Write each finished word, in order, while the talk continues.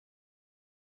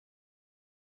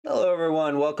Hello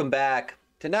everyone, welcome back.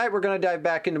 Tonight we're going to dive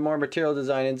back into more material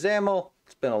design in XAML.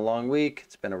 It's been a long week,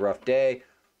 it's been a rough day.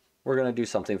 We're going to do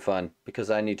something fun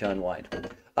because I need to unwind.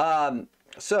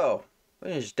 So,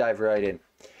 let me just dive right in.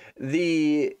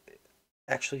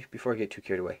 Actually, before I get too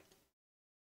carried away,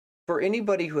 for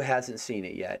anybody who hasn't seen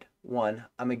it yet, one,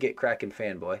 I'm a Get Kraken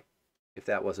fanboy, if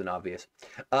that wasn't obvious.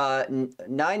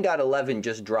 9.11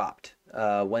 just dropped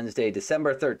Wednesday,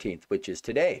 December 13th, which is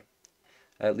today,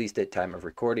 at least at time of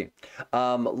recording.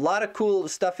 A lot of cool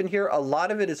stuff in here. A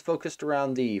lot of it is focused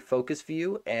around the focus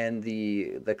view and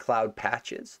the cloud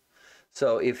patches.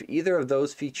 So if either of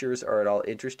those features are at all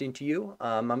interesting to you,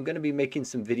 I'm going to be making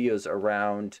some videos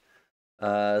around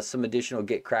some additional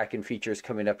Get Kraken features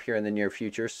coming up here in the near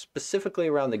future, specifically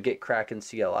around the Get Kraken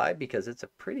CLI, because it's a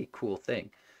pretty cool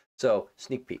thing. So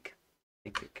sneak peek.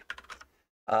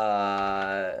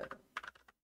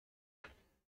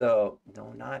 So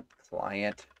no, not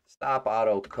client. Stop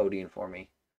auto coding for me.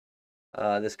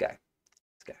 This guy.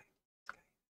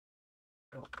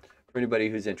 Oh, for anybody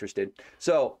who's interested.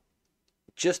 So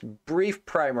just brief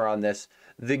primer on this.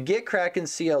 The Get Kraken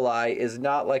CLI is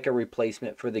not like a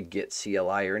replacement for the Git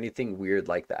CLI or anything weird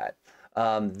like that.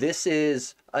 This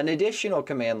is an additional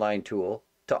command line tool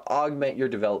to augment your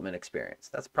development experience.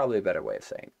 That's probably a better way of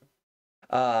saying it.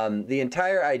 The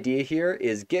entire idea here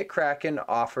is Get Kraken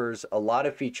offers a lot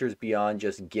of features beyond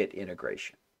just Git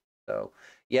integration. So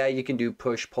yeah, you can do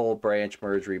push, pull, branch,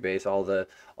 merge, rebase,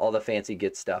 all the fancy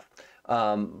Git stuff.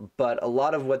 But a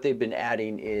lot of what they've been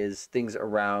adding is things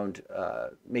around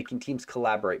making teams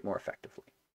collaborate more effectively.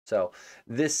 So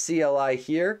this CLI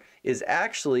here is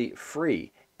actually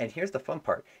free. And here's the fun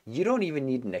part. You don't even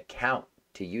need an account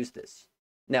to use this.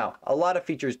 Now, a lot of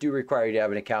features do require you to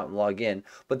have an account and log in,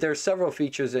 but there are several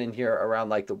features in here around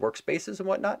like the workspaces and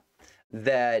whatnot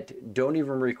that don't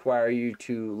even require you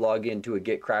to log into a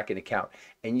Get Kraken account,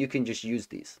 and you can just use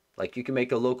these. Like you can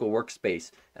make a local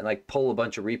workspace and like pull a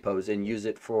bunch of repos and use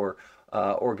it for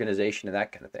organization and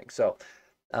that kind of thing. So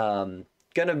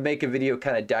gonna make a video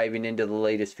kind of diving into the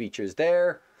latest features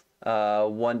there.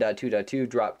 1.2.2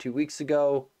 dropped 2 weeks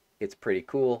ago. It's pretty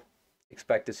cool.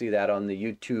 Expect to see that on the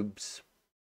YouTubes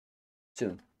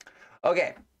soon.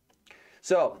 Okay,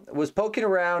 so was poking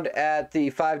around at the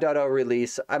 5.0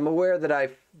 release. I'm aware that I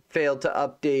failed to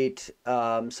update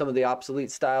some of the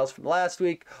obsolete styles from last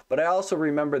week, but I also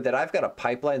remember that I've got a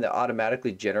pipeline that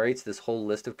automatically generates this whole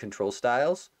list of control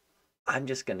styles. I'm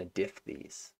just going to diff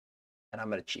these, and I'm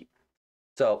going to cheat.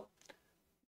 So,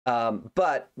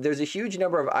 but there's a huge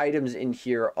number of items in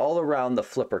here all around the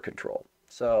flipper control.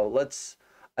 So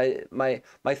my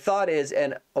thought is,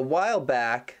 and a while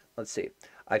back, let's see,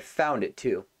 I found it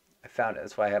too. I found it.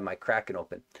 That's why I have my Kraken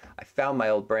open. I found my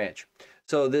old branch.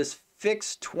 So this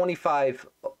fix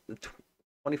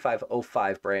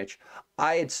 2505 branch,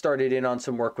 I had started in on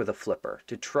some work with a flipper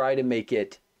to try to make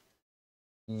it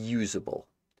usable.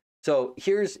 So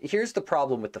here's the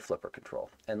problem with the flipper control.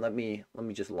 And let me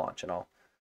just launch, and a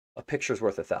picture's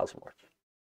worth 1,000 words.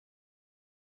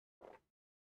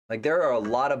 Like there are a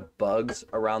lot of bugs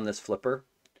around this flipper.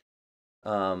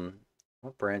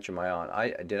 What branch am I on?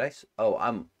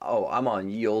 I'm on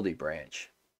ye olde branch.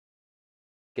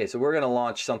 Okay, so we're gonna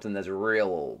launch something that's real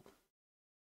old.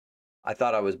 I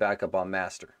thought I was back up on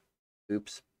master.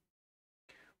 Oops.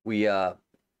 We might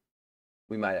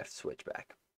have to switch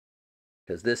back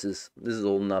because this is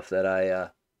old enough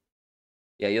that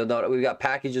yeah, you'll note we've got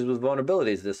packages with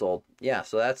vulnerabilities this old. Yeah,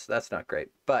 so that's not great.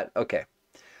 But okay.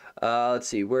 Let's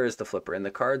see, where is the flipper? In the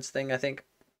cards thing, I think.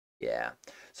 Yeah.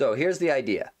 So here's the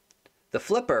idea. The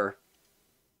flipper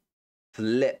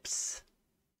flips,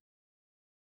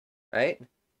 right?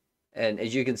 And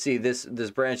as you can see, this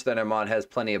branch that I'm on has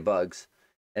plenty of bugs,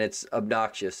 and it's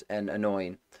obnoxious and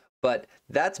annoying. But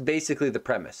that's basically the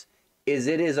premise. It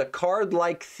is a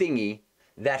card-like thingy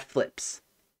that flips.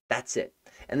 That's it.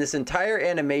 And this entire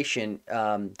animation,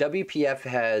 WPF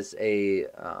has a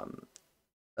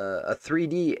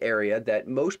 3D area that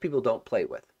most people don't play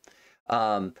with.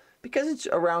 Because it's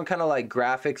around kind of like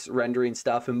graphics rendering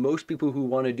stuff, and most people who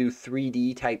want to do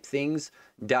 3D type things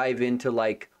dive into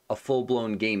like a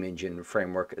full-blown game engine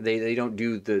framework. They don't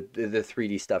do the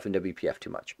 3D stuff in WPF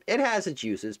too much. It has its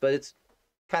uses, but it's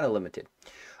kind of limited.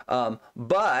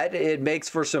 But it makes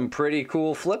for some pretty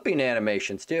cool flipping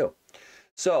animations too.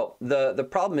 So the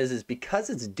problem is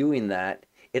because it's doing that,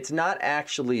 it's not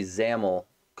actually XAML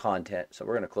content. So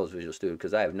we're going to close Visual Studio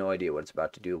because I have no idea what it's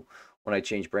about to do when I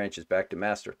change branches back to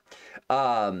master.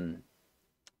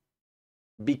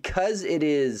 Because it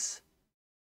is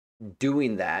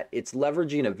doing that, it's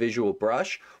leveraging a visual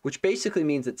brush, which basically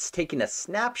means it's taking a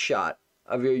snapshot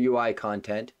of your UI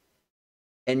content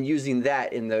and using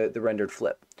that in the rendered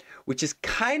flip, which is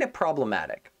kind of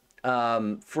problematic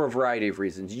for a variety of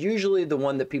reasons. Usually the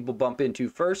one that people bump into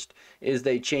first is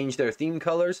they change their theme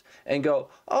colors and go,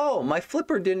 oh, my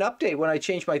flipper didn't update when I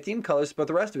changed my theme colors, but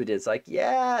the rest of it is. Like,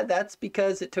 yeah, that's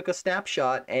because it took a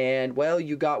snapshot and, well,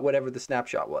 you got whatever the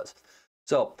snapshot was.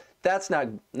 So that's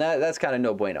kind of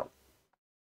no bueno.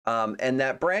 And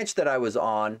that branch that I was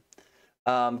on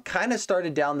kind of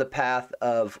started down the path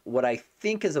of what I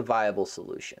think is a viable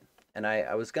solution. And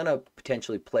I was going to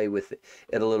potentially play with it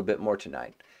a little bit more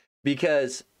tonight,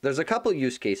 because there's a couple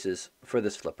use cases for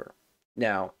this flipper.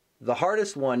 Now, the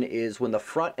hardest one is when the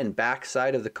front and back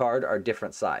side of the card are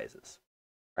different sizes,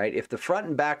 right? If the front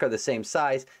and back are the same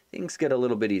size, things get a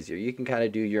little bit easier. You can kind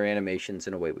of do your animations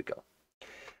and away we go.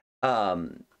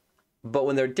 But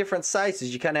when they're different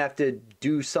sizes, you kind of have to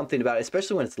do something about it,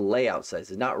 especially when it's layout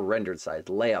size. It's not rendered size,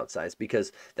 layout size,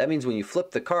 because that means when you flip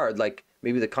the card, like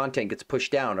maybe the content gets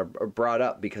pushed down or brought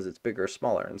up because it's bigger or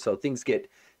smaller. And so things get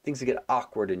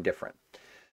awkward and different.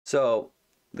 So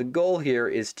the goal here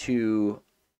is to,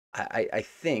 I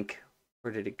think,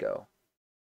 where did it go?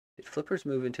 Did flippers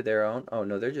move into their own? Oh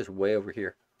no, they're just way over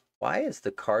here. Why is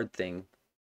the card thing?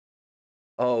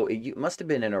 Oh, it must have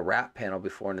been in a wrap panel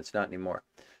before and it's not anymore.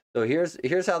 So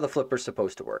here's how the flipper's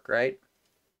supposed to work, right?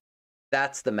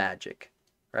 That's the magic,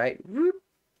 right? Whoop,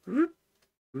 whoop,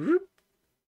 whoop,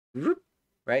 whoop,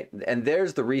 right? And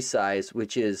there's the resize,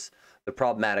 which is the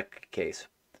problematic case,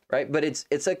 right? But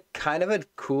it's a kind of a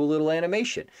cool little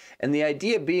animation. And the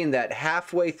idea being that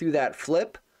halfway through that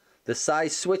flip, the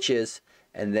size switches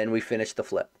and then we finish the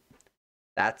flip.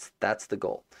 That's the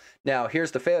goal. Now,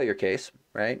 here's the failure case,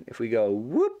 right? If we go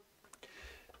whoop,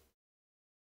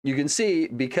 you can see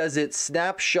because it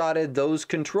snapshotted those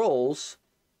controls,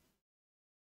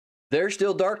 they're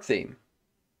still dark theme,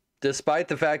 despite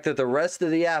the fact that the rest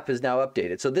of the app is now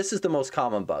updated. So this is the most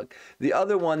common bug. The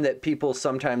other one that people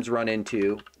sometimes run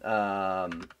into,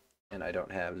 and I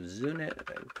don't have Zunit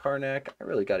and Karnak, I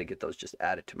really got to get those just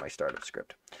added to my startup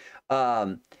script,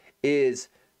 is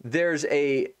there's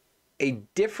a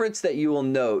difference that you will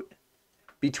note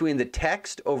between the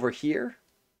text over here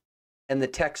and the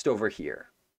text over here.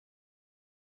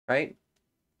 Right?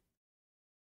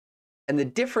 And the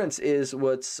difference is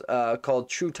what's called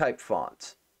true type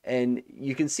fonts. And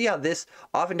you can see how this,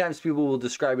 oftentimes people will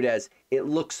describe it as, it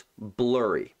looks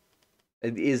blurry.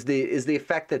 It is the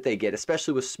effect that they get,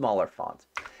 especially with smaller fonts.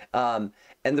 And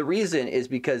the reason is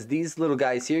because these little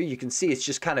guys here, you can see it's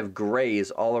just kind of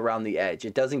grays all around the edge.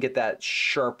 It doesn't get that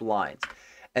sharp lines.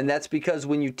 And that's because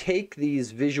when you take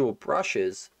these visual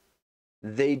brushes,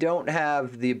 they don't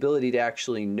have the ability to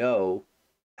actually know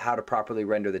how to properly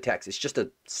render the text. It's just a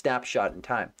snapshot in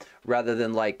time rather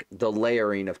than like the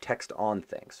layering of text on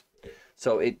things.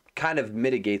 So it kind of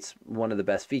mitigates one of the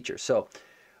best features. So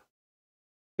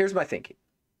here's my thinking.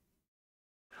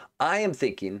 I am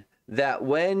thinking that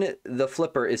when the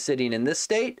flipper is sitting in this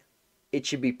state, it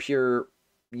should be pure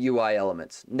UI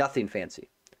elements, nothing fancy.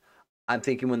 I'm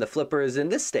thinking when the flipper is in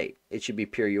this state, it should be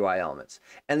pure UI elements.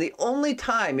 And the only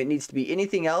time it needs to be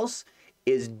anything else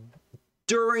is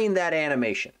during that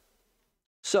animation.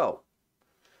 So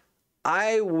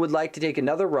I would like to take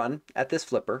another run at this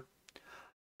flipper.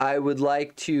 I would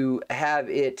like to have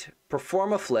it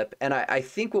perform a flip. And I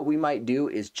think what we might do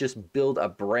is just build a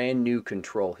brand new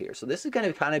control here. So this is going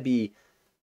to kind of be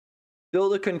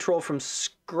build a control from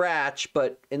scratch.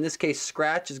 But in this case,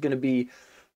 scratch is going to be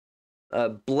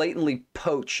blatantly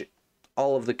poach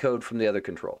all of the code from the other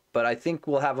control. But I think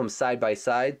we'll have them side by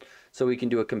side so we can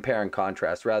do a compare and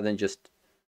contrast rather than just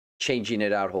changing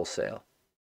it out wholesale.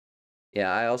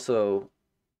 Yeah, I also,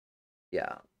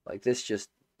 yeah, like this just,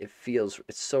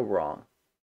 it's so wrong.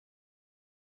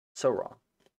 So wrong.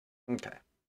 Okay.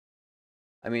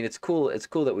 I mean, it's cool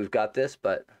that we've got this,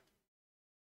 but.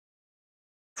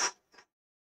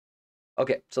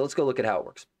 Okay, so let's go look at how it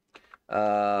works.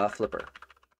 Flipper.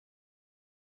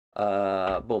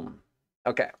 Boom.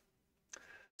 Okay.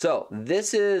 So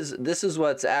this is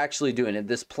what's actually doing it.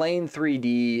 This plain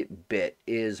 3D bit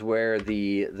is where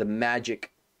the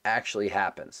magic actually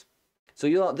happens.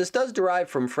 So this does derive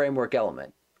from framework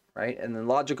element, right? And then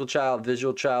logical child,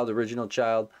 visual child, original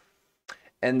child,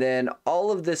 and then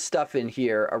all of this stuff in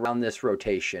here around this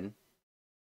rotation.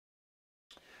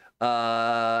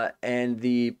 And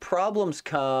the problems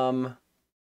come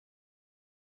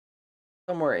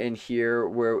somewhere in here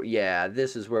where, yeah,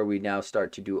 this is where we now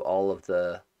start to do all of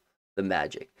the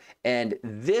magic. And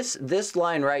this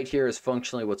line right here is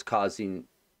functionally what's causing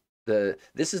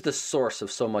this is the source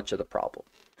of so much of the problem.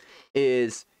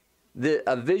 Is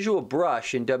a visual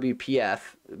brush in WPF,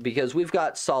 because we've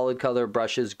got solid color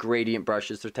brushes, gradient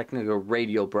brushes. They're technically a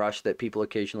radial brush that people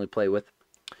occasionally play with.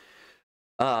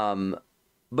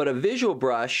 But a visual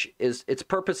brush is, its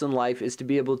purpose in life is to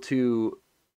be able to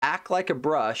act like a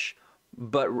brush,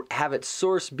 but have its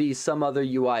source be some other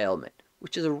UI element,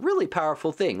 which is a really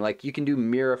powerful thing. Like, you can do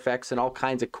mirror effects and all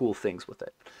kinds of cool things with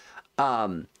it.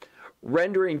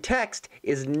 Rendering text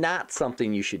is not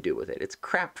something you should do with it. It's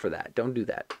crap for that. Don't do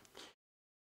that.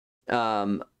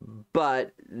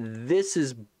 But this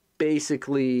is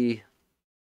basically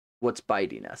what's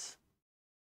biting us.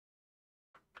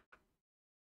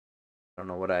 I don't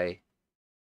know what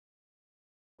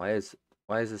why is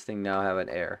this thing now have an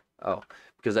error? Oh,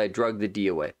 because I drug the D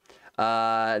away.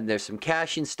 There's some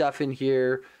caching stuff in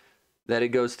here that it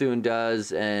goes through and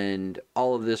does, and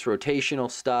all of this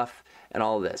rotational stuff and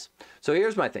all of this. So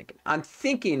here's my thinking. I'm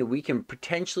thinking we can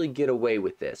potentially get away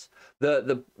with this.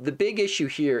 The big issue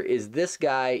here is this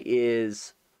guy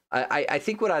is, I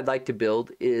think what I'd like to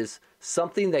build is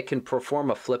something that can perform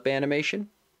a flip animation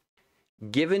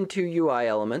given to UI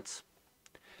elements,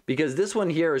 because this one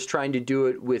here is trying to do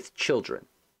it with children.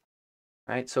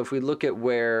 Right? So if we look at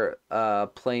where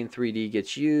Plane 3D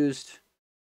gets used,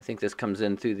 I think this comes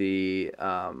in through the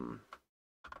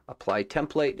apply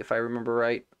template, if I remember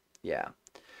right. Yeah.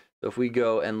 So if we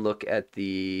go and look at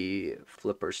the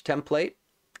flippers template,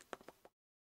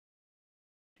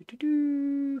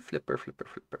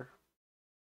 flipper.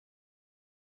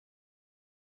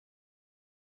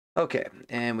 Okay,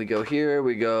 and we go here,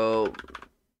 we go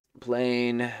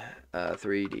Plane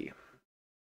 3D.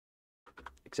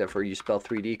 Except for you spell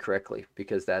 3D correctly,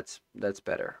 because that's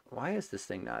better. Why is this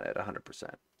thing not at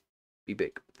 100%? Be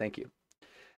big. Thank you.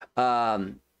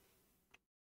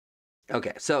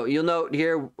 Okay, so you'll note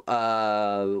here,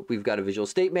 we've got a visual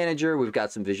state manager. We've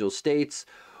got some visual states.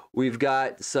 We've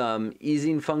got some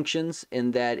easing functions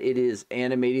in that it is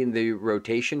animating the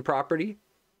rotation property.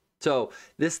 So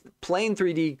this Plane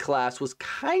 3D class was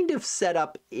kind of set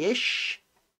up-ish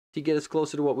to get us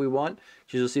closer to what we want.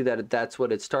 You'll see that that's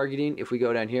what it's targeting. If we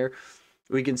go down here,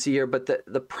 we can see here, but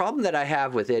the problem that I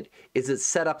have with it is it's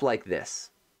set up like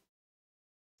this.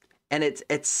 And it's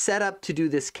set up to do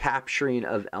this capturing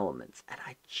of elements. And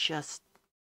I just,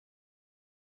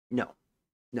 no,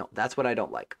 that's what I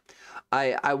don't like.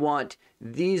 I want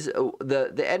these,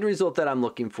 the end result that I'm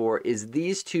looking for is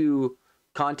these two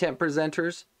content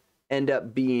presenters end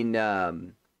up being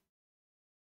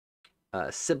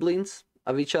siblings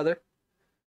of each other,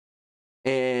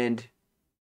 and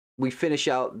we finish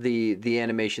out the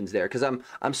animations there, because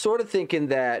I'm sort of thinking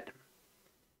that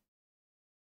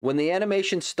when the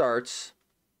animation starts,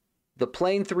 the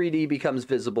Plane 3D becomes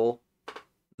visible,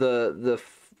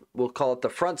 we'll call it the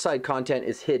front side content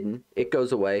is hidden, it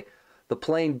goes away, the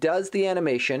plane does the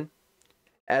animation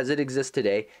as it exists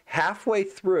today. Halfway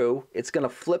through, it's going to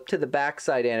flip to the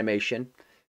backside animation,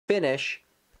 finish,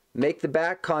 make the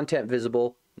back content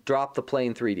visible, drop the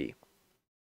Plane 3D.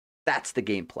 That's the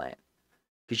game plan.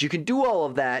 Because you can do all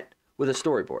of that with a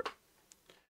storyboard.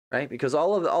 Right? Because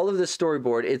all of this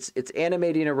storyboard, it's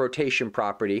animating a rotation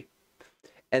property.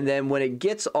 And then when it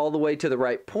gets all the way to the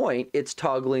right point, it's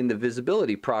toggling the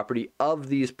visibility property of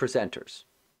these presenters.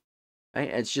 Right?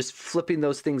 And it's just flipping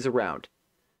those things around.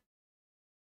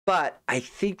 But I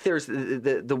think there's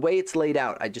the way it's laid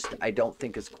out, I don't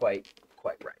think is quite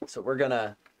right. So we're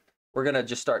gonna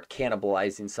just start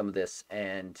cannibalizing some of this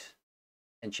and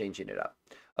changing it up.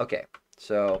 Okay,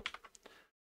 so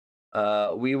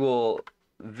we will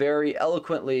very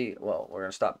eloquently, well, we're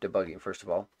gonna stop debugging first of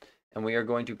all, and we are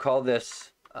going to call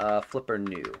this flipper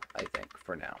new, I think,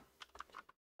 for now.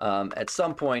 At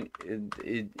some point,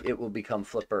 it will become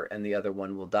flipper and the other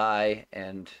one will die,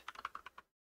 and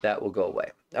that will go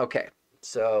away. Okay,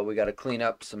 so we got to clean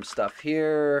up some stuff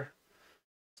here,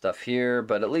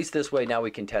 but at least this way now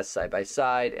we can test side by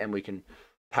side and we can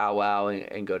powwow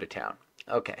and go to town.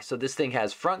 Okay, so this thing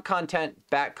has front content,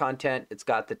 back content, it's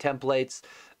got the templates.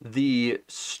 The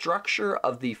structure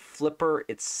of the flipper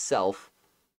itself,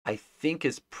 I think,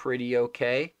 is pretty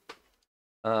okay.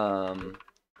 Gotta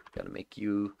make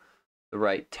you the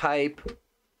right type.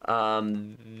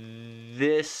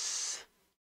 This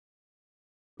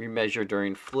remeasure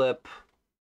during flip.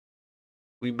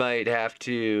 We might have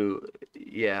to,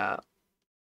 yeah,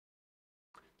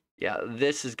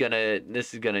 this is gonna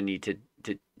need to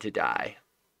die.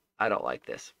 I don't like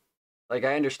this. Like,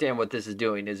 I understand what this is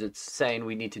doing, is it's saying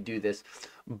we need to do this,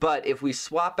 but if we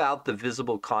swap out the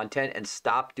visible content and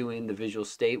stop doing the visual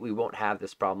state, we won't have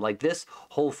this problem. Like, this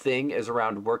whole thing is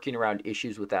around working around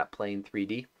issues with that Plane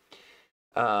 3D.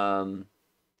 So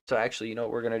actually, you know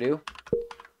what we're gonna do?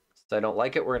 So I don't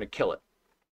like it. We're going to kill it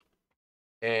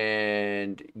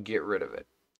and get rid of it.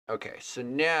 Okay, so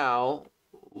now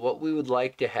what we would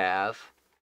like to have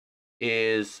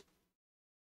is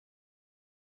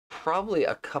probably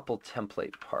a couple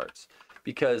template parts,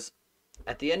 because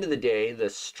at the end of the day, the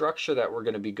structure that we're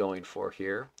going to be going for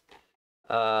here,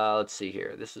 let's see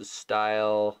here. This is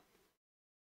style.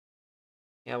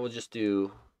 Yeah, we'll just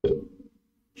do,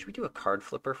 should we do a card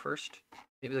flipper first?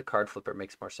 Maybe the card flipper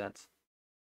makes more sense.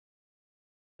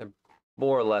 They're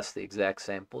more or less the exact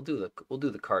same. We'll do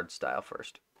the card style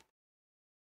first.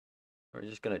 We're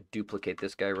just going to duplicate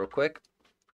this guy real quick.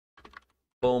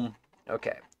 Boom.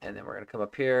 Okay, and then we're going to come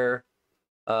up here.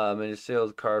 And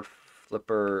sales card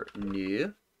flipper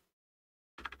new,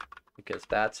 because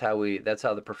that's how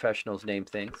the professionals name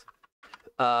things.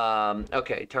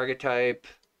 Okay, target type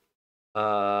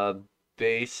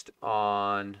based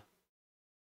on, I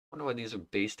wonder why these are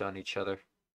based on each other.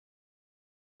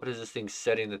 What is this thing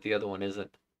setting that the other one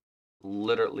isn't?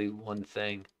 Literally one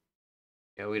thing.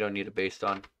 Yeah, we don't need it based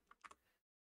on.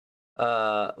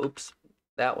 Oops.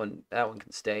 That one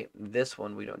can stay. This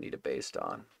one we don't need it based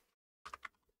on.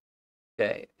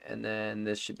 Okay, and then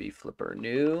this should be flipper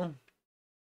new.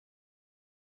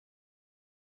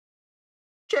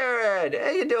 Jared,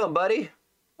 how you doing, buddy?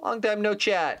 Long time no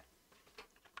chat.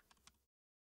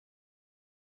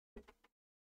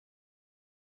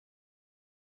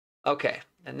 Okay,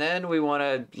 and then we want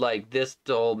to, like, this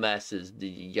whole mess is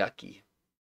the yucky.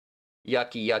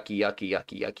 Yucky, yucky, yucky,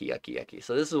 yucky, yucky, yucky, yucky.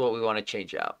 So this is what we want to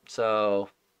change out. So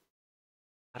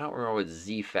I don't remember what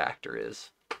Z factor is.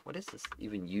 What is this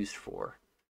even used for?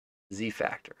 Z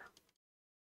factor.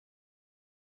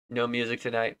 No music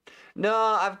tonight. No,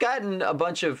 I've gotten a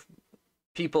bunch of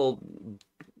people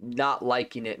not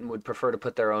liking it and would prefer to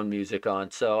put their own music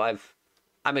on. So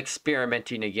I'm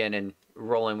experimenting again and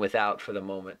rolling without for the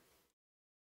moment.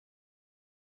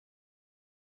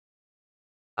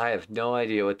 I have no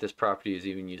idea what this property is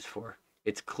even used for.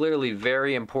 It's clearly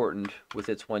very important with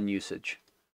its one usage.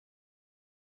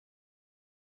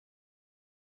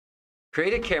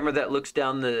 Create a camera that looks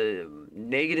down the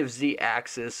negative Z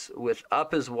axis with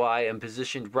up as Y and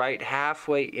positioned right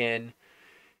halfway in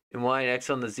and Y and X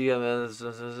on the Z. Are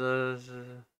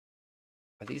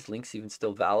these links even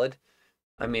still valid?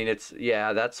 I mean,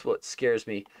 yeah, that's what scares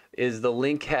me, is the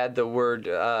link had the word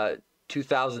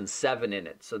 2007 in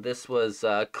it. So this was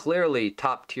clearly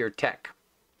top tier tech.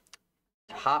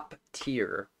 Top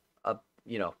tier,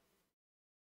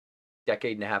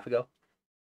 decade and a half ago.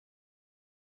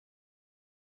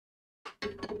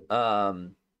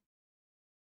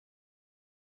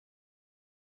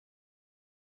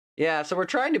 Yeah, so we're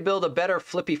trying to build a better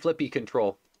flippy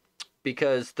control,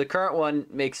 because the current one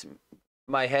makes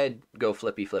my head go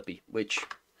flippy, which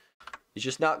is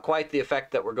just not quite the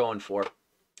effect that we're going for.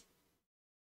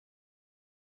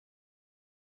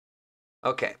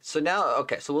 Okay, so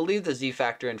we'll leave the Z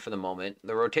factor in for the moment.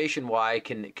 The rotation Y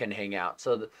can hang out.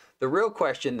 So the real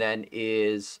question then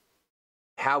is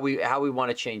how we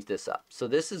want to change this up. So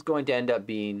this is going to end up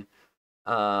being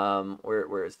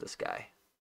where is this guy?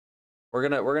 We're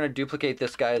gonna duplicate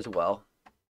this guy as well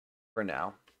for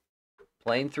now.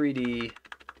 Plane 3D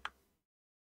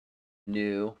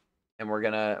new, and we're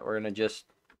gonna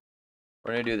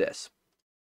do this.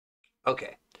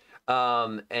 Okay.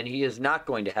 And he is not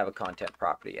going to have a content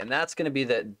property, and that's gonna be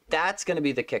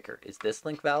the kicker. Is this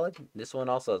link valid? This one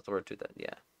also has the word to that,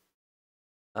 yeah.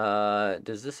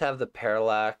 Does this have the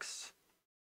parallax?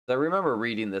 I remember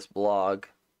reading this blog.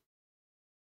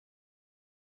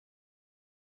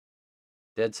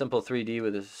 Dead Simple 3D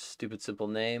with a stupid simple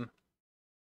name.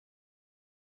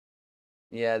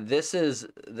 Yeah, this is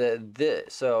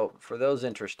so for those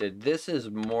interested, this is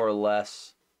more or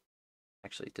less.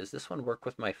 Actually, does this one work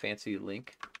with my fancy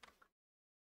link?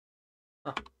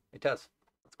 Oh, it does.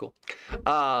 That's cool.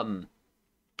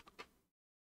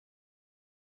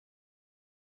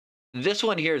 This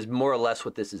one here is more or less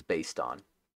what this is based on,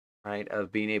 right?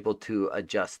 Of being able to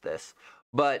adjust this.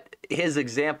 But his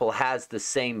example has the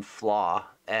same flaw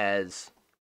as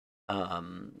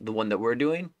the one that we're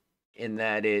doing, in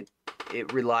that it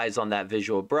relies on that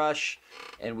visual brush,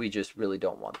 and we just really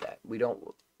don't want that. We don't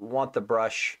want the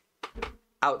brush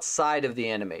outside of the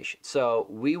animation. So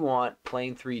we want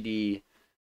Plane 3D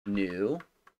new.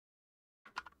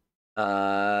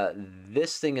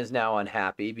 This thing is now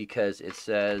unhappy because it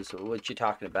says, what you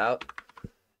talking about?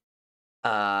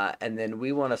 And then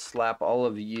we want to slap all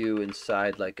of you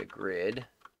inside like a grid.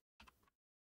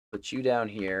 Put you down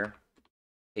here.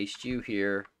 Paste you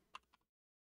here.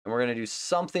 And we're going to do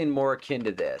something more akin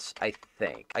to this, I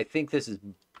think. I think this is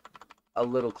a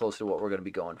little closer to what we're going to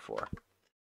be going for.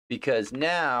 because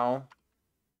now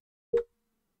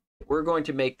we're going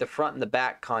to make the front and the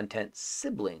back content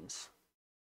siblings.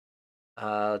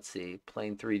 Let's see.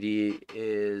 Plane 3D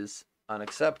is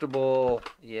unacceptable.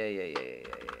 Yeah.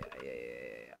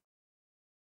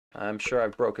 I'm sure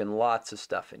I've broken lots of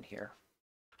stuff in here.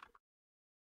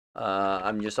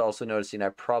 I'm just also noticing I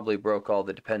probably broke all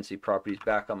the dependency properties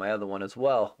back on my other one as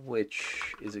well,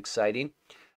 which is exciting.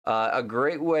 A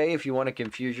great way, if you want to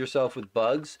confuse yourself with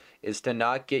bugs, is to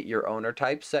not get your owner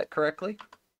type set correctly.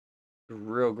 A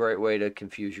real great way to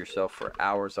confuse yourself for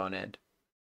hours on end.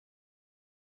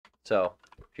 So,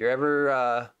 if you're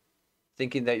ever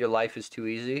thinking that your life is too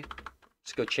easy,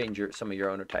 just go change some of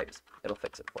your owner types. It'll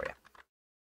fix it for you.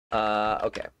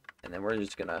 Okay, and then we're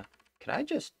just gonna, can I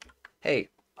just, hey,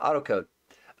 autocode.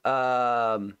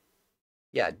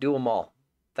 Yeah, do them all.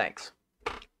 Thanks.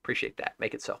 Appreciate that.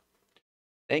 Make it so.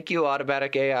 Thank you,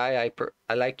 automatic AI.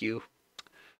 I like you.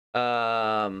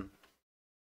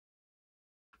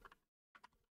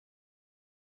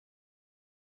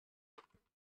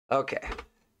 Okay.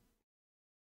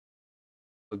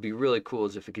 Would be really cool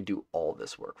is if it could do all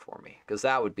this work for me, because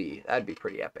that'd be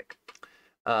pretty epic.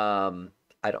 I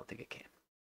don't think it can.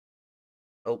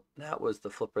 Oh, that was the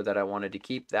flipper that I wanted to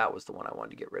keep. That was the one I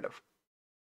wanted to get rid of.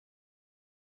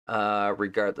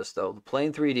 Regardless, though, the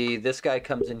plane 3D, this guy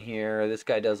comes in here. This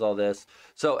guy does all this.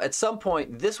 So at some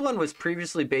point, this one was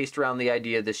previously based around the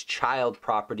idea of this child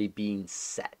property being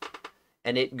set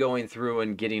and it going through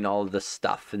and getting all of the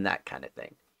stuff and that kind of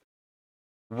thing.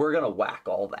 We're going to whack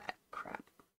all that crap.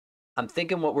 I'm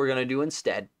thinking what we're going to do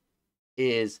instead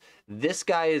is this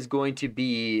guy is going to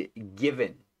be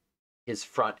given his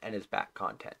front and his back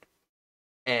content.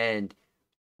 And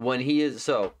when he's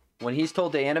told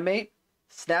to animate,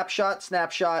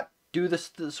 snapshot, do the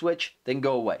switch, then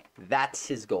go away. That's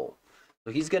his goal.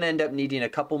 So he's going to end up needing a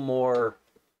couple more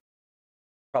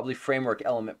probably framework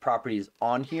element properties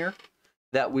on here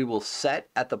that we will set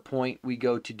at the point we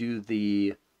go to do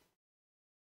the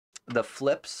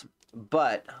flips.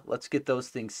 But let's get those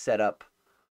things set up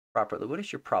properly. What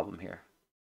is your problem here?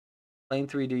 Plane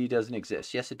 3D doesn't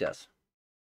exist. Yes, it does.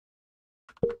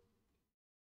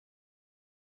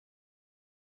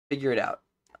 Figure it out.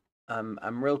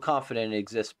 I'm real confident it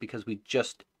exists because we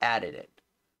just added it.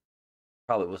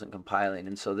 Probably wasn't compiling,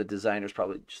 and so the designer's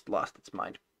probably just lost its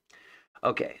mind.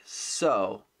 Okay,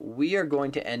 so we are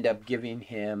going to end up giving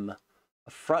him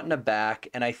a front and a back,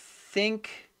 and I think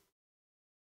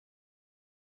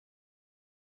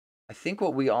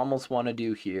what we almost want to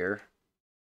do here,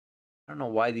 I don't know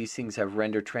why these things have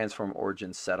render transform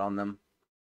origins set on them.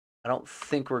 I don't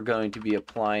think we're going to be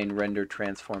applying render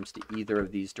transforms to either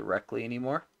of these directly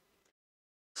anymore.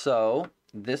 So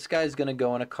this guy's going to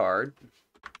go in a card.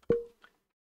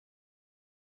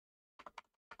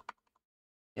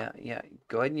 Yeah.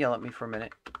 Go ahead and yell at me for a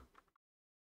minute.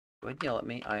 Go ahead and yell at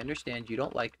me. I understand you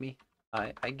don't like me.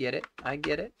 I get it. I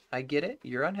get it.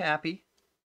 You're unhappy.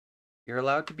 You're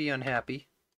allowed to be unhappy.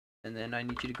 And then I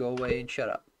need you to go away and shut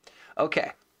up.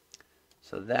 Okay.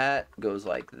 So that goes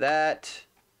like that.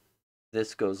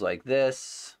 This goes like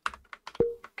this.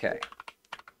 Okay.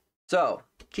 So,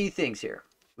 key things here.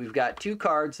 We've got two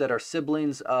cards that are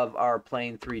siblings of our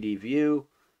plane 3D view.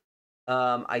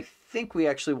 I think we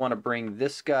actually want to bring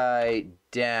this guy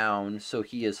down so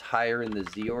he is higher in the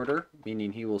Z order,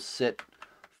 meaning he will sit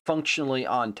functionally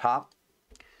on top.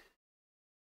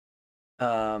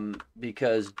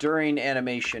 Because during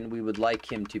animation, we would like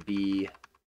him to be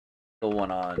the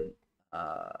one on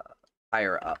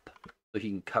higher up, so he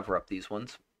can cover up these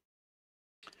ones.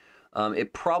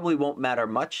 It probably won't matter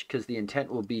much because the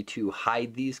intent will be to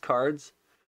hide these cards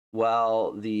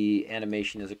while the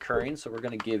animation is occurring. So we're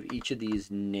going to give each of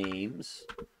these names.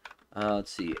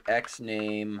 Let's see, X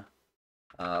name,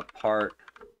 part.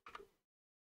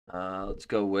 Let's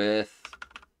go with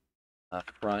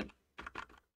front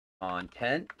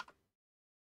content.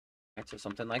 Right, so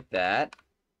something like that.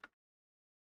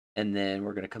 And then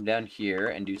we're going to come down here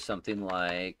and do something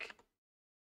like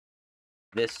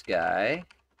this guy.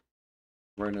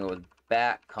 We're going to go with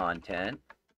back content.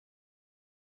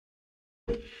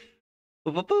 And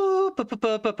for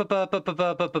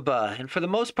the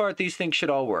most part, these things should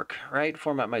all work, right?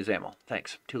 Format my XAML.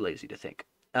 Thanks. Too lazy to think.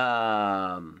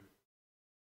 That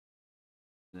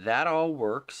all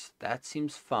works. That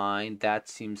seems fine. That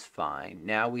seems fine.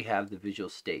 Now we have the visual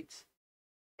states.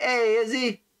 Hey,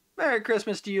 Izzy! Merry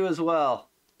Christmas to you as well.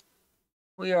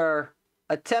 We are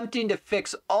attempting to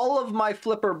fix all of my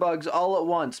flipper bugs all at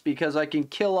once because I can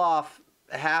kill off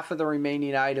half of the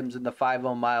remaining items in the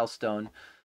 5.0 milestone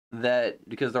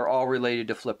because they're all related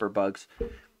to flipper bugs.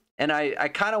 And I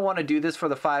kind of want to do this for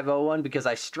the 501 because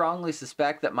I strongly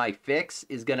suspect that my fix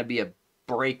is going to be a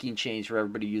breaking change for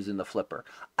everybody using the flipper.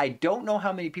 I don't know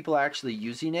how many people are actually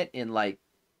using it in like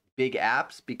big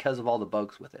apps because of all the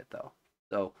bugs with it though.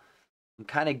 So I'm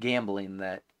kind of gambling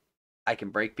that I can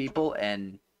break people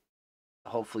and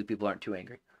hopefully people aren't too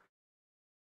angry.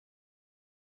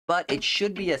 But it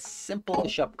should be a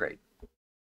simple-ish upgrade.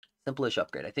 Simple-ish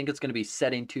upgrade. I think it's going to be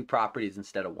setting 2 properties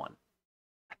instead of 1.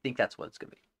 I think that's what it's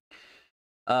going to be.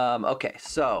 Okay,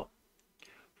 so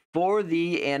for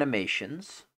the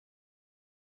animations,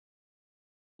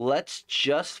 let's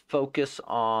just focus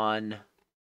on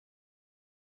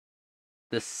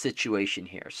the situation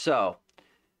here. So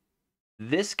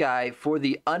this guy, for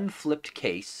the unflipped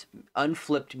case,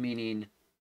 unflipped meaning,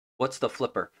 what's the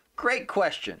flipper? Great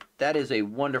question. That is a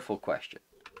wonderful question.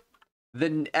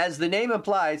 Then, as the name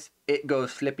implies, it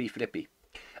goes flippy, flippy,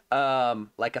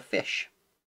 like a fish.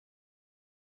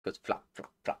 It goes flop,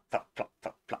 flop, flop, flop, flop,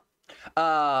 flop, flop.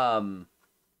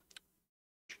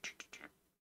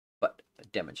 But a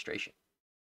demonstration.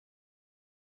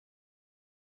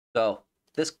 So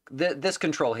this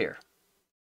control here,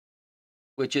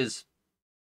 which is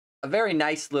a very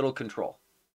nice little control,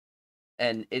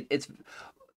 and it's.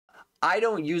 I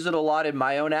don't use it a lot in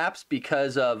my own apps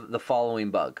because of the following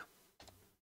bug.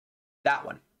 That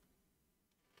one.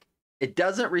 It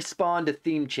doesn't respond to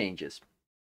theme changes.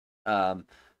 And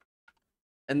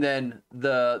then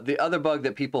the other bug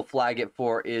that people flag it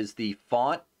for is the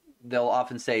font. They'll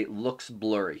often say looks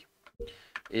blurry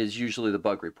is usually the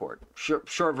bug report.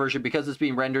 Short version, because it's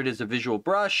being rendered as a visual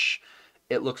brush,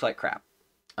 it looks like crap.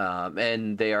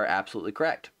 And they are absolutely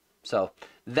correct. So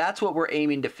that's what we're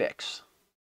aiming to fix.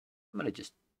 I'm going to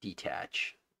just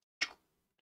detach.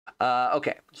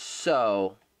 Okay,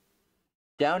 so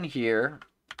down here,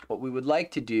 what we would like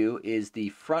to do is the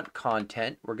front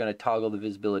content. We're going to toggle the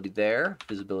visibility there,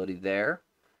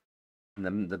 and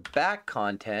then the back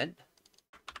content.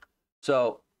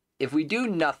 So if we do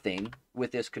nothing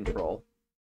with this control,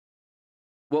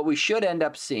 what we should end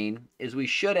up seeing is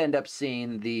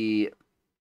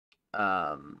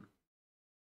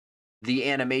the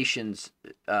animations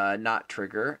not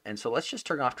trigger. And so let's just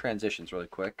turn off transitions really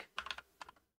quick.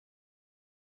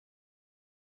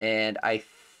 And I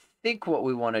think what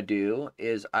we want to do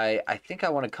is I think I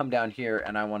want to come down here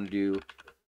and I want to do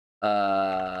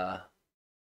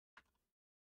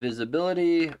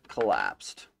visibility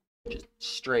collapsed, just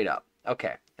straight up.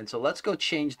 Okay, and so let's go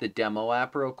change the demo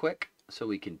app real quick so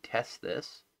we can test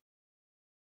this.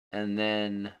 And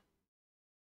then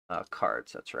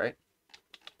cards, that's right.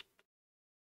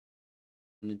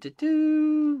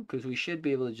 Because we should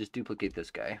be able to just duplicate this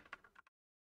guy.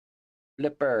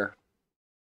 Flipper.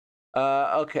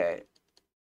 Okay.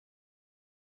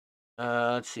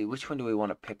 Let's see, which one do we want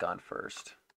to pick on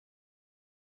first?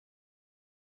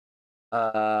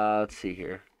 Let's see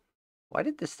here. Why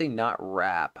did this thing not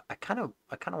wrap? I kind of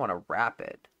want to wrap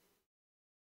it.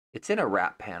 It's in a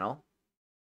wrap panel.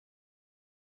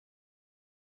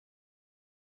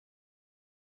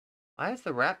 Why is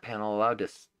the wrap panel allowed to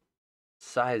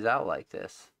size out like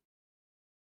this?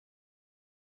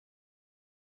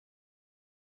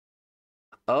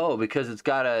 Oh, because it's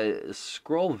got a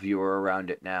scroll viewer around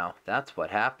it now. That's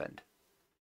what happened.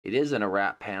 It isn't a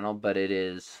wrap panel, but it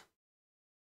is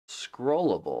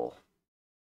scrollable.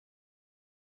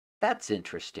 That's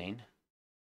interesting.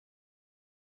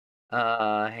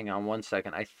 Hang on one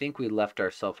second. I think we left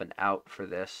ourselves an out for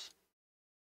this.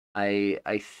 I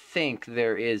think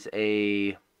there is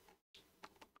a...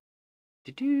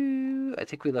 I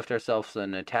think we left ourselves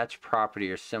an attached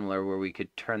property or similar where we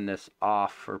could turn this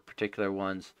off for particular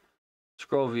ones.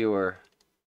 Scroll viewer.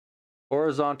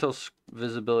 Horizontal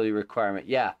visibility requirement.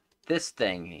 Yeah, this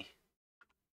thingy.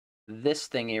 This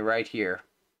thingy right here.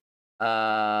 So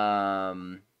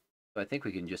I think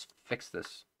we can just fix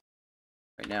this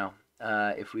right now.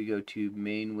 If we go to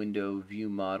main window view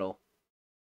model.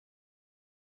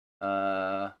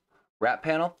 Wrap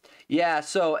panel. Yeah,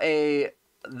 so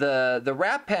the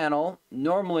wrap panel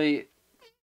normally,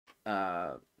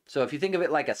 so if you think of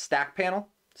it like a stack panel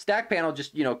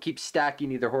just, keeps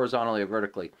stacking either horizontally or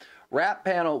vertically. Wrap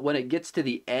panel, when it gets to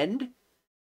the end,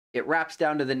 it wraps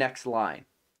down to the next line,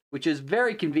 which is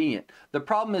very convenient. The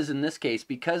problem is in this case,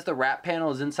 because the wrap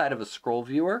panel is inside of a scroll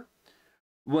viewer,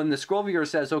 when the scroll viewer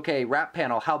says, okay, wrap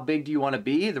panel, how big do you want to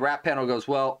be? The wrap panel goes,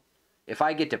 well, if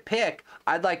I get to pick,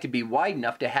 I'd like to be wide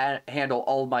enough to handle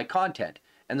all of my content.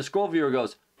 And the scroll viewer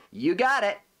goes, you got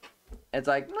it. And it's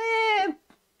like, man.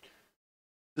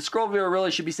 The scroll viewer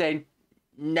really should be saying,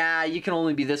 nah, you can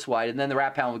only be this wide. And then the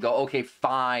wrap panel would go, okay,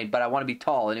 fine, but I want to be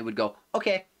tall. And it would go,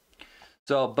 okay.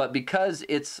 So, but because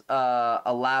it's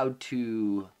allowed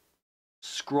to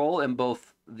scroll in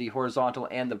both the horizontal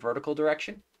and the vertical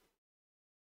direction,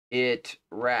 it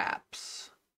wraps,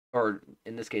 or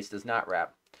in this case does not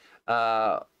wrap.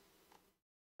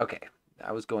 Okay,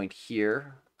 I was going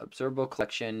here, observable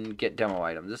collection, get demo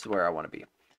item. This is where I want to be.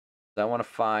 So I want to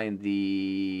find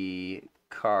the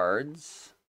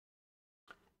cards,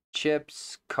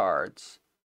 chips, cards.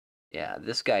 Yeah,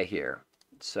 this guy here.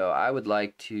 So I would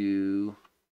like to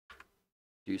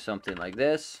do something like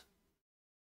this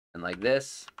and like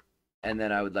this, and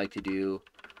then I would like to do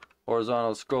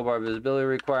horizontal scroll bar visibility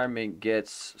requirement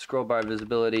gets scroll bar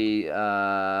visibility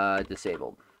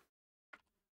disabled.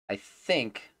 I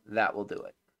think that will do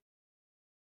it.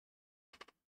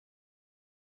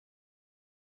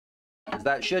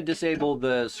 That should disable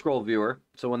the scroll viewer.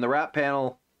 So when the wrap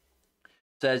panel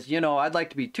says, you know, I'd like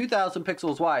to be 2,000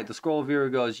 pixels wide, the scroll viewer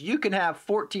goes, you can have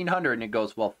 1,400, and it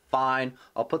goes, well, fine.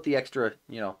 I'll put the extra,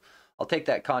 you know, I'll take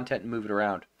that content and move it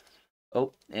around.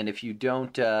 Oh, and if you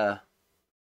don't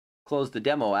close the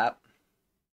demo app,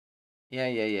 yeah,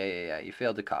 you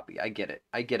failed to copy. I get it.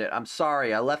 I'm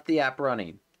sorry. I left the app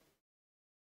running.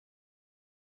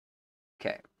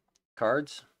 Okay,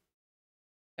 cards.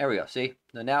 There we go. See?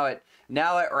 Now it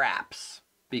wraps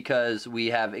because we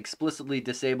have explicitly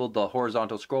disabled the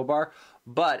horizontal scroll bar.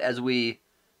 But as we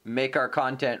make our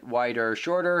content wider or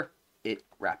shorter, it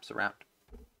wraps around.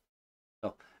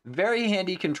 So very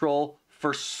handy control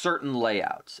for certain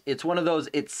layouts. It's one of those.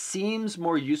 It seems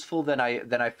more useful than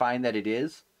I find that it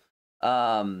is.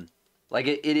 Like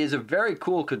it is a very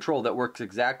cool control that works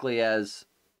exactly as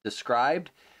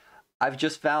described. I've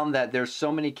just found that there's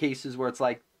so many cases where it's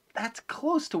like, that's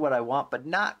close to what I want, but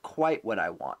not quite what I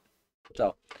want.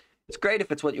 So it's great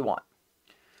if it's what you want.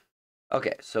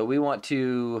 Okay, so we're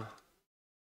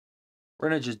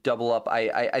gonna just double up.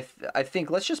 I think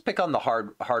let's just pick on the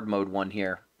hard mode one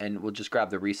here, and we'll just grab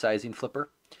the resizing flipper.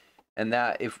 And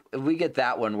that if we get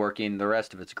that one working, the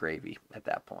rest of it's gravy at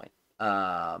that point.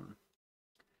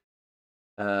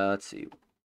 Let's see.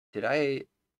 Did I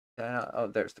oh,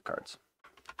 there's the cards.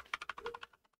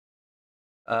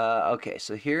 Okay,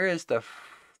 so here is the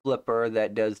flipper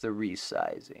that does the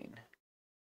resizing.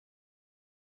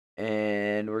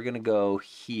 And we're going to go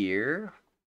here.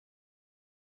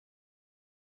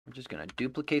 We're just going to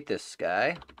duplicate this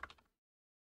guy.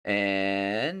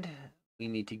 And we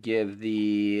need to give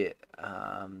the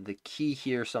key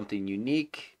here something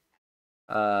unique.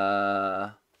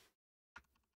 About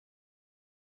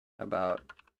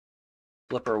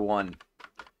flipper 1.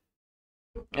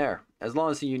 There. As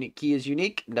long as the unique key is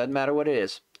unique, doesn't matter what it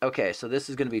is. Okay, so this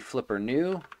is going to be flipper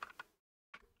new.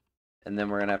 And then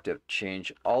we're going to have to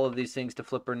change all of these things to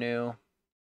flipper new.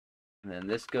 And then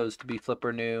this goes to be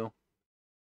flipper new.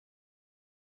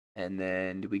 And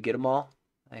then, did we get them all?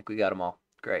 I think we got them all.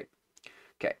 Great.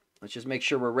 Okay, let's just make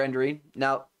sure we're rendering.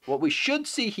 Now, what we should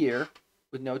see here,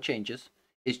 with no changes,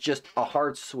 is just a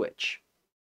hard switch.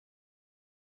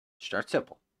 Start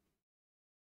simple.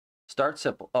 Start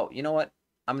simple. Oh, you know what?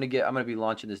 I'm gonna be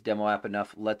launching this demo app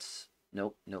enough. Nope,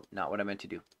 not what I meant to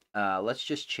do. Let's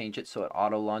just change it so it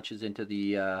auto launches into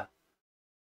the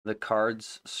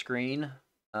cards screen.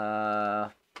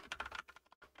 There.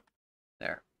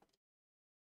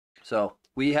 So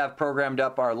we have programmed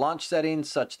up our launch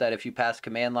settings such that if you pass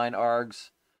command line args,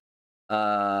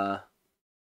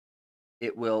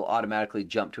 it will automatically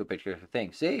jump to a particular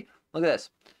thing. See? Look at this.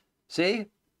 See?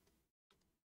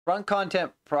 Front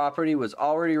content property was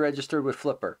already registered with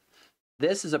Flipper.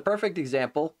 This is a perfect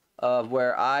example of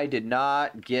where I did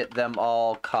not get them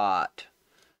all caught.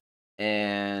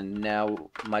 And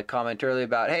now my comment earlier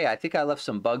about, hey, I think I left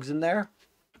some bugs in there.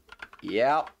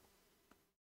 Yeah.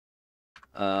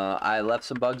 I left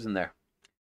some bugs in there.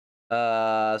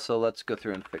 So let's go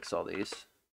through and fix all these.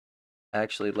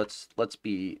 Actually, let's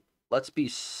be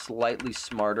slightly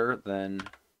smarter than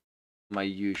my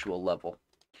usual level.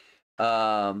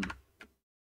 There,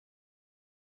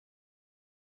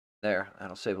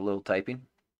 that'll save a little typing.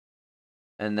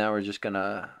 And now we're just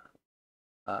gonna,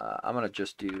 I'm gonna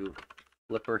just do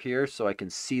flipper here so I can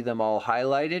see them all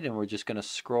highlighted, and we're just gonna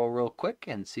scroll real quick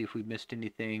and see if we missed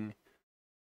anything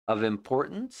of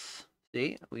importance.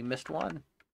 See, we missed one.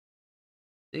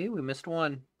 See, we missed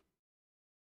one.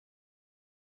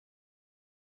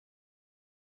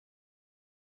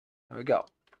 There we go.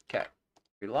 Okay,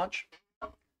 relaunch.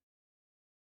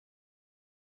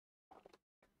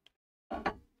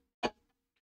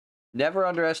 Never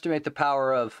underestimate the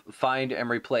power of find and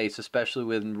replace, especially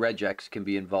when regex can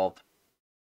be involved.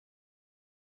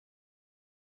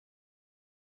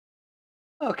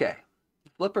 Okay,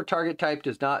 Flipper target type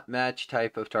does not match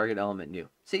type of target element new.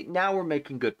 See, now we're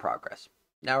making good progress.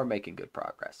 Now we're making good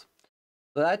progress.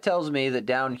 So that tells me that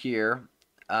down here,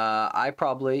 I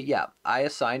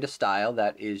assigned a style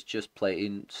that is just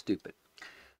plain stupid.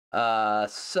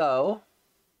 So,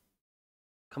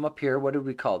 come up here. What did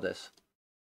we call this?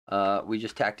 We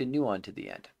just tacked a new one to the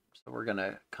end. So we're going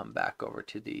to come back over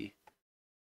to the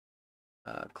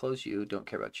close you, don't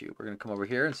care about you. We're going to come over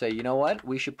here and say, you know what?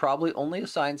 We should probably only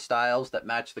assign styles that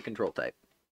match the control type.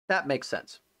 That makes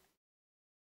sense.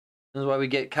 This is why we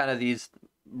get kind of these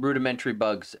rudimentary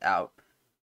bugs out.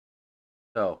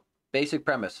 So, basic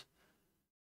premise.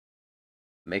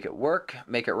 Make it work,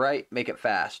 make it right, make it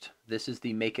fast. This is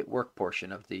the make it work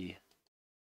portion of the...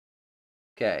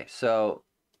 Okay, so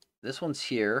this one's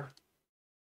here.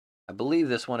 I believe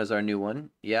this one is our new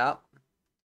one. Yeah.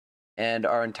 And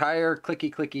our entire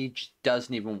clicky just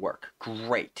doesn't even work.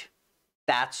 Great.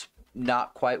 That's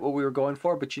not quite what we were going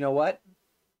for, but you know what?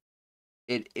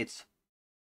 It's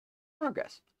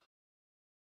progress.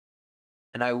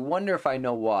 And I wonder if I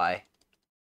know why.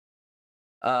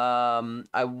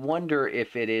 I wonder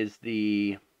if it is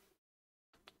the...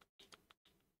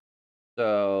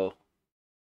 So,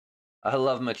 I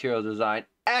love material design.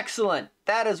 Excellent!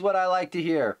 That is what I like to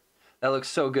hear. That looks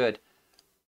so good.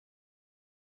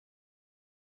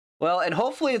 Well, and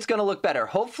hopefully it's going to look better.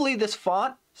 Hopefully this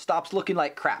font stops looking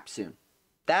like crap soon.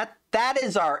 That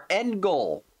is our end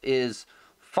goal, is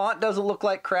font doesn't look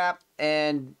like crap,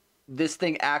 and this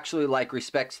thing actually like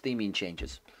respects theming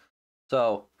changes.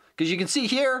 So, because you can see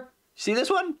here, see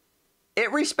this one?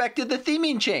 It respected the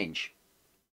theming change.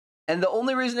 And the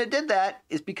only reason it did that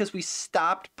is because we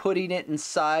stopped putting it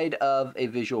inside of a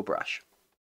visual brush.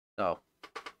 So,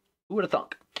 who would have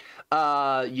thunk?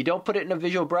 You don't put it in a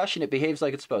visual brush and it behaves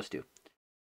like it's supposed to.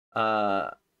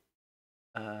 I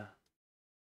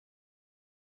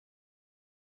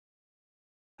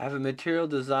have a material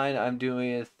design I'm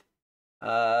doing with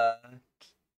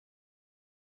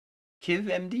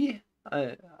KivMD.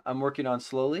 I'm working on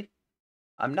slowly.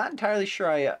 I'm not entirely sure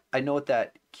I know what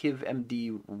that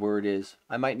KivMD word is.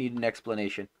 I might need an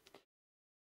explanation.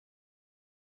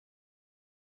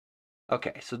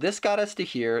 Okay, so this got us to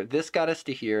here, this got us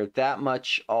to here. That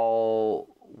much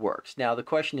all works. Now the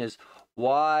question is,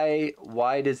 why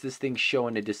does this thing show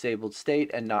in a disabled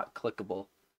state and not clickable?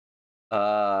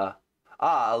 A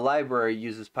library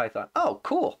uses Python. Oh,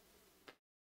 cool.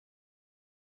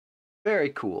 Very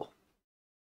cool.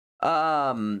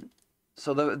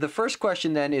 So the first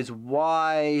question then is,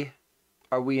 why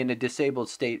are we in a disabled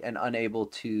state and unable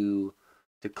to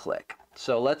click?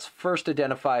 So let's first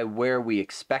identify where we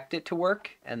expect it to work,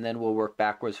 and then we'll work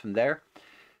backwards from there.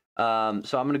 So I'm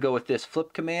going to go with this.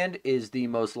 Flip command is the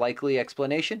most likely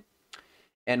explanation.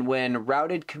 And when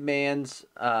routed commands,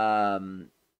 when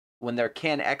their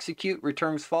can execute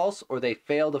returns false, or they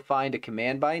fail to find a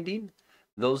command binding,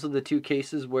 those are the two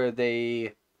cases where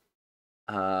they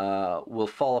will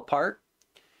fall apart.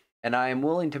 And I am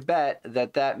willing to bet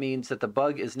that that means that the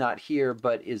bug is not here,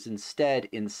 but is instead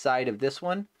inside of this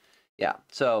one. Yeah,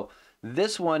 so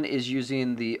this one is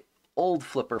using the old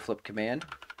Flipper flip command.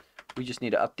 We just need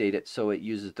to update it so it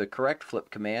uses the correct flip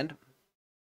command.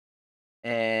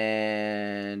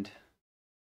 And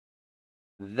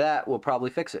that will probably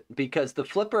fix it, because the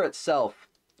Flipper itself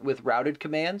with routed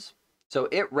commands, so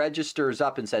it registers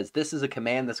up and says, this is a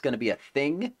command that's going to be a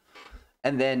thing.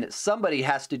 And then somebody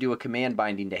has to do a command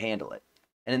binding to handle it.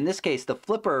 And in this case, the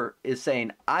Flipper is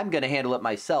saying, I'm going to handle it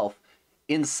myself.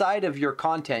 Inside of your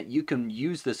content, you can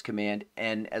use this command,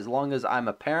 and as long as I'm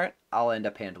a parent, I'll end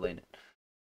up handling it.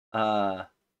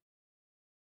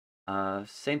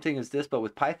 Same thing as this, but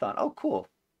with Python. Oh, cool.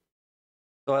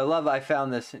 So I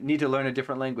found this. Need to learn a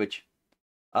different language.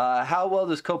 How well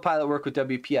does Copilot work with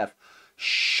WPF?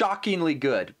 Shockingly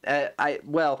good.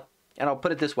 Well, and I'll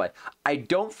put it this way. I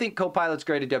don't think Copilot's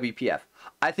great at WPF.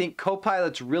 I think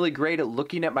Copilot's really great at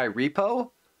looking at my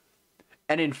repo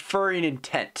and inferring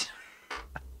intent.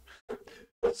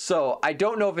 So I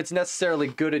don't know if it's necessarily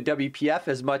good at WPF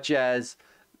as much as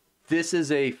this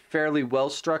is a fairly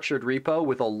well-structured repo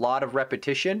with a lot of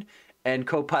repetition, and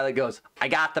Copilot goes, I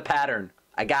got the pattern.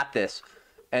 I got this.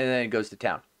 And then it goes to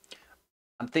town.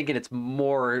 I'm thinking it's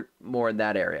more in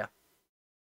that area.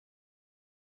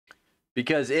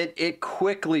 Because it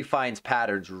quickly finds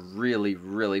patterns really,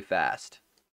 really fast.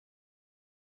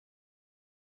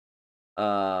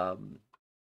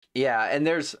 Yeah, and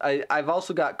I've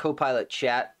also got Copilot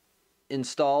Chat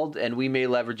installed, and we may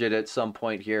leverage it at some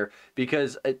point here,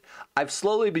 because I've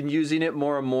slowly been using it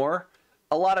more and more.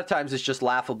 A lot of times it's just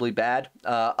laughably bad.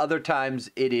 Other times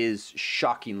it is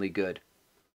shockingly good.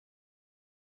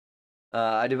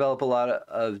 I develop a lot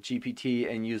of GPT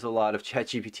and use a lot of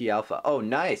ChatGPT Alpha. Oh,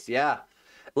 nice. Yeah.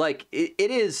 Like it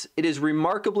is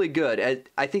remarkably good.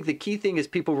 I think the key thing is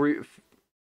people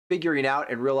figuring out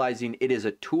and realizing it is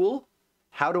a tool.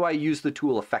 How do I use the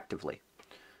tool effectively?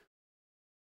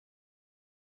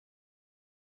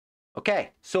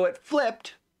 Okay, so it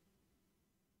flipped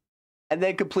and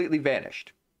then completely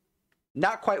vanished.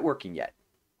 Not quite working yet.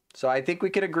 So I think we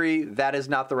can agree that is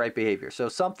not the right behavior. So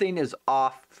something is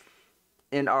off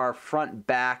in our front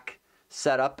back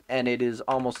setup, and it is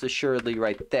almost assuredly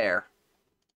right there.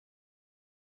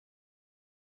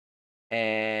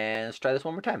 And let's try this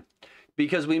one more time.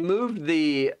 Because we moved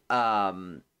the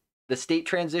state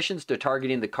transitions to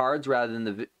targeting the cards rather than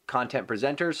the content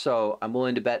presenters. So I'm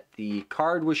willing to bet the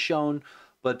card was shown,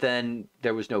 but then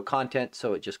there was no content,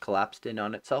 so it just collapsed in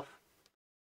on itself.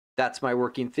 That's my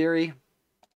working theory.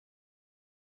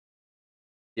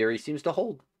 Theory seems to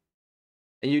hold.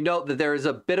 And you note that there is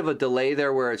a bit of a delay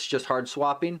there where it's just hard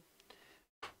swapping.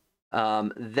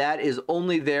 That is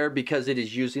only there because it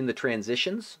is using the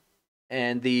transitions.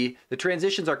 And the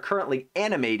transitions are currently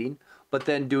animating, but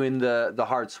then doing the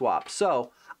hard swap.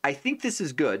 So I think this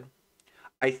is good.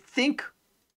 I think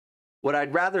what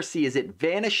I'd rather see is it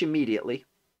vanish immediately,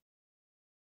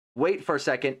 wait for a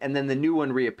second, and then the new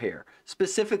one reappear.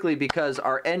 Specifically because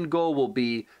our end goal will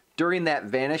be during that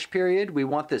vanish period, we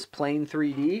want this plane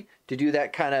 3D to do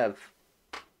that kind of,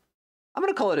 I'm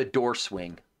going to call it a door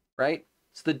swing, right?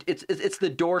 It's the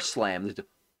door slam, the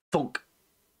thunk.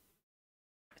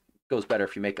 Goes better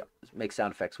if you make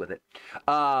sound effects with it,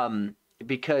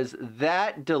 because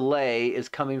that delay is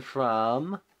coming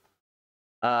from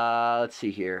let's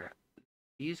see here,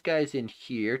 these guys in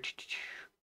here.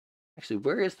 Actually,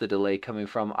 where is the delay coming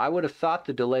from? I would have thought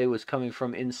the delay was coming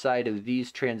from inside of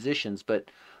these transitions, but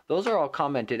those are all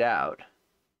commented out,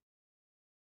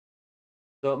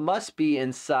 so it must be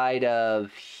inside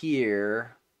of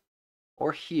here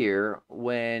or here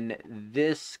when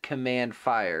this command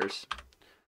fires.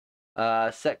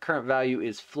 Set current value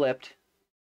is flipped.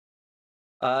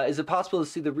 Is it possible to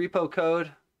see the repo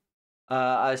code?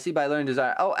 I see by learning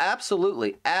design. Oh,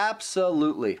 absolutely.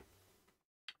 Absolutely.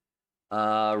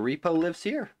 Repo lives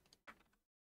here.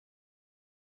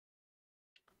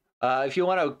 If you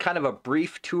want a kind of a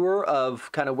brief tour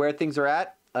of kind of where things are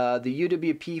at, the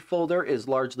UWP folder is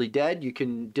largely dead. You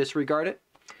can disregard it.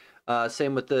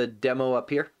 Same with the demo up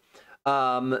here.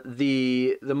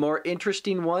 The more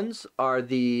interesting ones are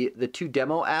the two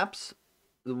demo apps.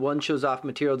 The one shows off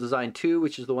Material Design 2,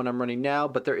 which is the one I'm running now,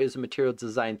 but there is a Material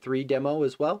Design 3 demo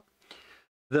as well.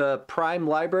 The Prime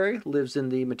library lives in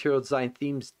the Material Design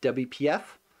Themes WPF,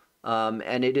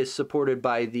 and it is supported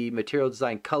by the Material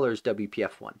Design Colors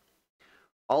WPF 1.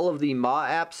 All of the Ma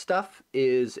app stuff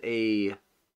is a,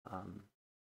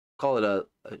 call it a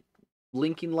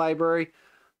linking library,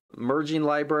 merging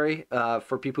library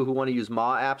for people who want to use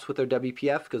Ma apps with their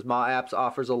WPF, because Ma apps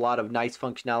offers a lot of nice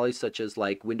functionality such as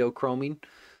like window chroming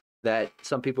that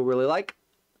some people really like.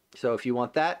 So if you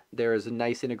want that, there is a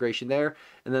nice integration there.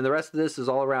 And then the rest of this is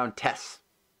all around tests.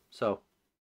 So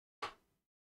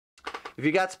if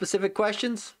you got specific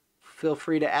questions, feel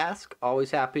free to ask.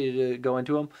 Always happy to go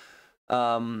into them.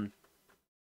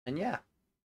 And yeah.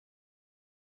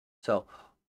 So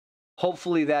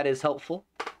hopefully that is helpful.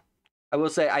 I will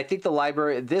say, I think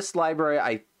this library,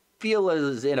 I feel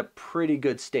is in a pretty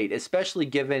good state, especially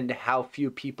given how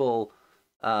few people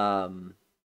are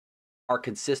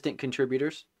consistent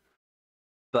contributors.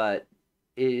 But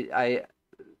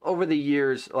over the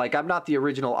years, like I'm not the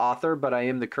original author, but I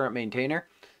am the current maintainer,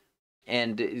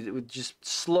 and it just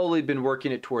slowly been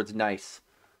working it towards nice.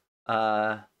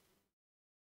 Yeah,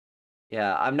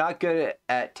 I'm not good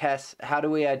at tests. How do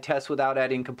we add tests without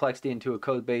adding complexity into a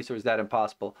code base, or is that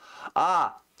impossible?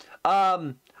 I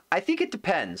think it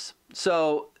depends.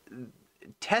 So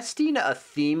testing a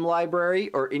theme library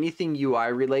or anything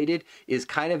UI related is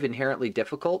kind of inherently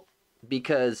difficult,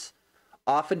 because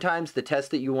oftentimes the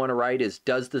test that you want to write is,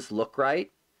 does this look right?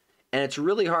 And it's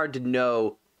really hard to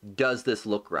know, does this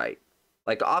look right?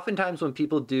 Like oftentimes when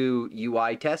people do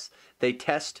UI tests, they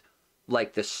test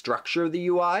like the structure of the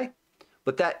UI,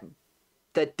 but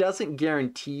that doesn't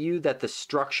guarantee you that the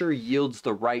structure yields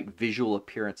the right visual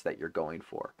appearance that you're going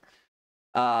for.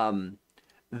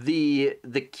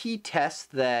 The key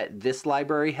test that this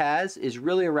library has is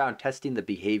really around testing the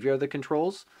behavior of the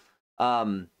controls.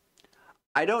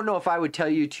 I don't know if I would tell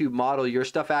you to model your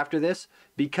stuff after this,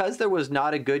 because there was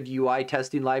not a good UI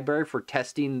testing library for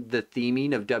testing the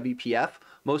theming of WPF.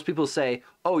 Most people say,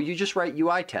 oh, you just write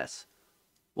UI tests.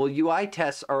 Well, UI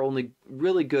tests are only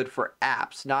really good for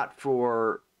apps, not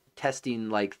for testing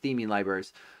like theming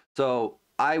libraries. So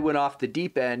I went off the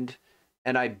deep end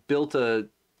and I built a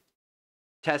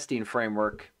testing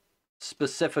framework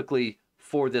specifically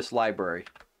for this library.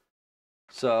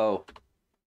 So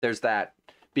there's that.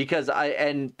 Because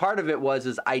and part of it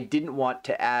was I didn't want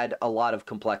to add a lot of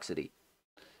complexity.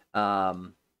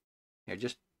 Here,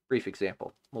 just brief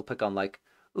example. We'll pick on like,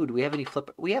 ooh, do we have any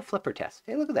flipper? We have flipper tests.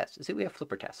 Hey, look at this. See, we have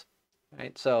flipper tests.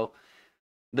 Right. So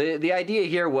the idea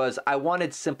here was I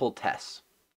wanted simple tests.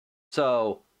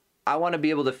 So I want to be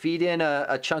able to feed in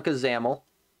a chunk of XAML,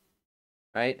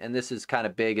 right? And this is kind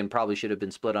of big and probably should have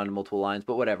been split onto multiple lines,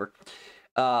 but whatever.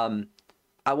 I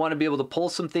want to be able to pull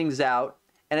some things out.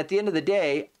 And at the end of the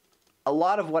day, a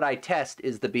lot of what I test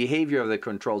is the behavior of the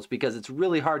controls, because it's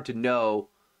really hard to know,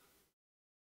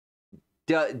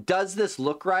 does this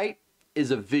look right? Is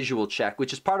a visual check,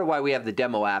 which is part of why we have the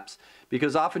demo apps,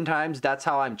 because oftentimes that's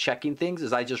how I'm checking things,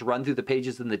 is I just run through the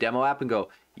pages in the demo app and go,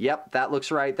 yep, that looks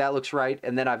right, that looks right.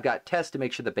 And then I've got tests to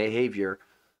make sure the behavior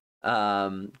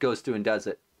goes through and does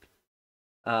it.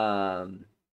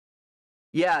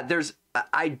 Yeah,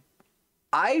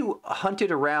 I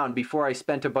hunted around before I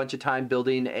spent a bunch of time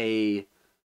building a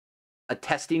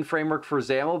testing framework for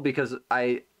XAML, because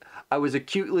I was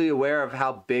acutely aware of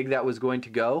how big that was going to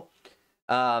go.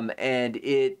 And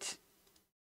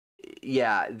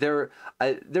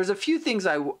there's a few things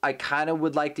I kind of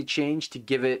would like to change to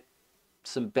give it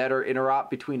some better interop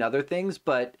between other things,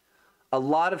 but a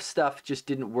lot of stuff just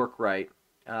didn't work right.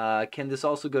 Can this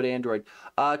also go to Android?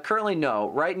 Currently, no.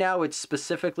 Right now, it's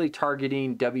specifically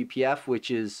targeting WPF,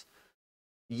 which is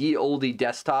ye olde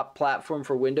desktop platform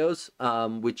for Windows,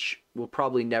 which will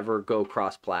probably never go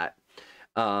cross-plat.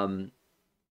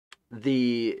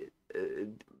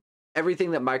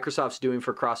 Everything that Microsoft's doing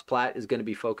for cross-plat is going to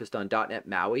be focused on .NET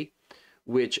MAUI,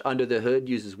 which under the hood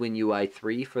uses WinUI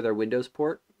 3 for their Windows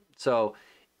port. So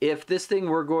if this thing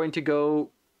were going to go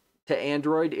to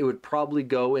Android, it would probably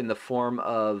go in the form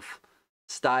of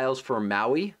styles for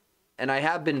MAUI. And I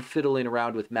have been fiddling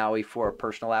around with MAUI for a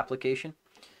personal application.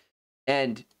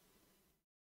 And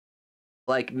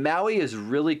like, MAUI is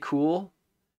really cool,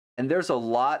 and there's a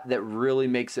lot that really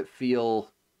makes it feel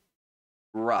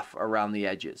rough around the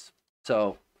edges.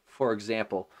 So, for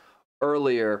example,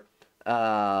 earlier,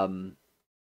 I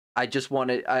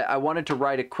wanted to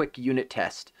write a quick unit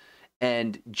test,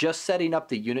 and just setting up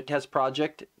the unit test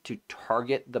project to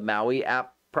target the MAUI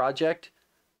app project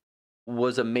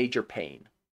was a major pain.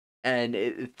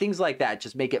 And things like that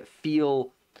just make it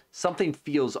feel, something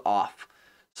feels off.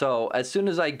 So as soon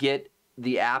as I get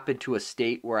the app into a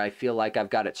state where I feel like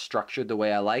I've got it structured the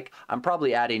way I like, I'm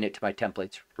probably adding it to my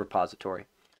templates repository.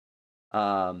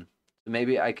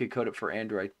 Maybe I could code it for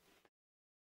Android.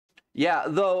 Yeah,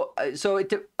 though, so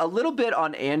a little bit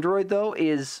on Android, though,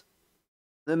 is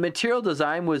the material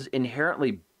design was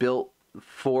inherently built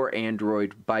for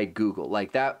Android by Google.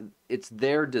 Like that, it's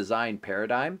their design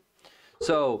paradigm.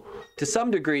 So to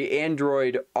some degree,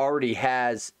 Android already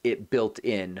has it built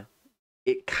in.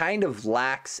 It kind of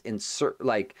lacks in certain,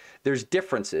 like, there's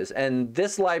differences. And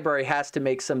this library has to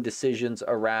make some decisions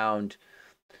around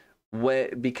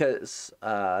because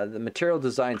the material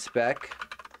design spec,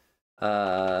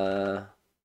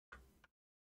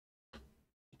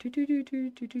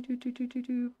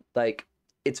 like,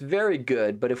 it's very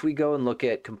good, but if we go and look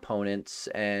at components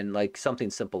and like something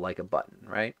simple like a button,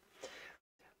 right?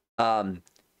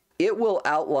 It will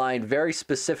outline very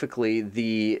specifically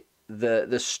the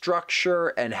structure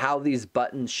and how these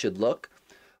buttons should look.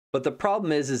 But the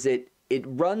problem is it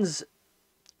runs,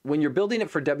 when you're building it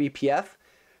for WPF,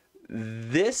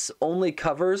 this only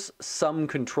covers some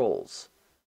controls.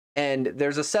 And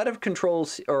there's a set of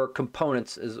controls, or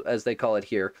components as they call it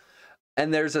here.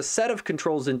 And there's a set of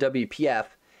controls in WPF,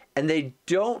 and they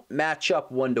don't match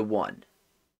up one-to-one.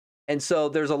 And so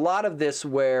there's a lot of this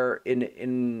where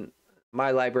in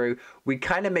my library, we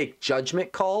kind of make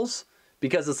judgment calls,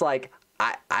 because it's like,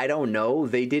 I don't know,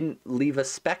 they didn't leave a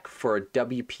spec for a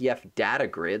WPF data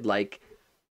grid, like,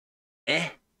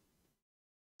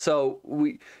 So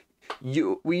we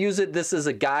use this as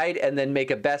a guide and then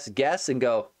make a best guess and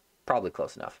go, probably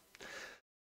close enough.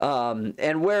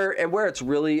 And where it's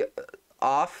really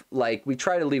off, like, we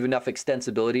try to leave enough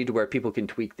extensibility to where people can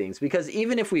tweak things, because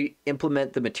even if we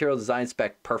implement the material design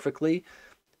spec perfectly,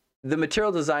 the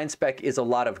material design spec is a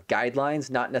lot of guidelines,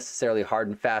 not necessarily hard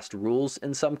and fast rules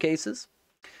in some cases.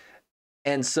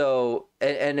 And so,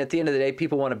 and at the end of the day,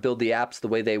 people want to build the apps the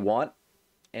way they want.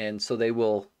 And so they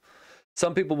will,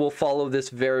 some people will follow this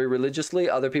very religiously.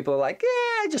 Other people are like,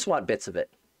 I just want bits of it.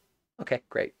 Okay,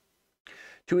 great.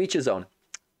 To each his own.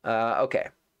 Okay.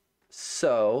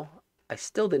 So I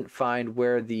still didn't find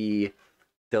where the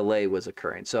delay was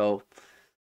occurring. So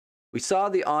We saw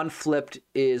the on flipped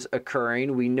is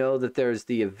occurring. We know that there's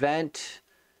the event.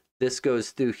 This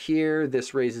goes through here.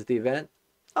 This raises the event.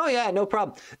 Oh yeah, no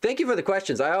problem. Thank you for the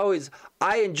questions.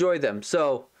 I enjoy them.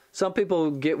 So some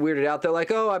people get weirded out. They're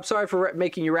like, oh, I'm sorry for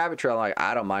making you rabbit trail. I'm like,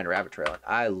 I don't mind rabbit trailing.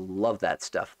 I love that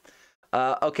stuff.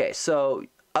 Okay, so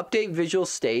update visual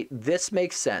state. This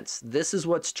makes sense. This is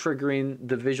what's triggering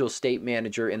the visual state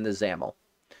manager in the XAML.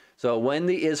 So when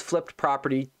the is flipped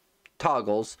property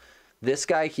toggles, this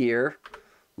guy here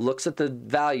looks at the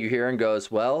value here and goes,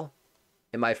 well,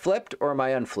 am I flipped or am I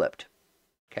unflipped?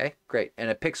 Okay, great. And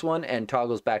it picks one and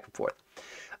toggles back and forth.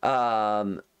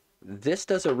 This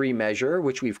does a remeasure,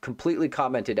 which we've completely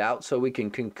commented out, so we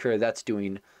can concur that's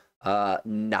doing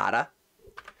nada.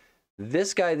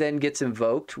 This guy then gets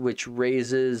invoked, which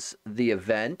raises the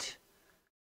event,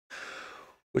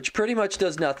 which pretty much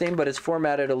does nothing, but it's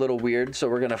formatted a little weird, so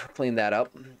we're going to clean that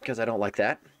up because I don't like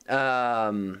that.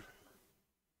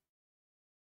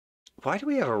 Why do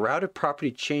we have a routed property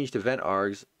changed event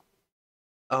args?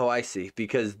 Oh, I see.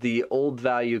 Because the old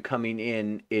value coming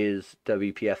in is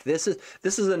WPF. This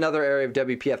is another area of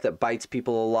WPF that bites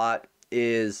people a lot.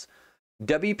 Is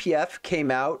WPF came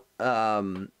out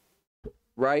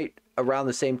right around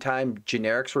the same time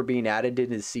generics were being added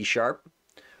into C#,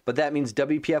 but that means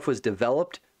WPF was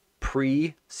developed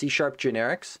pre C#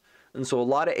 generics, and so a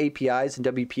lot of APIs in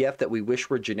WPF that we wish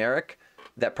were generic,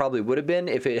 that probably would have been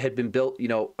if it had been built, you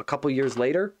know, a couple years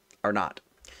later, are not.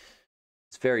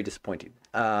 It's very disappointing.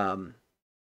 And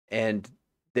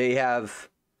they have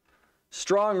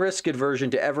strong risk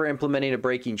aversion to ever implementing a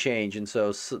breaking change, and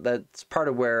so that's part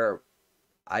of where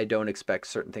I don't expect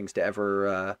certain things to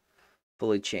ever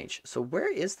fully change. So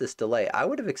where is this delay? I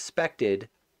would have expected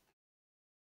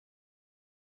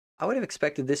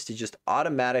this to just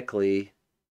automatically.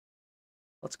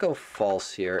 Let's go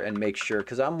false here and make sure,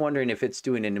 because I'm wondering if it's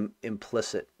doing an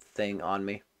implicit thing on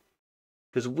me.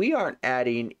 Because we aren't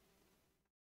adding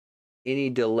any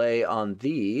delay on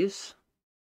these.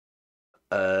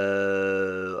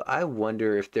 I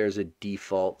wonder if there's a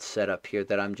default setup here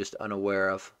that I'm just unaware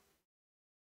of.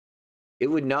 It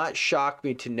would not shock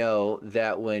me to know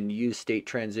that when use state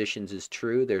transitions is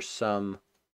true, there's some...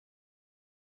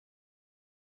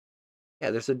 Yeah,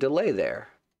 there's a delay there.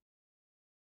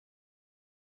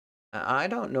 I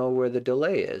don't know where the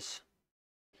delay is.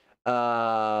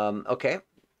 Okay.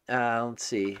 Let's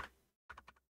see.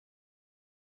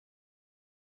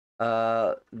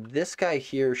 This guy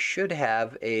here should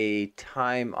have a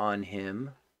time on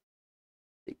him.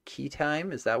 The key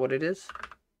time, is that what it is?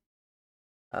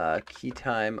 Key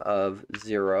time of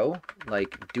 0.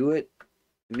 Like, do it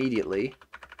immediately,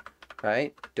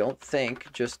 right? Don't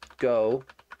think, just go.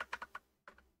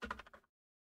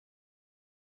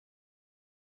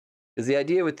 Because the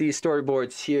idea with these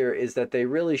storyboards here is that they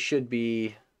really should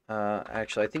be,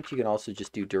 actually, I think you can also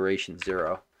just do duration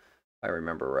 0, if I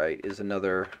remember right, is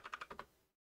another,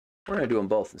 we're going to do them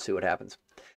both and see what happens.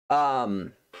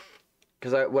 Because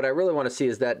what I really want to see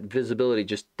is that visibility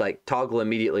just like toggle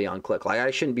immediately on click. Like I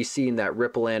shouldn't be seeing that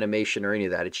ripple animation or any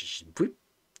of that. It's just whoop,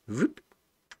 whoop.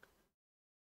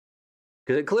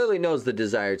 Because it clearly knows the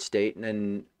desired state,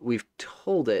 and we've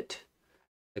told it,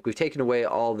 like we've taken away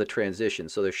all the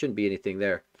transitions, so there shouldn't be anything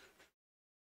there.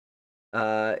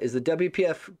 Is the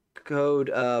WPF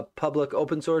code public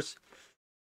open source?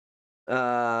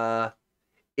 There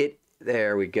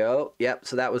we go. Yep,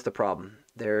 so that was the problem.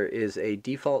 There is a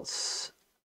default.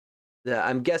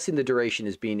 I'm guessing the duration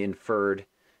is being inferred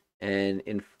and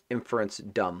inference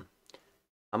dumb.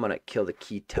 I'm going to kill the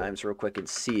key times real quick and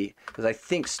see, because I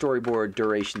think storyboard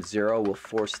duration 0 will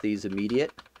force these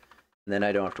immediate, and then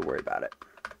I don't have to worry about it.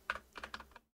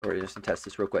 We're just going to test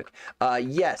this real quick.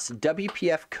 Yes,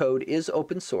 WPF code is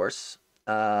open source.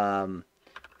 I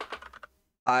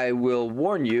will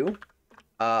warn you,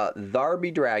 there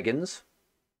be dragons.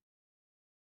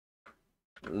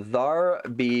 There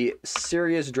be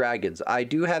serious dragons. I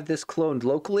do have this cloned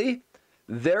locally.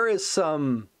 There is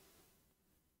some,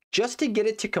 just to get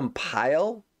it to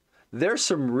compile, there's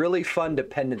some really fun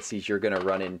dependencies you're going to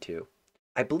run into.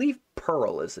 I believe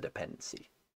Perl is a dependency,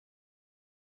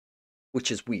 which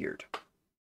is weird.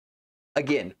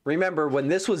 Again, remember when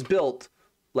this was built,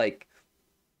 like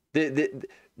the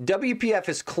WPF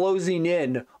is closing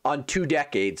in on 2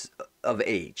 decades of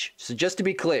age. So just to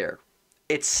be clear,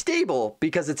 it's stable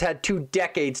because it's had 2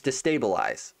 decades to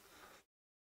stabilize.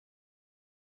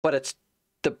 But it's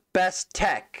the best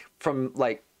tech from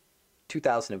like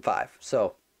 2005.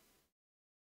 So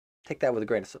take that with a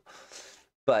grain of salt.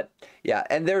 But yeah,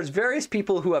 and there's various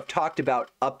people who have talked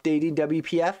about updating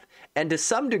WPF, and to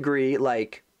some degree,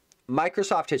 like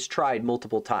Microsoft has tried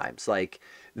multiple times. Like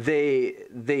they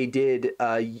did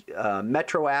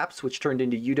Metro apps, which turned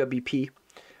into UWP,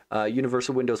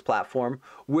 Universal Windows Platform,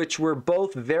 which were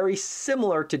both very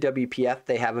similar to WPF.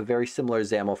 They have a very similar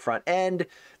XAML front end.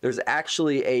 There's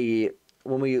actually a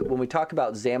when we talk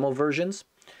about XAML versions,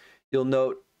 you'll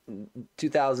note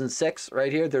 2006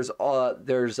 right here. There's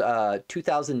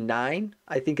 2009,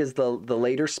 I think, is the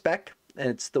later spec, and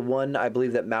it's the one I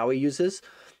believe that Maui uses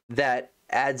that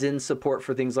adds in support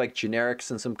for things like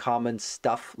generics and some common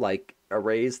stuff like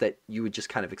arrays that you would just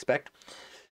kind of expect.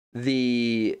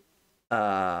 The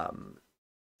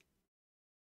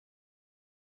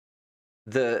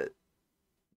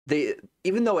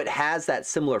even though it has that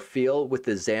similar feel with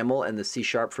the XAML and the C#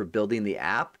 for building the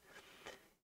app,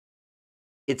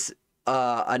 it's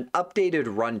an updated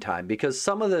runtime, because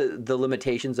some of the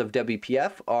limitations of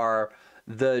WPF are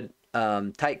the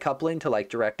tight coupling to like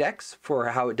DirectX for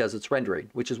how it does its rendering,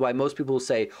 which is why most people will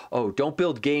say, oh, don't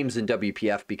build games in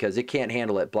WPF because it can't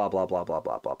handle it, blah, blah, blah, blah,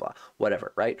 blah, blah, blah,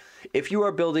 whatever, right? If you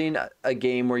are building a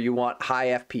game where you want high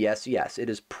FPS, yes, it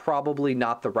is probably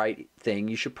not the right thing.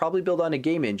 You should probably build on a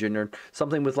game engine or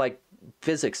something with like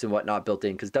physics and whatnot built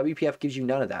in, because WPF gives you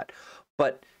none of that.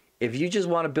 But if you just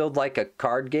want to build like a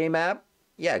card game app,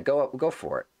 yeah, go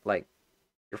for it. Like,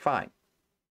 you're fine.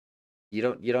 You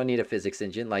don't need a physics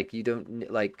engine. Like, you don't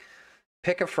like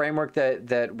pick a framework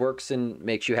that works and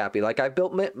makes you happy. Like, I've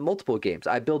built multiple games.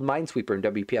 I build Minesweeper in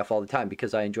WPF all the time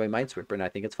because I enjoy Minesweeper and I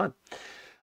think it's fun.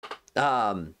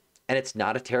 And it's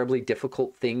not a terribly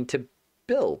difficult thing to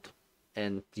build,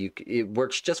 and it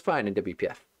works just fine in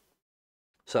WPF.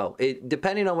 So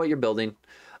depending on what you're building,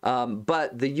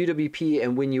 but the UWP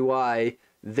and WinUI,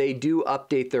 they do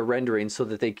update their rendering so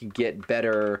that they can get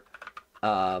better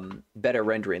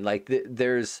rendering. Like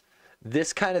there's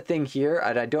this kind of thing here,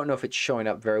 and I don't know if it's showing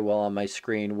up very well on my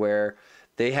screen, where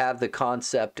they have the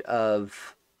concept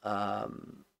of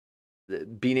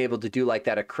being able to do like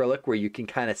that acrylic where you can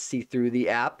kind of see through the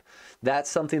app. That's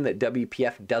something that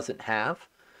WPF doesn't have,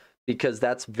 because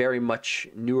that's very much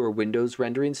newer Windows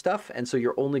rendering stuff, and so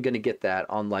you're only going to get that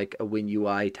on like a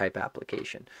WinUI type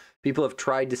application. People have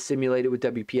tried to simulate it with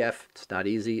WPF. It's not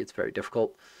easy. It's very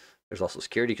difficult. There's also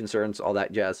security concerns, all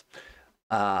that jazz.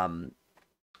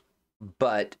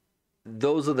 But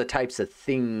those are the types of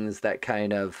things that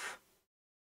kind of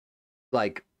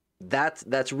like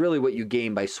that's really what you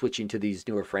gain by switching to these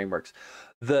newer frameworks.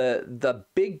 The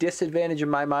big disadvantage in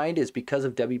my mind is because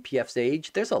of WPF's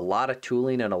age, there's a lot of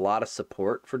tooling and a lot of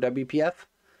support for WPF.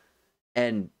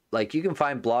 And like, you can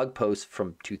find blog posts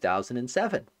from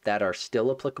 2007 that are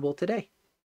still applicable today,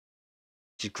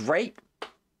 which is great.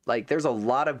 Like, there's a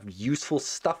lot of useful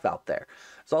stuff out there.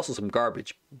 There's also some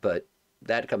garbage, but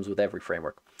that comes with every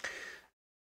framework.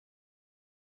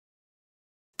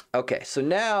 Okay, so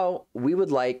now we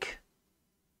would like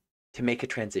to make a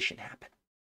transition happen.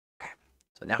 Okay,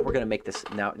 so now we're gonna make this.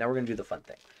 Now we're gonna do the fun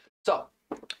thing. So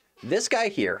this guy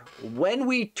here, when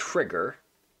we trigger,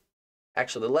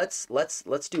 actually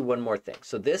let's do one more thing.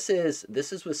 So this is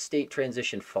with state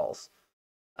transition false.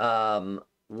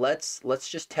 Let's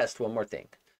just test one more thing.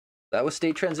 That was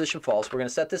state transition false. We're gonna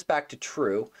set this back to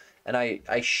true, and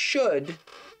I should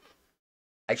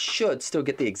still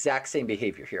get the exact same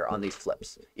behavior here on these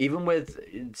flips. Even with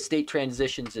state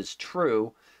transitions is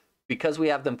true, because we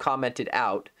have them commented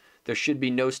out, there should be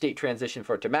no state transition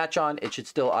for it to match on. It should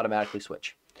still automatically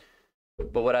switch.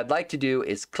 But what I'd like to do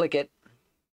is click it.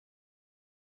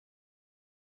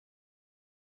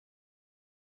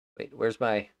 Wait, where's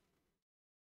my...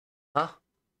 Huh?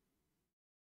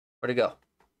 Where'd it go?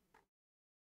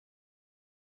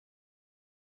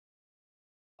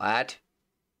 What?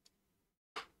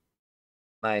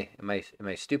 Am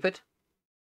I stupid?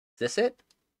 Is this it?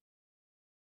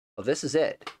 Oh, this is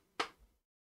it.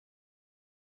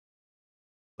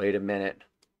 Wait a minute.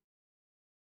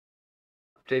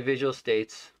 Update visual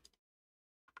states.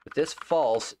 With this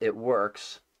false, it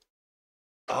works.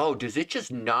 Oh, does it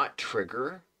just not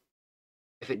trigger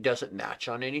if it doesn't match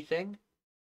on anything?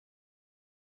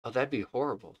 Oh, that'd be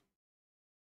horrible.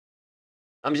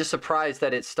 I'm just surprised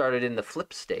that it started in the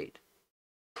flip state.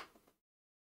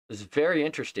 It's very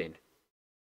interesting.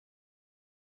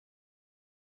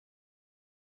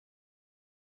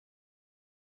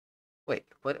 Wait,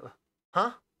 what?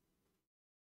 Huh?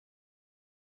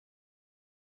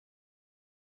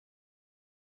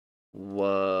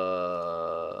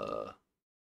 Whoa.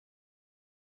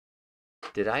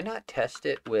 Did I not test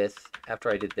it with, after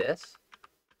I did this?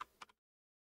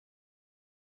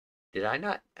 Did I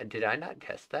not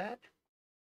test that?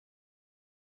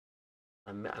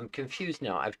 I'm confused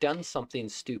now. I've done something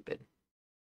stupid.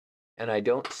 and I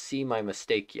don't see my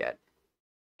mistake yet.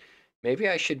 Maybe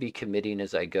I should be committing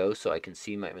as I go so I can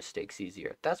see my mistakes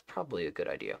easier. That's probably a good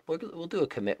idea. We'll do a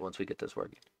commit once we get this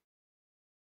working.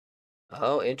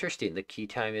 Oh, interesting. The key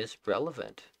time is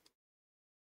relevant.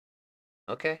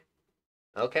 Okay.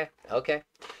 Okay. Okay.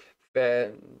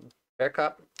 Fair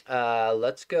cop.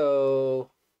 Let's go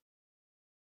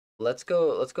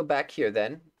back here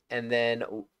then, and then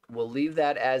we'll leave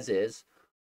that as is,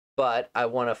 but I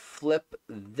want to flip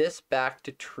this back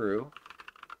to true.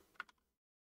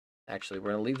 Actually,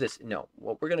 we're going to leave this. No,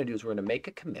 what we're going to do is we're going to make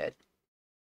a commit.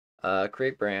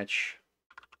 Create branch.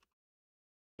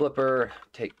 Flipper,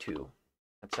 take 2.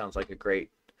 That sounds like a great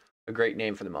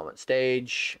name for the moment.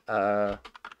 Stage, starting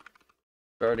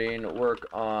work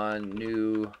on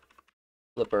new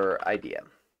flipper idea.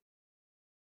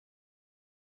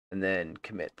 And then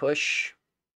commit push.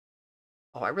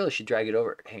 Oh, I really should drag it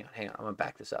over. Hang on. I'm going to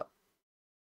back this up.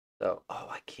 So, oh,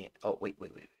 I can't. Oh, wait.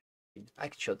 I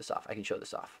can show this off.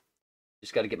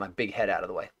 Just got to get my big head out of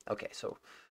the way. Okay, so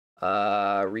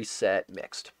reset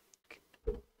mixed.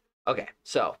 Okay,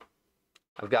 so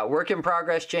I've got work in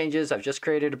progress changes. I've just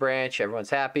created a branch. Everyone's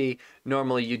happy.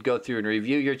 Normally you'd go through and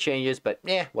review your changes, but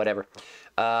whatever.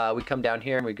 We come down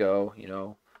here and we go,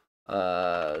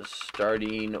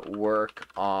 starting work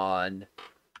on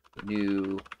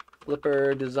new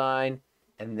flipper design.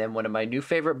 And then one of my new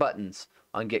favorite buttons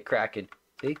on Get Crackin'.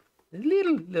 See?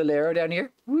 Little arrow down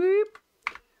here. Whoop.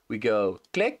 We go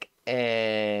click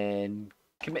and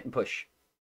commit and push.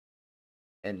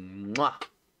 And mwah.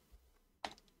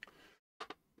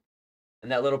 And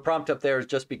that little prompt up there is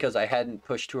just because I hadn't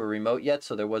pushed to a remote yet,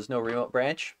 so there was no remote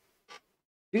branch.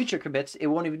 Future commits, it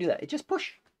won't even do that. It just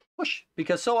push.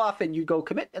 Because so often you go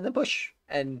commit and then push.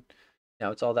 And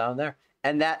now it's all down there.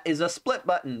 And that is a split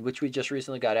button, which we just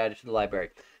recently got added to the library.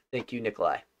 Thank you,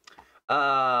 Nikolai.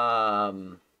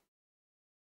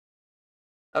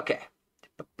 Okay.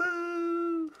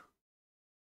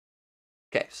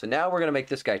 Okay, so now we're going to make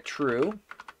this guy true.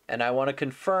 And I want to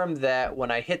confirm that when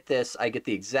I hit this, I get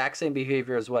the exact same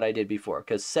behavior as what I did before.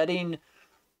 Because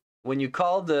when you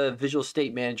call the Visual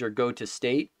State Manager go to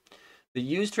state, the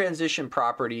use transition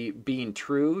property being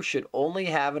true should only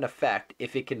have an effect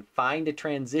if it can find a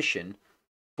transition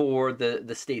for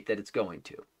the state that it's going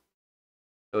to.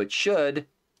 So it should,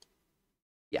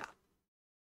 yeah,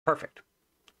 perfect.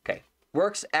 Okay,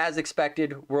 works as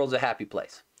expected, world's a happy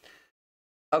place.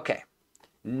 Okay.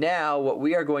 Now what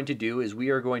we are going to do is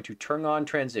we are going to turn on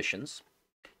transitions,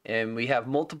 and we have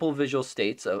multiple visual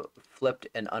states of flipped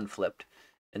and unflipped.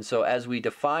 And so as we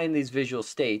define these visual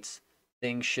states,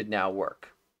 things should now work.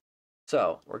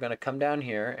 So we're going to come down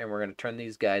here and we're going to turn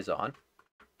these guys on.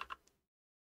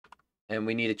 And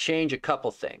we need to change a couple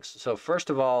things. So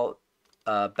first of all,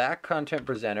 back content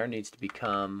presenter needs to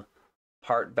become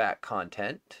part back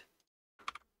content.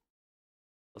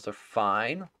 Those are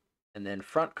fine. And then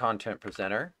front content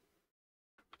presenter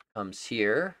comes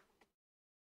here.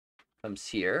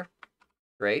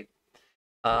 Great.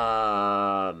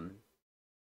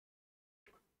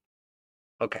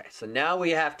 Okay, so now we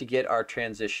have to get our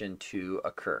transition to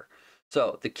occur.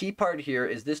 So the key part here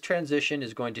is this transition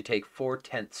is going to take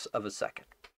 4/10 of a second.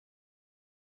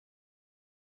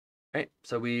 Right,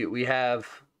 so we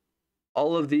have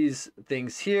all of these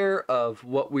things here of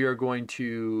what we are going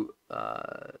to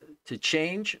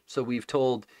change. So we've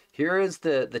told here is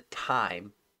the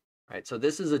time, right? So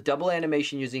this is a double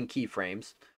animation using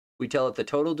keyframes. We tell it the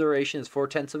total duration is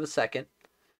 4/10 of a second.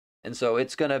 And so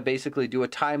it's going to basically do a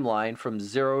timeline from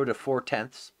 0 to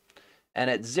 4/10. And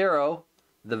at 0,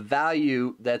 the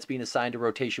value that's being assigned to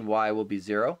rotation Y will be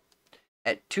 0.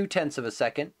 At 2/10 of a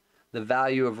second, the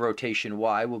value of rotation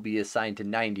Y will be assigned to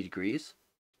 90 degrees.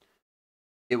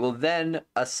 It will then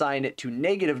assign it to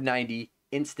 -90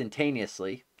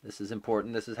 instantaneously. This is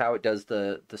important. This is how it does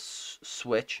the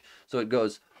switch. So it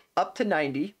goes up to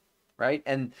 90, right?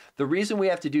 And the reason we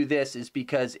have to do this is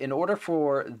because in order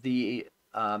for the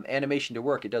animation to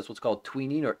work, it does what's called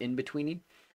tweening or in-betweening,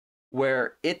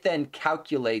 where it then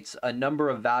calculates a number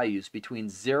of values between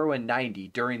 0 and 90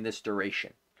 during this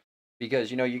duration.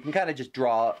 Because, you can kind of just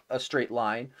draw a straight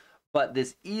line, but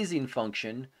this easing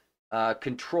function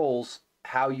controls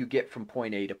how you get from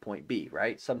point A to point B,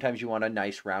 right? Sometimes you want a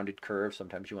nice rounded curve.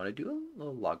 Sometimes you want to do a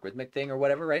little logarithmic thing or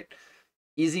whatever, right?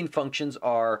 Easing functions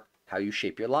are how you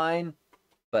shape your line,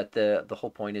 but the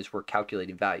whole point is we're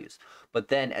calculating values. But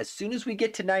then as soon as we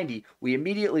get to 90, we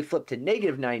immediately flip to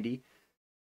 -90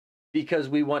 because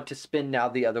we want to spin now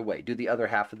the other way, do the other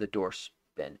half of the door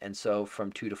spin. And so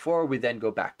from 2 to 4, we then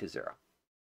go back to 0.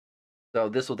 So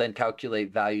this will then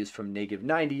calculate values from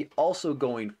 -90, also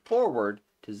going forward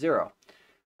to 0.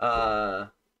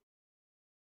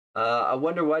 I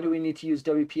wonder, why do we need to use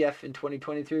WPF in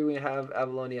 2023? We have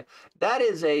Avalonia. That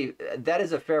is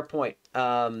a fair point.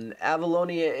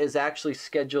 Avalonia is actually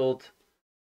scheduled.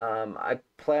 I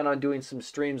plan on doing some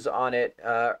streams on it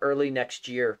early next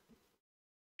year,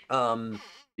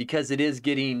 because it is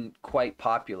getting quite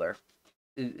popular.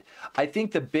 I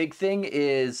think the big thing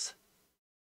is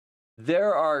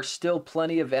there are still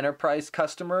plenty of enterprise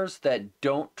customers that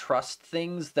don't trust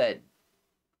things that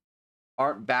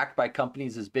aren't backed by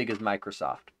companies as big as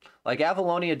Microsoft. Like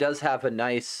Avalonia does have a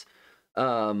nice,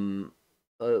 if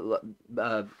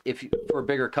for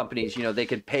bigger companies, they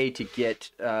could pay to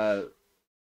get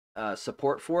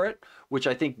support for it, which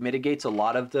I think mitigates a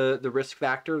lot of the risk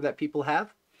factor that people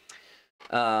have.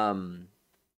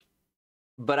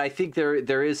 But I think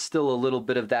there is still a little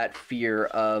bit of that fear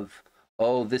of,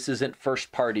 oh, this isn't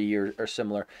first party or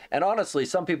similar. And honestly,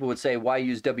 some people would say, why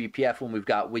use WPF when we've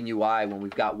got WinUI, when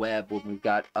we've got web, when we've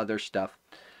got other stuff?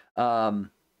 And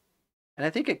I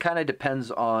think it kind of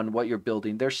depends on what you're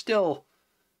building. There's still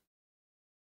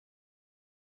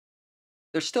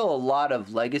a lot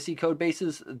of legacy code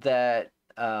bases that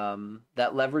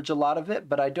that leverage a lot of it,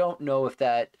 but I don't know if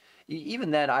that,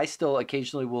 even then, I still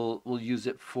occasionally will use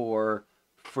it for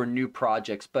new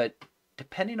projects, but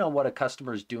depending on what a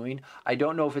customer is doing, I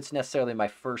don't know if it's necessarily my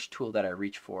first tool that I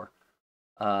reach for.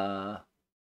 Yeah,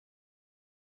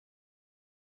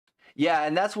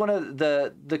 and that's one of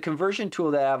the conversion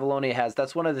tool that Avalonia has.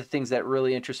 That's one of the things that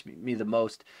really interests me the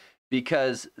most,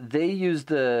 because they use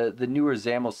the newer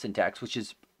XAML syntax, which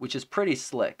is pretty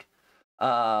slick.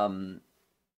 Yeah,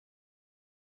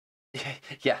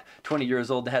 20 years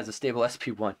old and has a stable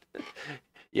SP1.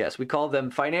 Yes, we call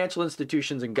them financial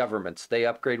institutions and governments. They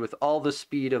upgrade with all the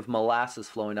speed of molasses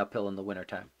flowing uphill in the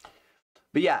wintertime.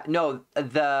 But yeah, no,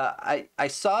 I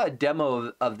saw a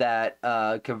demo of that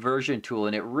conversion tool,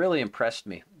 and it really impressed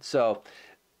me. So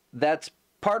that's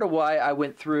part of why I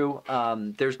went through.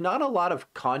 There's not a lot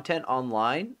of content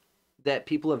online that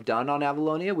people have done on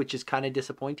Avalonia, which is kind of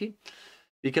disappointing,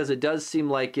 because it does seem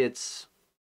like it's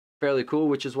fairly cool,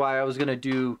 which is why I was going to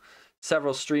do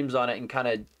several streams on it and kind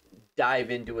of dive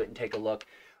into it and take a look.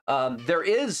 There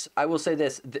is, I will say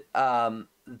this, some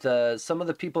of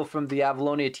the people from the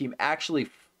Avalonia team actually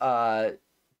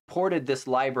ported this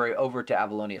library over to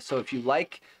Avalonia. So if you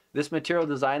like this material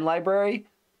design library,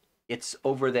 it's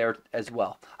over there as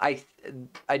well. I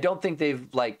don't think they've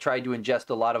tried to ingest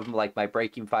a lot of them, like my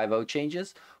Breaking 5.0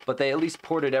 changes, but they at least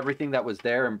ported everything that was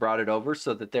there and brought it over,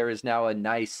 so that there is now a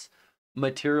nice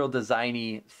material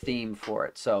designy theme for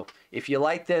it. So if you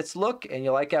like this look and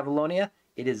you like Avalonia,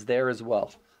 it is there as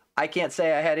well. I can't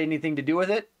say I had anything to do with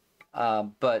it,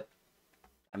 but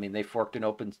I mean, they forked an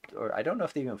open, or I don't know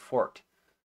if they even forked.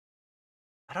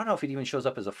 I don't know if it even shows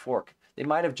up as a fork. They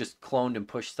might have just cloned and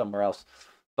pushed somewhere else.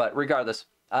 But regardless,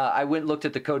 I went and looked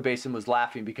at the code base and was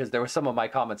laughing, because there were some of my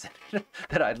comments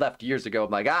that I'd left years ago.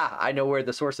 I'm like, I know where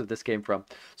the source of this came from.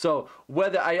 So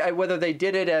whether they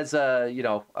did it as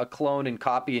a clone and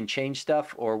copy and change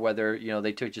stuff, or whether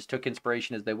they just took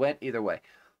inspiration as they went, either way,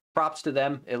 props to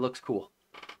them. It looks cool.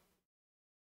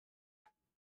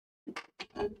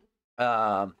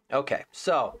 Okay,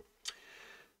 so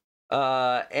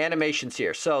animations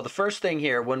here. So the first thing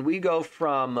here, when we go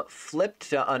from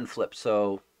flipped to unflipped,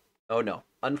 so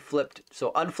unflipped.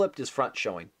 So unflipped is front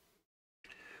showing.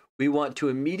 We want to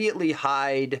immediately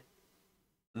hide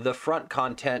the front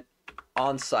content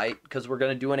on site, because we're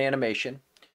going to do an animation,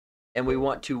 and we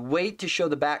want to wait to show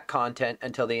the back content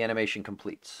until the animation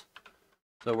completes.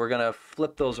 So we're going to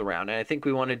flip those around, and I think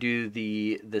we want to do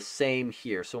the same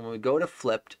here. So when we go to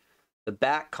flipped, the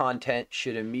back content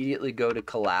should immediately go to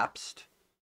collapsed,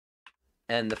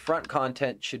 and the front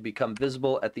content should become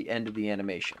visible at the end of the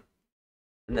animation.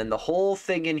 And then the whole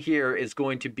thing in here is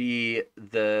going to be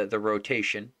the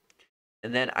rotation.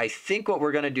 And then I think what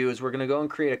we're going to do is we're going to go and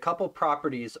create a couple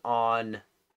properties on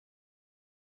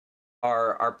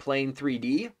our plane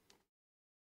 3D,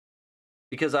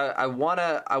 because I want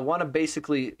to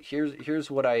basically,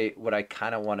 here's what I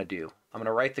kind of want to do. I'm going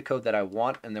to write the code that I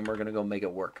want, and then we're going to go make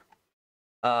it work.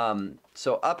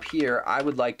 So up here, I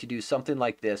would like to do something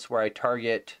like this, where I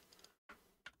target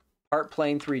part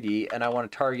plane 3D, and I want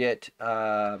to target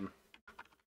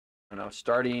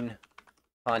starting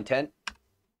content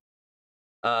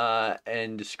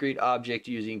and discrete object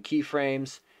using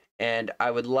keyframes, and I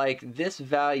would like this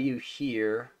value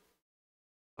here.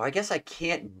 Oh, I guess I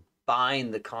can't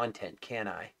bind the content, can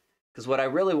I? Because what I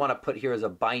really want to put here is a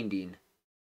binding.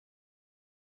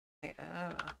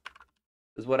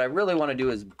 Because what I really want to do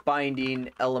is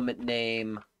binding element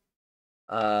name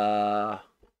part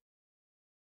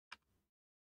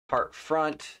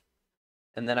front,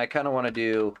 And then I kind of want to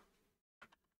do,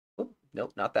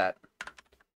 nope, not that.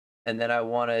 And then I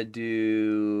want to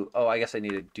do, oh, I guess I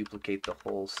need to duplicate the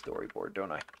whole storyboard,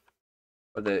 don't I?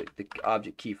 Or the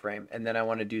object keyframe. And then I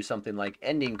want to do something like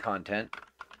ending content.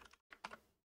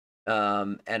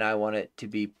 And I want it to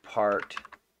be part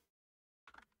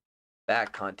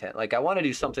back content. Like I want to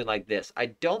do something like this. I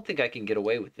don't think I can get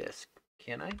away with this.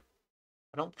 Can I?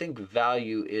 I don't think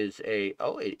value is a,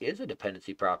 oh, it is a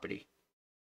dependency property.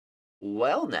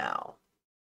 Well now.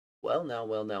 Well now,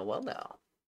 well now, well now.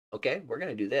 Okay, we're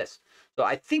going to do this. So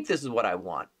I think this is what I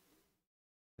want.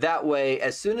 That way,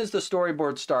 as soon as the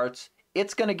storyboard starts,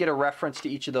 it's going to get a reference to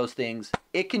each of those things.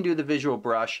 It can do the visual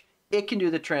brush. It can do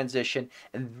the transition.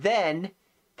 And then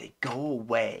they go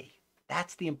away.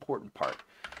 That's the important part.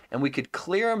 And we could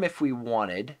clear them if we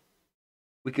wanted.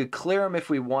 We could clear them if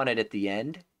we wanted at the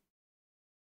end.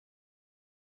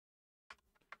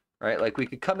 Right? Like we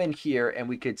could come in here and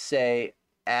we could say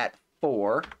at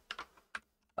 4,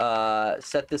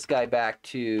 set this guy back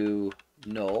to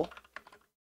null.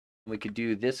 We could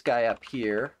do this guy up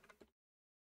here.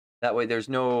 That way there's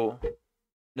no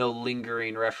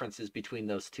lingering references between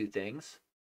those two things.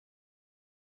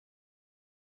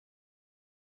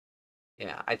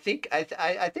 Yeah, I think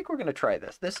we're gonna try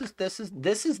this. This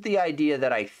is the idea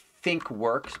that I think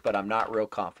works, but I'm not real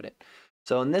confident.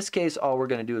 So in this case, all we're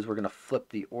gonna do is we're gonna flip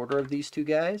the order of these two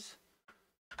guys.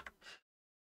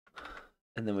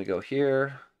 And then we go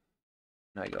here.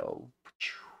 And I go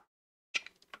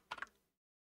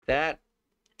that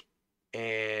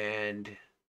and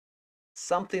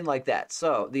something like that.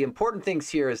 So the important things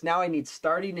here is now I need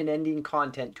starting and ending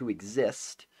content to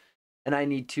exist. And I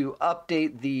need to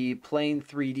update the plane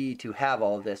 3D to have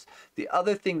all of this. The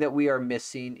other thing that we are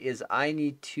missing is I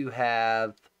need to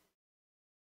have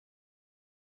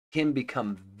him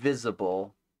become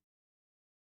visible.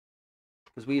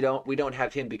 Because we don't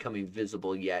have him becoming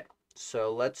visible yet.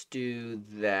 So let's do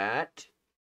that.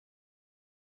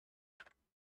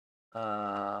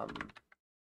 Target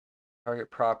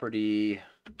property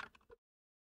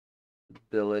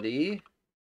ability.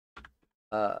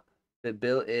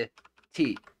 Ability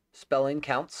spelling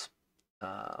counts.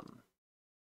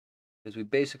 Because we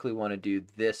basically want to do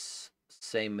this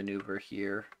same maneuver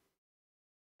here.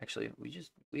 Actually,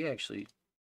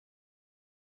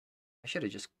 I should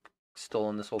have just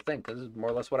stolen this whole thing because this is more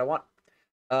or less what I want.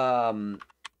 So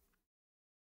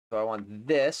I want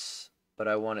this, but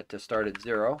I want it to start at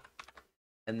 0.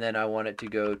 And then I want it to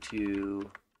go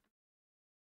to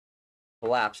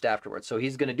collapsed afterwards. So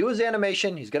he's going to do his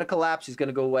animation, he's going to collapse, he's going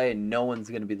to go away, and no one's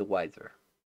going to be the wiser.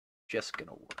 Just going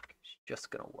to work. It's just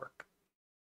going to work.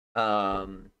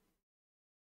 And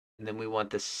then we want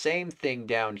the same thing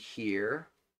down here.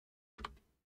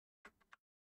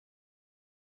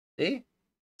 See?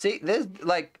 See, this,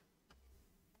 like,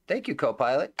 thank you,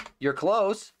 Copilot. You're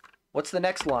close. What's the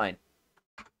next line?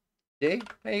 See?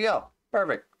 There you go.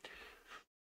 Perfect.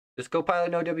 Does Copilot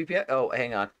know WPF? Oh,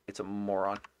 hang on. It's a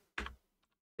moron.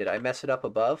 Did I mess it up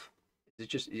above? Is it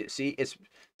just, see,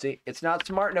 it's not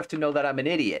smart enough to know that I'm an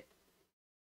idiot.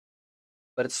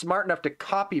 But it's smart enough to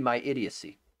copy my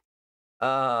idiocy.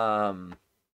 Okay,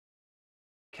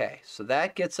 so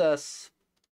that gets us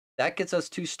 2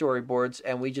 storyboards,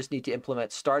 and we just need to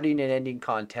implement starting and ending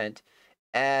content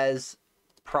as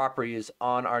properties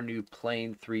on our new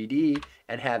plane 3D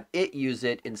and have it use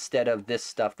it instead of this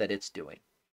stuff that it's doing.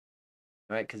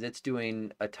 All right, because it's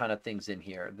doing a ton of things in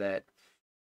here that,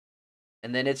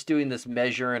 and then it's doing this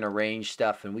measure and arrange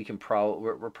stuff, and we're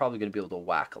probably going to be able to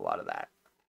whack a lot of that.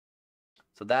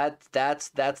 So that's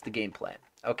the game plan.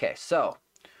 Okay, so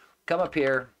come up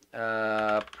here,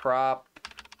 prop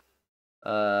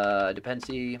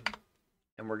dependency,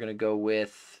 and we're gonna go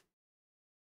with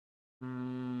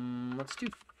let's do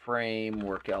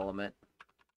framework element,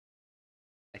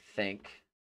 I think.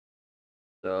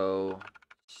 So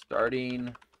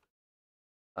starting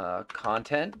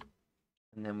content,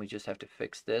 and then we just have to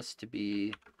fix this to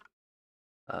be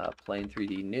plane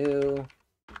 3D new,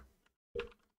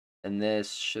 and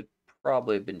this should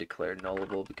probably have been declared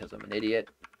nullable because I'm an idiot.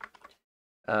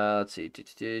 Let's see.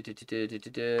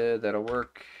 That'll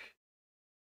work.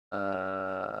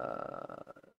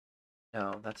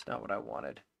 No, that's not what I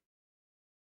wanted.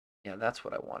 Yeah, that's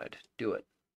what I wanted. Do it.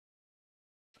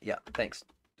 Yeah, thanks.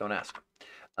 Don't ask.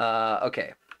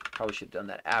 Okay. Probably should have done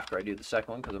that after I do the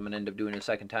second one because I'm going to end up doing it a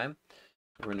second time.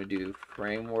 We're going to do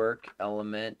framework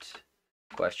element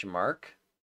question mark.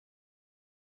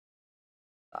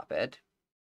 Stop it.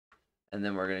 And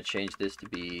then we're going to change this to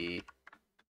be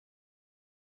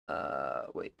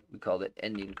wait, we called it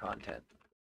ending content.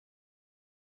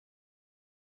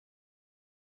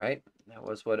 Right? That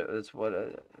was what it was.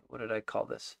 What did I call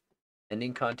this?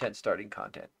 Ending content, starting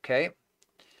content. Okay.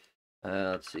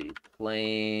 Let's see.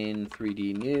 Plain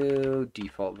 3D new,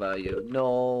 default value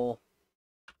null.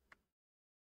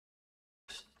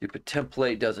 Stupid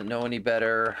template doesn't know any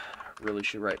better. Really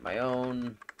should write my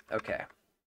own. Okay.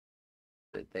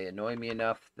 They annoy me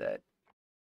enough that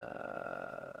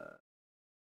I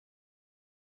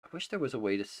wish there was a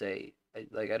way to say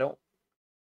I don't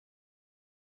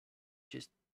just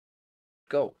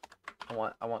go. I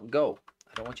want go.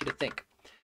 I don't want you to think.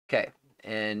 Okay.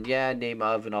 And yeah, name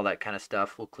of and all that kind of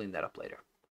stuff. We'll clean that up later.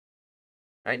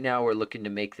 Right now we're looking to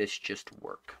make this just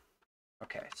work.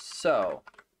 Okay, so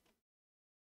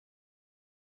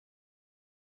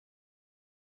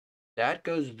that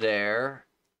goes there,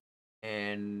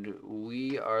 and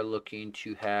we are looking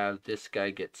to have this guy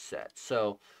get set.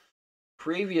 So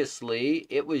previously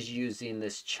it was using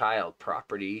this child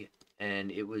property,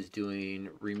 and it was doing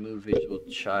remove visual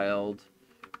child,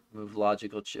 remove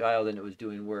logical child, and it was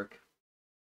doing work.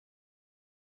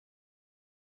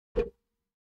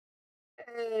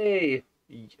 Hey,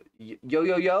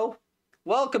 yo,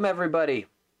 welcome everybody.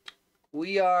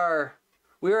 We are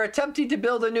attempting to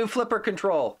build a new flipper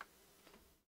control,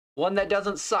 one that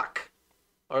doesn't suck,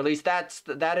 or at least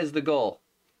that is the goal.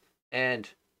 And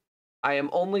I am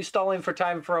only stalling for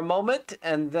time for a moment,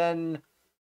 and then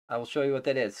I will show you what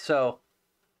that is. So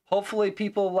hopefully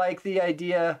people like the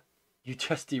idea. You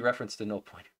just dereferenced a null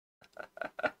pointer.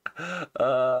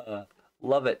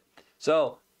 Love it.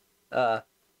 So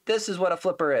this is what a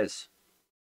flipper is.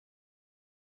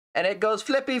 And it goes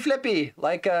flippy flippy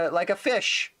like a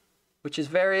fish, which is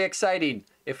very exciting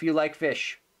if you like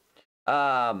fish.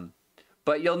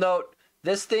 But you'll note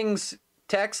this thing's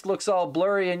text looks all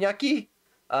blurry and yucky.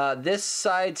 This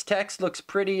side's text looks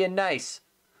pretty and nice.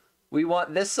 We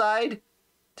want this side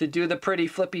to do the pretty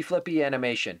flippy flippy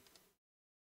animation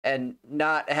and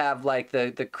not have like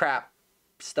the crap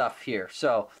stuff here.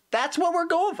 So that's what we're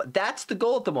going for. That's the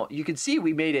goal at the moment. You can see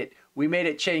we made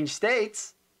it change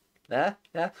states. Yeah,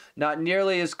 not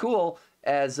nearly as cool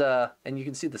as and you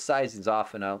can see the sizing's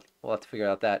off, and we'll have to figure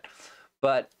out that.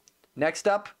 But next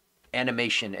up,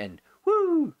 animation and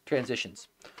transitions.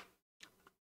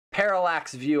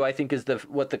 Parallax view, I think, is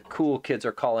what the cool kids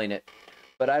are calling it,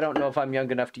 but I don't know if I'm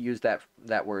young enough to use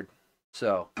that word.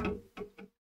 So,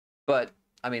 but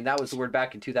I mean, that was the word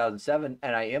back in 2007,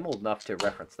 and I am old enough to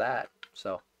reference that,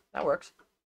 so that works.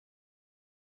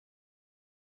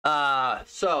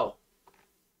 So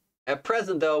at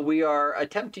present, though, we are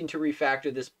attempting to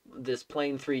refactor this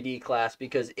plain 3D class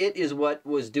because it is what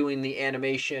was doing the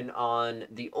animation on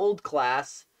the old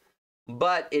class,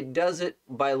 but it does it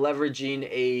by leveraging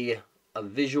a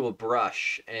visual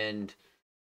brush and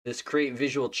this create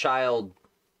visual child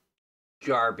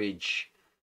garbage.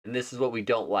 And this is what we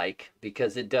don't like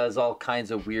because it does all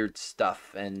kinds of weird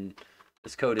stuff, and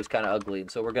this code is kind of ugly. And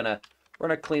so we're gonna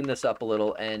clean this up a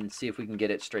little and see if we can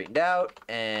get it straightened out,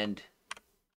 and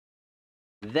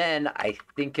then I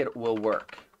think it will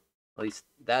work. At least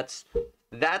that's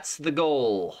the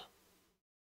goal.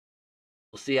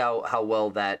 We'll see how well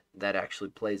that actually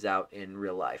plays out in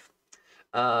real life.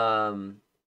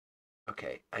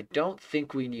 Okay, I don't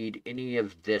think we need any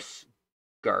of this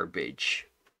garbage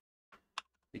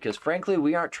because frankly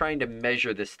we aren't trying to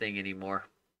measure this thing anymore.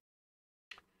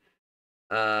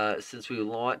 Since we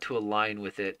want to align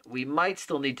with it, we might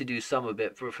still need to do some of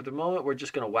it. For the moment, we're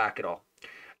just going to whack it all.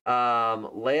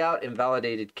 Layout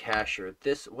invalidated cacher.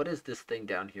 What is this thing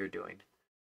down here doing?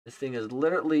 This thing is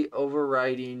literally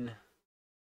overriding.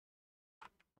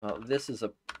 Well, this is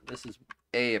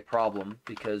a problem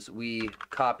because we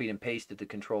copied and pasted the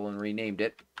control and renamed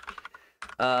it.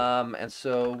 And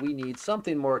so we need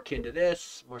something more akin to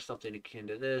this, something akin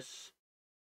to this.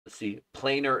 Let's see,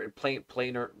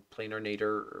 planarnator,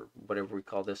 or whatever we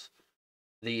call this.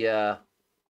 The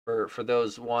for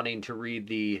those wanting to read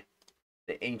the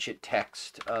ancient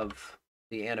text of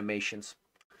the animations,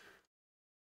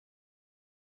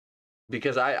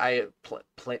 because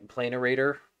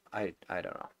planarator, I don't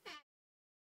know.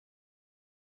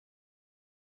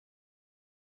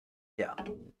 Yeah,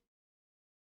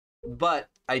 but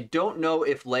I don't know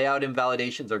if layout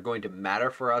invalidations are going to matter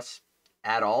for us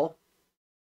at all,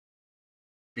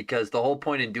 because the whole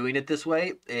point in doing it this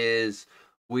way is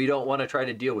we don't want to try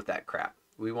to deal with that crap.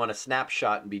 We want a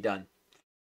snapshot and be done.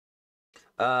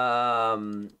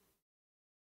 Front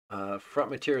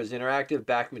material is interactive,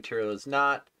 back material is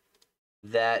not.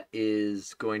 That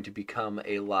is going to become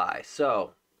a lie.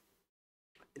 So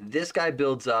this guy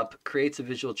builds up, creates a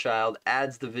visual child,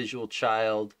 adds the visual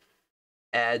child,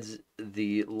 adds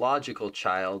the logical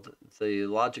child. The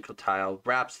logical tile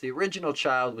wraps the original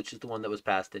child, which is the one that was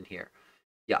passed in here.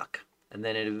 Yuck. And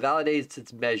then it invalidates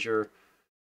its measure,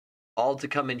 all to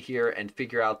come in here and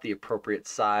figure out the appropriate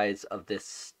size of this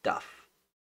stuff.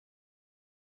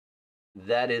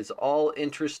 That is all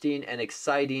interesting and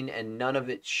exciting, and none of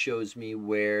it shows me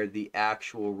where the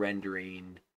actual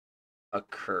rendering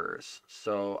occurs.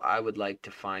 So I would like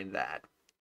to find that.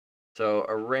 So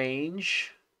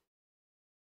arrange,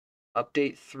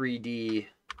 update 3D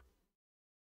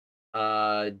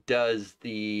does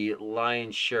the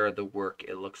lion's share of the work,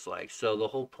 it looks like. So the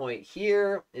whole point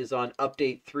here is on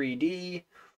update 3D.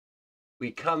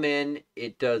 We come in,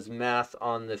 it does math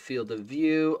on the field of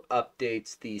view,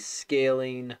 updates the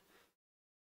scaling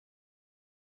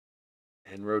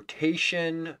and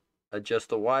rotation, adjust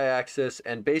the y-axis,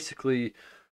 and basically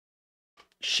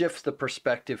shifts the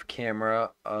perspective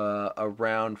camera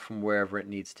around from wherever it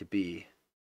needs to be.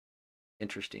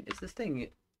 Interesting. Is this thing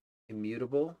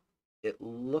immutable? It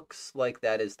looks like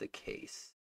that is the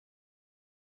case.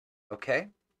 Okay.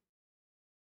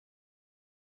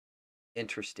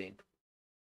 Interesting.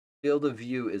 Field of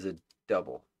view is a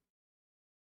double.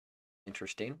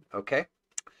 Interesting. Okay.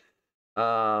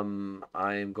 I'm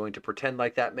going to pretend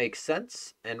like that makes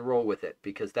sense and roll with it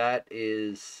because that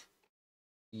is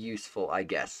useful, I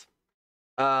guess.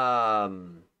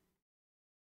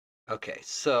 Okay,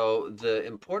 so the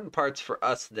important parts for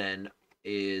us then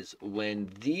is when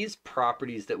these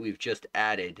properties that we've just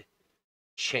added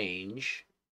change,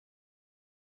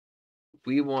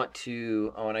 we want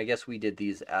to, oh, and I guess we did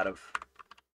these out of,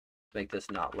 make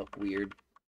this not look weird.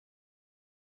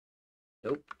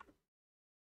 Nope.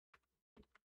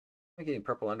 I'm getting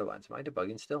purple underlines. Am I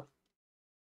debugging still?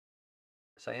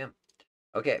 Yes, I am.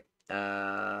 Okay.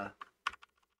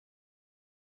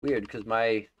 Weird, because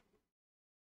my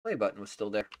play button was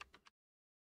still there.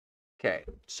 Okay,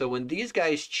 so when these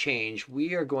guys change,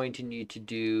 we are going to need to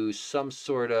do some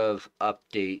sort of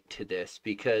update to this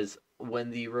because when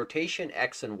the rotation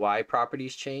X and Y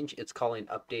properties change, it's calling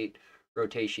update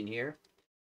rotation here.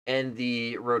 And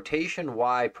the rotation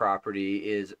Y property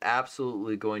is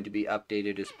absolutely going to be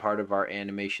updated as part of our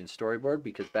animation storyboard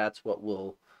because that's what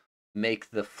will make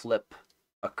the flip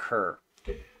occur.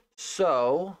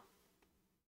 So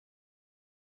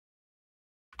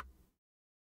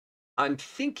I'm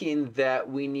thinking that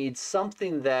we need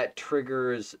something that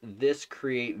triggers this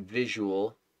create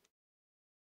visual.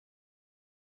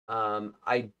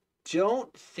 I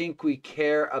don't think we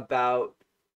care about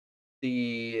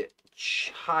the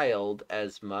child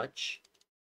as much,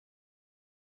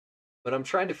 but I'm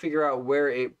trying to figure out where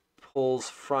it pulls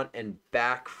front and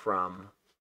back from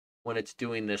when it's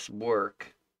doing this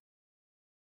work.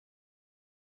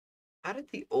 How did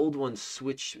the old one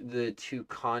switch the two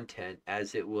content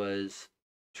as it was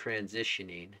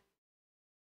transitioning?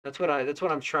 That's what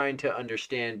I'm trying to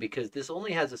understand because this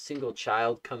only has a single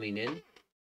child coming in.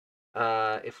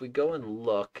 If we go and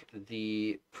look,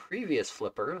 the previous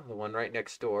flipper, the one right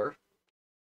next door,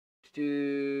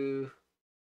 it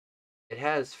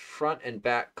has front and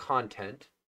back content,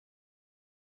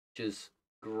 which is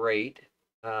great.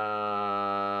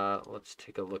 Let's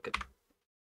take a look at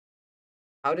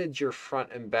how did your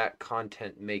front and back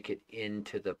content make it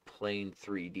into the plane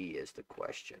 3D is the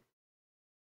question.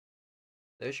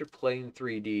 There's your plane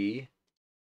 3D.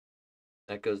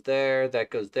 That goes there, that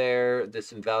goes there.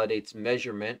 This invalidates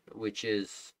measurement, which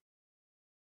is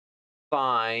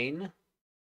fine.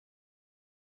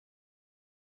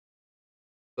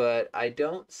 But I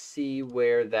don't see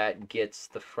where that gets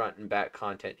the front and back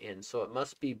content in, so it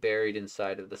must be buried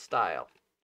inside of the style.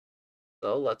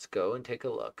 So let's go and take a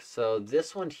look. So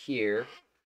this one here,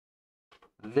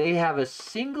 they have a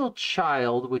single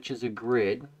child, which is a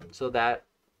grid. So that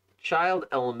child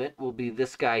element will be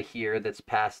this guy here that's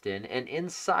passed in, and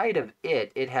inside of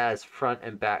it, it has front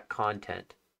and back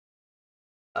content.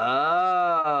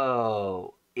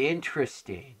 Oh,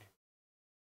 interesting.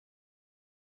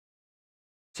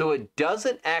 So it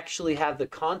doesn't actually have the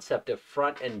concept of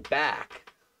front and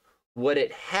back. What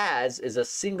it has is a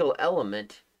single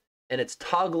element, and it's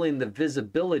toggling the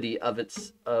visibility of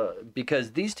its,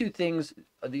 because these two things,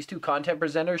 these two content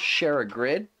presenters share a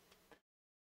grid.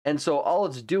 And so all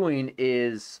it's doing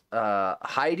is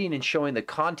hiding and showing the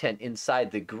content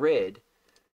inside the grid,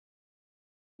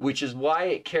 which is why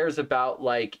it cares about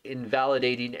like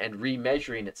invalidating and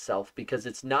remeasuring itself, because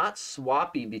it's not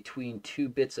swapping between two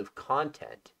bits of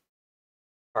content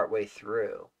partway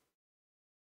through.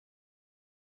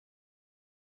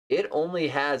 It only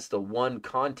has the one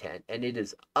content, and it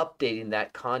is updating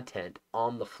that content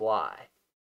on the fly.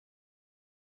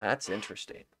 That's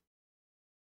interesting.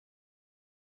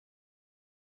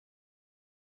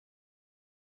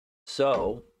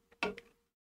 So,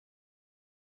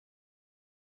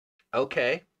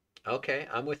 okay,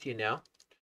 I'm with you now.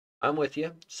 I'm with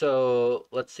you. So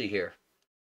let's see here.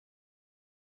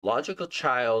 Logical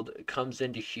child comes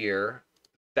into here.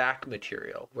 Back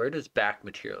material. Where does back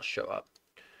material show up?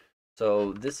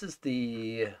 So this is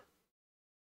the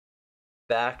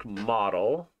back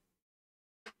model.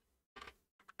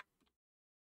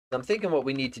 I'm thinking what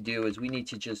we need to do is we need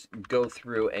to just go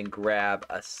through and grab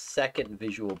a second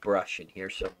visual brush in here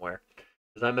somewhere.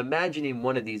 Because I'm imagining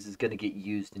one of these is going to get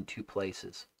used in two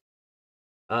places.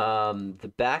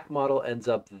 The back model ends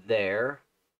up there.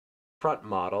 Front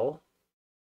model.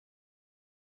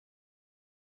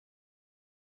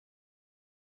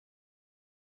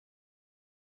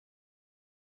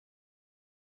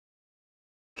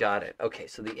 Got it. Okay,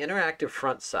 so the interactive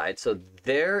front side. So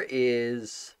there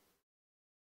is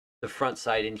the front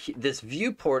side, and this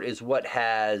viewport is what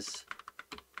has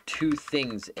two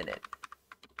things in it.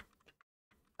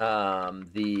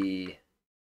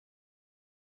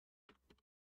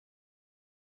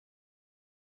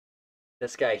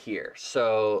 This guy here.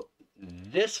 So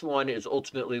this one is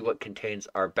ultimately what contains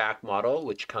our back model,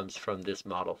 which comes from this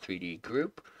model 3D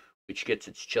group, which gets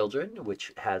its children,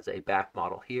 which has a back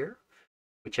model here,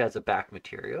 which has a back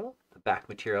material. The back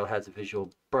material has a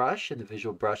visual brush, and the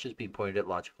visual brush is being pointed at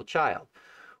logical child,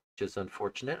 which is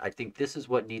unfortunate. I think this is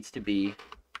what needs to be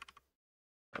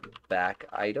a back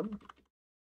item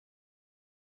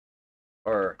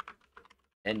or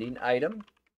ending item.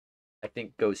 I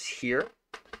think goes here.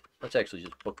 Let's actually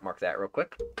just bookmark that real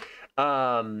quick.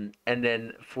 And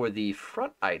then for the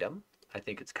front item, I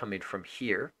think it's coming from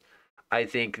here. I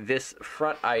think this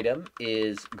front item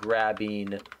is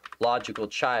grabbing logical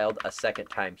child a second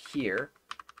time here.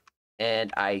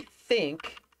 And I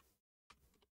think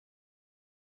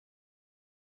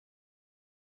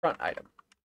front item,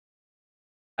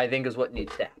 I think is what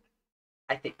needs to happen.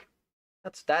 I think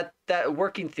that's that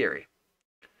working theory.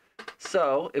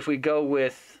 So if we go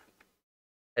with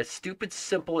as stupid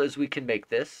simple as we can make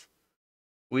this,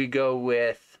 we go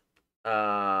with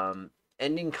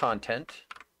ending content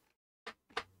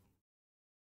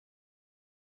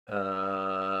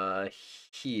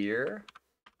here,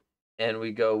 and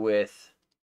we go with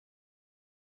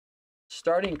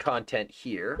starting content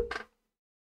here,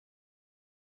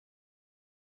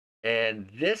 and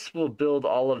this will build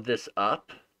all of this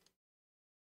up.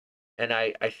 And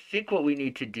I think what we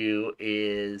need to do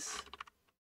is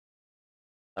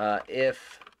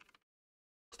if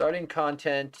starting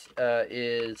content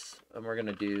is, and we're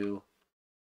gonna do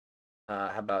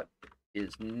how about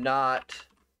is not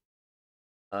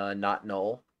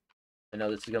null. I know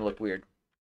this is gonna look weird,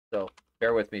 so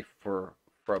bear with me for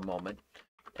a moment.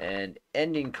 And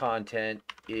ending content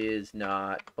is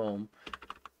not, boom.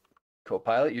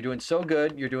 Copilot, you're doing so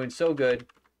good. You're doing so good.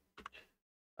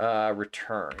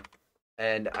 Return.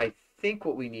 And I think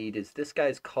what we need is this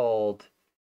guy's called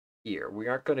here. We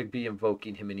aren't going to be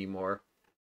invoking him anymore.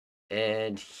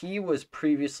 And he was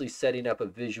previously setting up a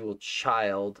visual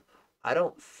child. I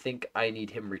don't think I need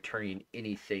him returning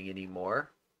anything anymore,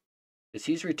 because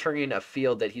he's returning a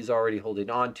field that he's already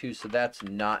holding on to, so that's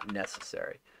not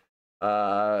necessary.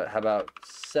 How about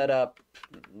setup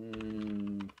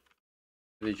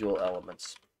visual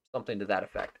elements, something to that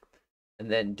effect.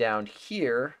 And then down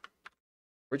here,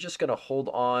 we're just going to hold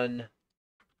on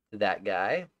to that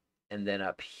guy. And then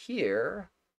up here,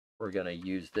 we're going to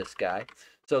use this guy.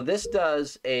 So this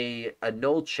does a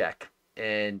null check.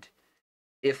 And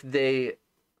if they,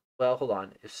 well, hold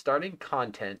on. If starting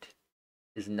content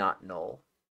is not null,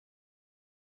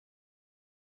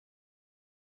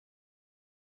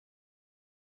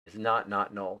 is not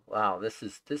null. Wow, this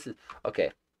is,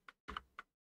 okay.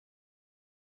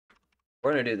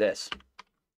 We're going to do this.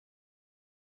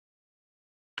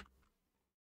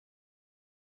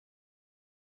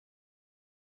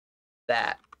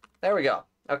 That. There we go.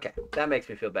 Okay, that makes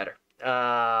me feel better.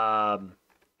 That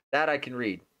I can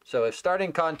read. So if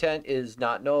starting content is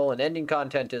not null and ending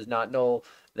content is not null,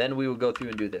 then we will go through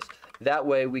and do this. That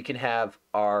way we can have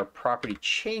our property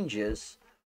changes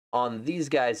on these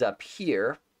guys up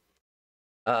here.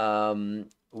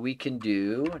 We can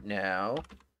do now,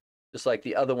 just like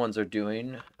the other ones are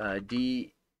doing,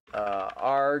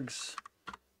 args,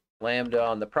 lambda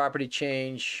on the property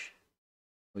change.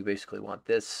 We basically want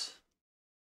this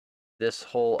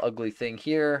whole ugly thing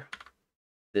here.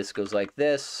 This goes like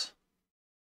this.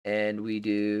 And we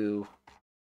do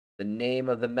the name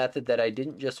of the method that I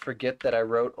didn't just forget that I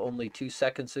wrote only 2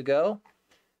 seconds ago.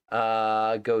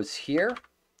 Goes here.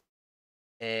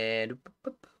 And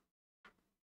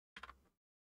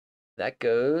that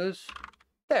goes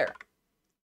there.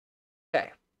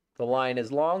 Okay. The line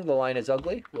is long, the line is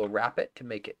ugly. We'll wrap it to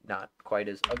make it not quite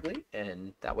as ugly,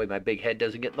 and that way my big head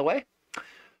doesn't get in the way.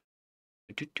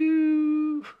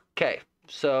 Okay,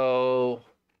 so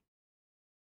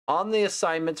on the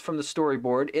assignments from the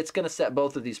storyboard, it's going to set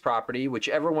both of these property.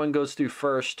 Whichever one goes through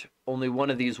first, only one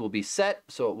of these will be set,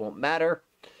 so it won't matter.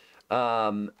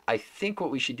 I think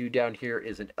what we should do down here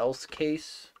is an else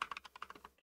case.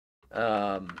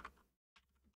 To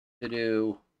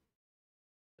do,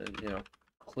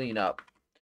 clean up.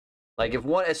 Like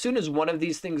as soon as one of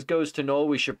these things goes to null,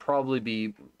 we should probably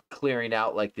be clearing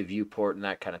out like the viewport and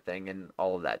that kind of thing and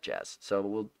all of that jazz.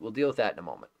 So we'll deal with that in a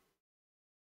moment.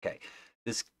 Okay,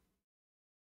 this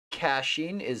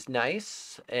caching is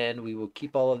nice, and we will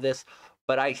keep all of this.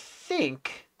 But I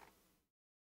think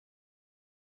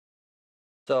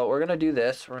so. We're gonna do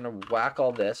this. We're gonna whack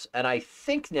all this, and I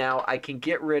think now I can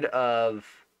get rid of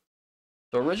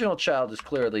the original child is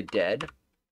clearly dead.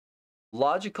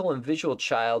 Logical and visual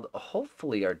child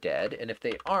hopefully are dead, and if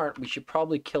they aren't, we should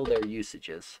probably kill their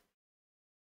usages.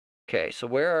 Okay, so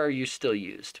where are you still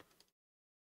used?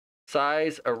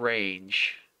 Size,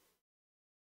 arrange.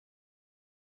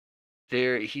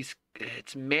 It's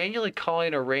manually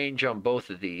calling a range on both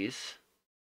of these.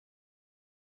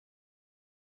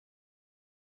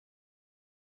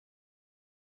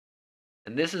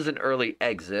 And this is an early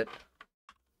exit.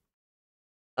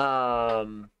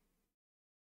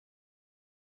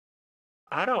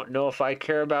 I don't know if I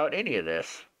care about any of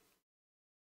this.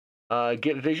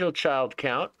 Get visual child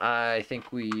count. I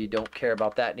think we don't care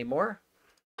about that anymore.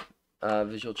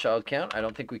 Visual child count. I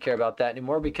don't think we care about that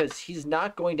anymore because he's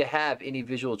not going to have any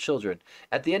visual children.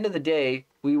 At the end of the day,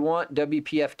 we want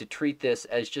WPF to treat this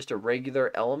as just a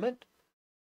regular element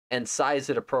and size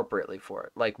it appropriately for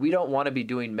it. Like, we don't want to be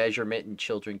doing measurement and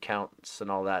children counts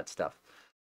and all that stuff.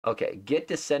 Okay, get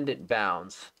descendant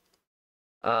bounds.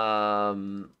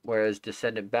 Whereas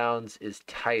descendant bounds is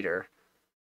tighter.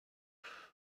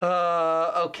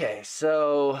 Okay,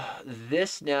 so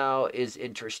this now is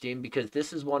interesting because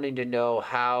this is wanting to know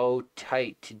how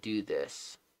tight to do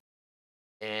this.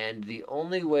 And the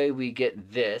only way we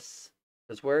get this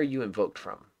is where are you invoked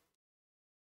from?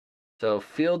 So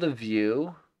field of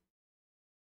view.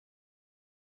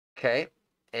 Okay,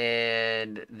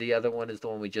 and the other one is the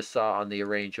one we just saw on the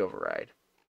arrange override.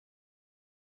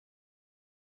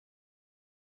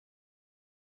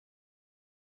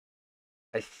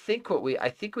 I think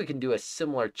we can do a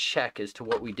similar check as to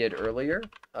what we did earlier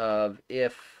of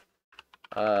if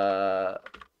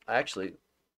actually,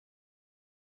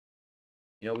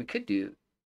 we could do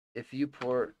if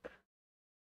viewport.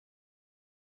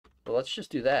 Well, let's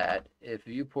just do that. If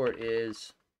viewport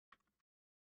is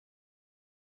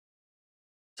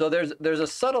so there's a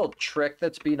subtle trick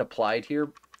that's being applied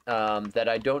here that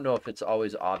I don't know if it's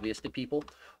always obvious to people.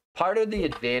 Part of the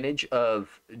advantage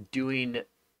of doing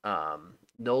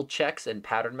null checks and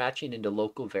pattern matching into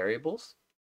local variables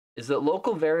is that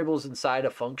local variables inside a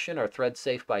function are thread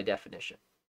safe by definition.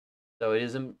 So it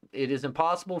is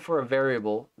impossible for a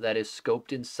variable that is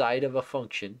scoped inside of a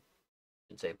function,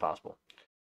 I shouldn't say possible.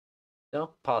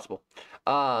 No, possible.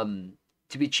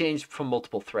 To be changed from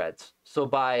multiple threads. So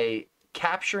by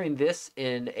capturing this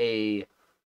in a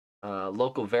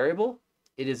local variable,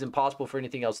 it is impossible for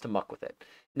anything else to muck with it.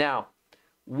 Now,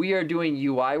 we are doing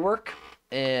UI work,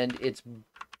 and it's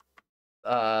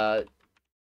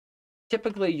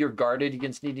typically you're guarded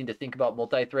against needing to think about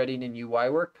multi-threading in UI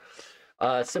work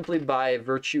simply by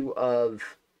virtue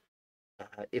of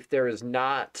if there is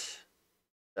not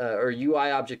or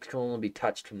UI objects can only be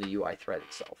touched from the UI thread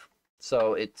itself.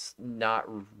 So it's not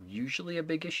usually a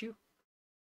big issue.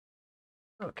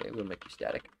 Okay, we'll make you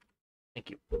static.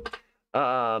 Thank you.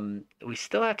 We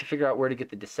still have to figure out where to get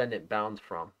the descendant bounds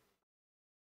from.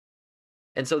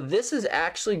 And so this is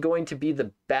actually going to be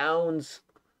the bounds.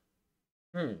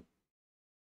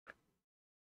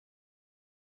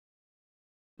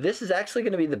 This is actually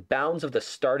going to be the bounds of the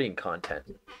starting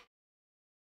content.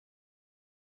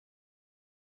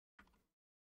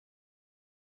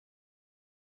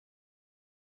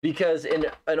 Because in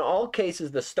all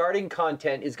cases, the starting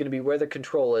content is going to be where the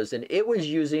control is, and it was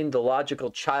using the logical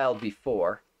child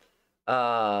before.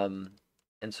 And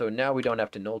so now we don't have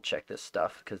to null check this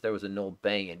stuff because there was a null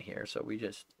bang in here. So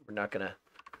we're not gonna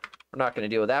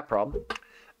deal with that problem.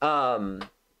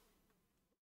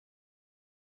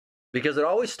 Because it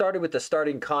always started with the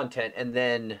starting content, and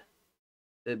then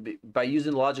by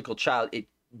using logical child,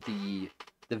 the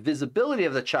visibility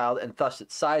of the child and thus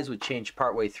its size would change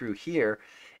partway through here.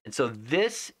 And so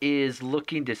this is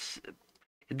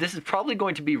probably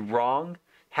going to be wrong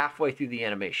halfway through the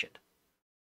animation,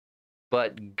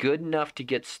 but good enough to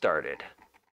get started.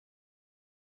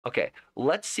 Okay,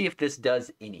 let's see if this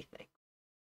does anything.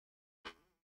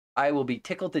 I will be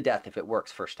tickled to death if it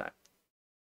works first time.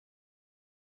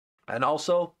 And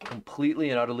also completely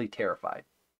and utterly terrified.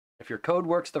 If your code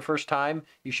works the first time,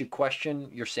 you should question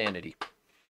your sanity.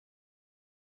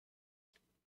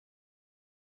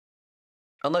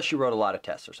 Unless you wrote a lot of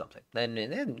tests or something. Then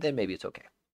maybe it's okay.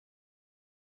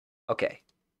 Okay.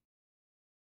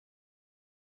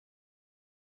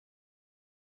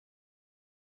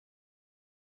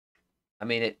 I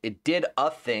mean, it did a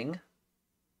thing.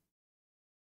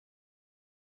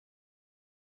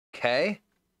 Okay.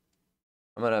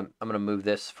 I'm gonna move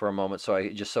this for a moment so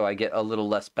I get a little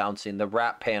less bouncing. The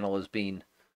wrap panel is being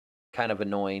kind of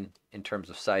annoying in terms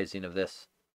of sizing of this.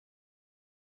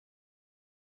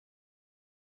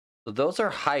 So those are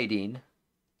hiding.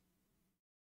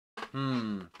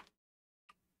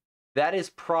 That is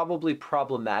probably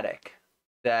problematic.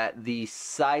 That the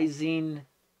sizing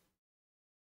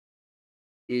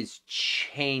is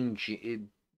changing.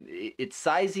 It's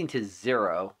sizing to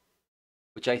 0,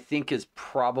 which I think is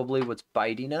probably what's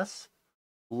biting us.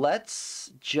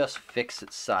 Let's just fix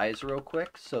its size real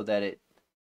quick so that it,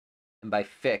 and by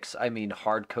fix, I mean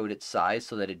hard code its size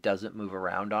so that it doesn't move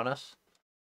around on us.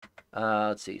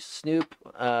 Let's see, Snoop,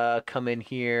 come in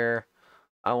here.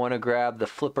 I want to grab the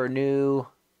flipper new.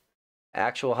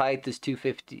 Actual height is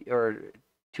 250 or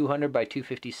 200 by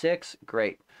 256.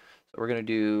 Great. So we're going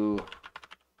to do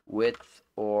width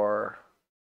or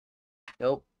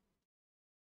nope.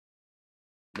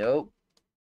 Nope.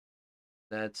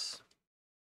 That's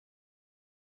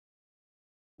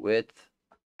width.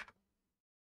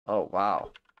 Oh,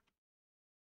 wow.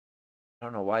 I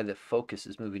don't know why the focus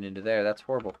is moving into there. That's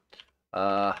horrible.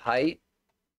 Height.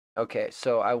 Okay,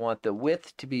 so I want the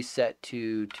width to be set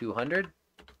to 200.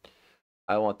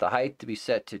 I want the height to be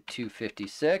set to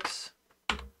 256.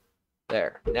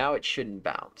 There. Now it shouldn't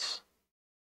bounce.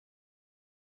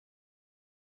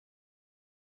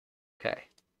 Okay.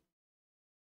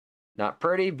 Not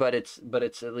pretty, but it's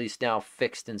at least now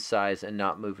fixed in size and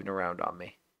not moving around on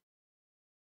me.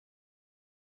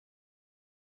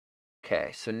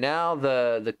 Okay, so now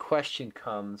the question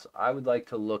comes, I would like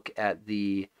to look at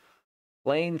the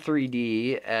plain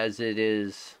 3D as it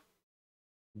is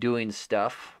doing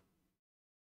stuff.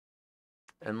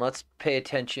 And let's pay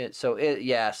attention. So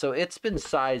so it's been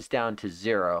sized down to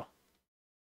 0.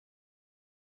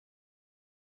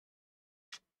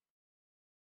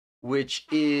 Which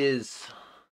is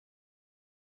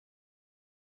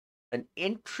an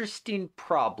interesting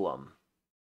problem.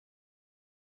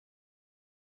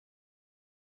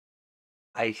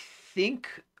 I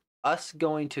think us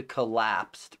going to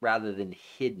collapsed rather than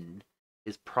hidden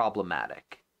is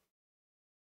problematic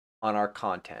on our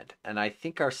content. And I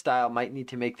think our style might need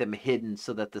to make them hidden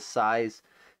so that the size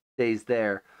stays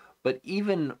there. But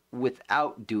even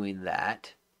without doing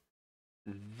that,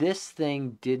 this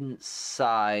thing didn't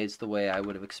size the way I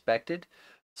would have expected.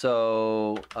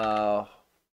 So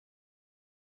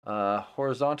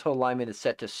horizontal alignment is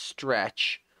set to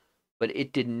stretch, but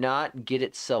it did not get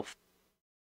itself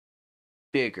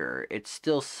bigger. It's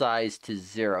still sized to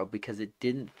 0 because it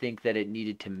didn't think that it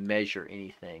needed to measure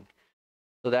anything.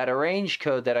 So that arrange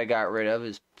code that I got rid of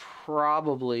is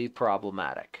probably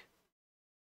problematic.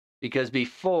 Because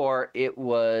before it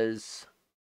was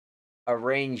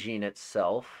arranging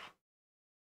itself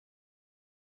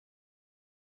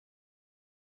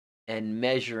and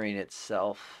measuring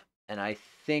itself. And I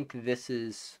think this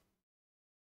is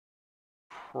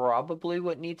probably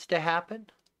what needs to happen.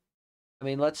 I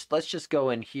mean, let's just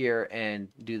go in here and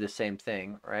do the same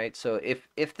thing, right? So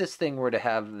if this thing were to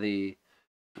have the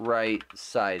right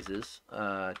sizes,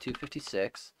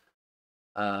 256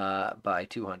 by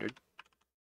 200.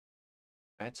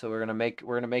 Right, so we're gonna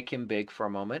make him big for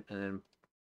a moment, and then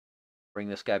bring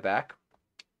this guy back.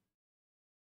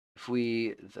 If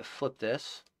we flip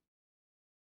this,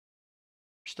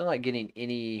 we're still not getting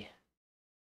any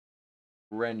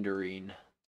rendering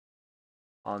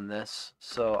on this.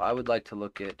 So I would like to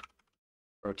look at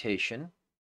rotation.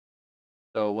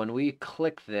 So when we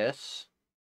click this,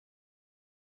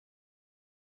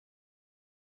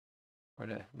 we're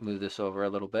gonna move this over a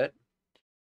little bit.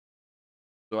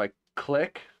 So I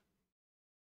click.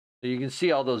 So you can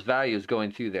see all those values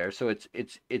going through there. So it's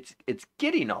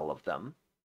getting all of them.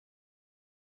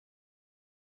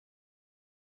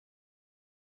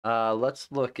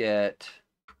 Let's look at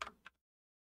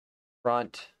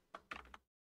front.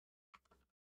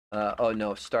 Oh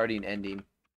no, starting, ending.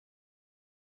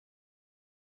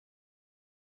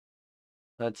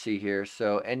 Let's see here.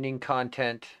 So ending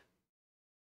content,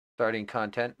 starting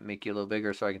content, make you a little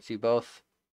bigger so I can see both.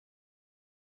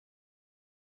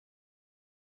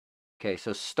 Okay,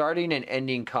 so starting and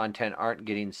ending content aren't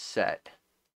getting set.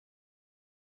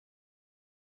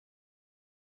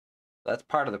 That's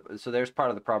part of the, so there's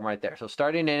part of the problem right there. So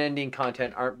starting and ending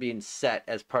content aren't being set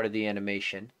as part of the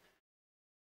animation.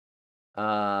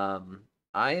 I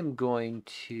am going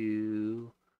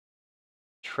to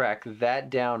track that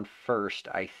down first,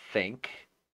 I think.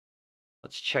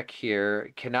 Let's check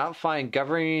here. Cannot find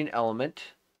governing element,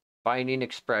 binding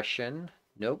expression.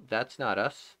 Nope, that's not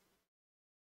us.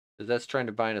 Because that's trying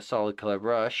to bind a solid color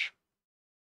brush.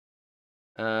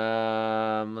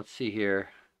 Let's see here.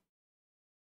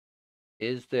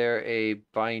 Is there a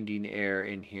binding error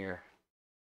in here?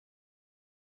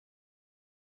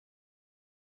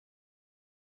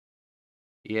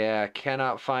 Yeah,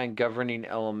 cannot find governing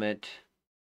element.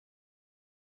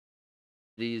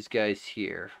 These guys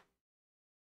here.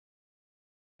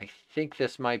 I think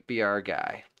this might be our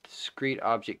guy. Discrete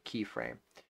object keyframe.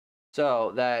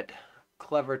 So that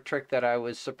clever trick that I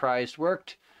was surprised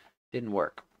worked didn't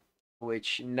work,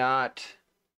 which not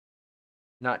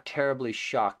terribly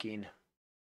shocking.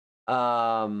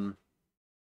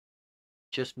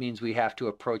 Just means we have to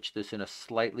approach this in a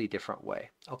slightly different way.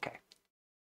 Okay,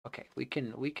 we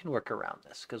can work around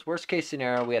this, because worst case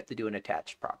scenario we have to do an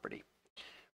attached property,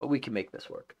 but we can make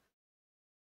this work.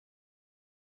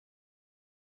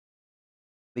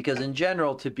 Because in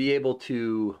general, to be able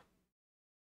to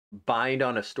bind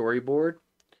on a storyboard,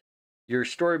 your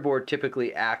storyboard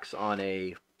typically acts on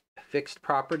a fixed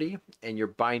property and your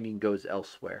binding goes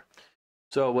elsewhere.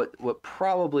 So what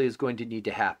probably is going to need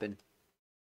to happen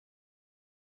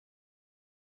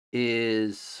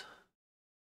is,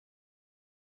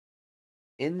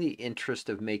 in the interest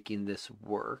of making this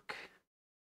work,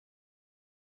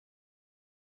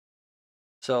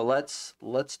 so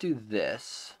let's do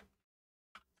this.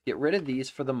 Get rid of these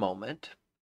for the moment.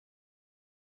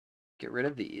 Get rid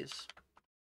of these.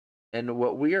 And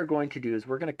what we are going to do is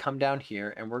we're going to come down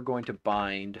here and we're going to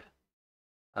bind.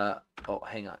 Oh,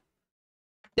 hang on.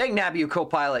 Dang nab you,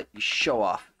 Copilot. You show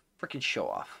off. Freaking show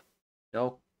off.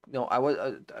 No, I was.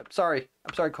 I'm sorry.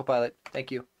 I'm sorry, Copilot.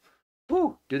 Thank you.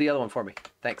 Woo! Do the other one for me.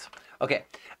 Thanks. Okay.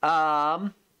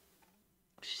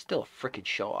 Still a freaking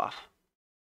show off.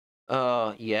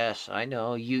 Yes, I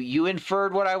know. You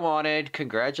inferred what I wanted.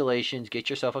 Congratulations. Get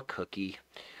yourself a cookie.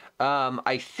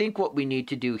 I think what we need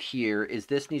to do here is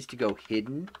this needs to go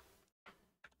hidden.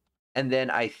 And then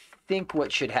I think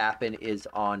what should happen is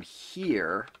on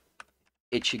here,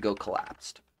 it should go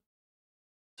collapsed.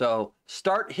 So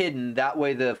start hidden. That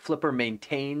way the flipper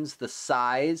maintains the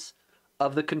size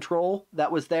of the control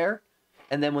that was there.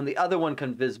 And then when the other one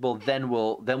comes visible, then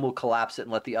we'll collapse it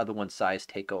and let the other one's size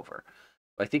take over.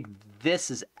 I think this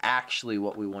is actually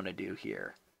what we want to do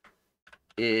here,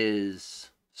 is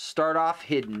start off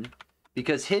hidden,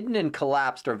 because hidden and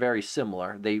collapsed are very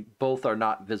similar. They both are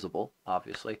not visible,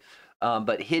 obviously,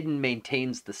 but hidden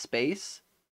maintains the space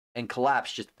and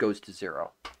collapse just goes to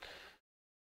 0.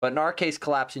 But in our case,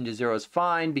 collapsing to 0 is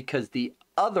fine because the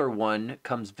other one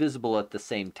comes visible at the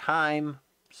same time.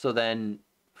 So then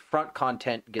front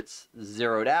content gets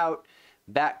zeroed out,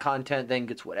 back content then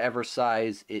gets whatever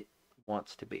size it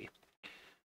wants to be.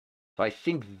 So I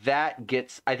think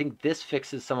this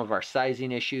fixes some of our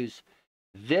sizing issues.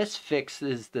 This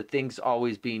fixes the things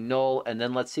always being null, and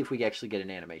then let's see if we actually get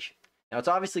an animation. Now it's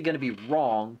obviously going to be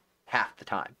wrong half the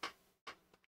time,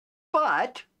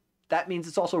 but that means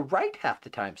it's also right half the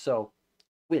time, so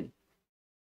win.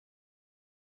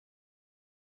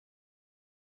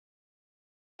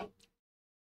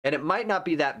 And it might not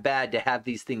be that bad to have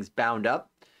these things bound up,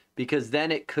 because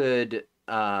then it could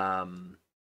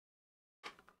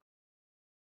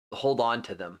hold on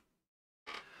to them.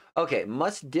 Okay,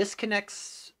 must disconnect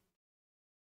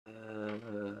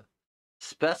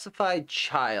specified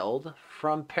child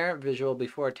from parent visual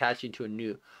before attaching to a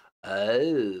new.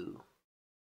 Oh.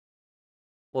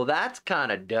 Well, that's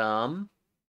kind of dumb.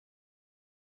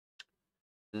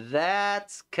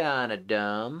 That's kind of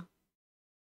dumb.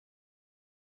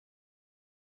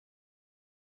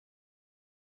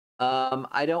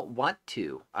 I don't want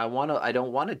to. I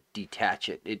don't want to detach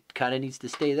it. It kind of needs to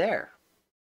stay there.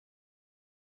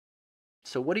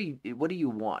 So what do you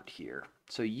want here?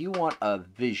 So you want a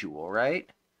visual,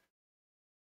 right?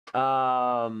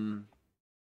 And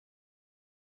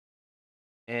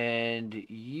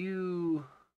you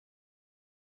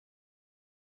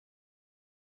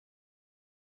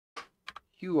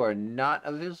are not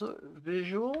a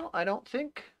visual, I don't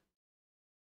think.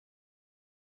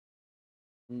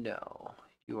 No,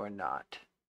 you are not.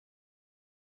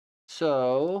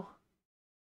 So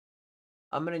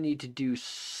I'm going to need to do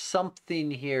something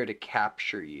here to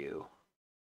capture you.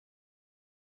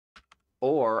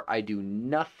 or I do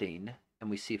nothing and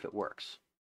we see if it works.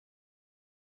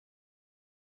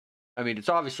 I mean, it's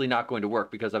obviously not going to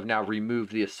work because I've now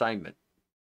removed the assignment.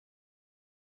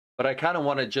 But I kind of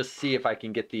want to just see if I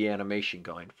can get the animation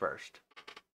going first.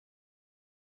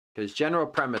 Because general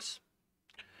premise,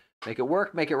 make it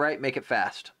work, make it right, make it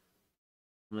fast.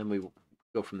 And then we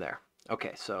go from there.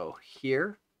 Okay, so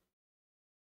here.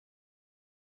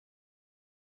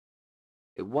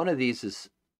 One of these is,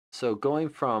 so going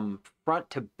from front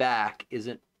to back is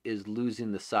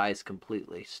losing the size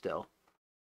completely still.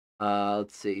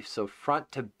 Let's see. So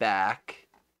front to back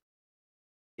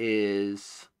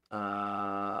is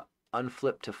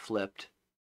unflipped to flipped.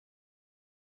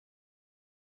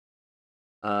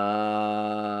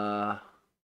 Oh,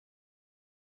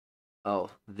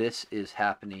 this is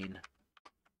happening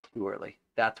too early.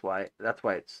 That's why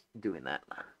it's doing that.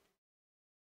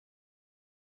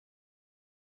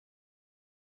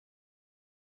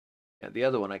 Yeah, the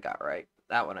other one I got right.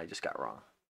 That one I just got wrong.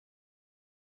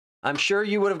 I'm sure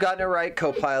you would have gotten it right,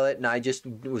 Copilot, and I just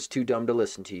was too dumb to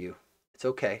listen to you. It's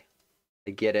okay.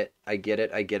 I get it. I get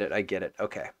it. I get it. I get it.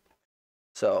 Okay.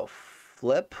 So,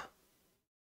 flip.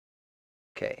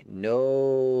 Okay,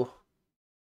 no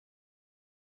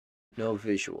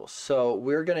visuals. So,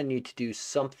 we're going to need to do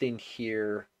something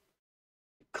here.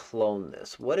 Clone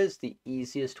this. What is the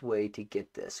easiest way to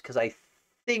get this? Because I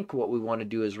think what we want to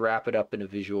do is wrap it up in a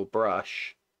visual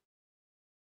brush.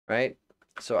 Right?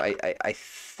 So I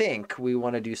think we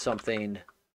want to do something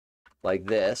like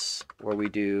this, where we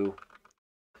do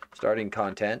starting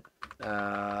content,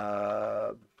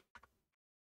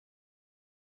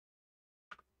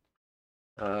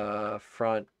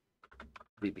 front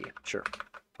VB, sure,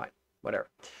 fine, whatever.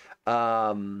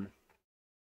 And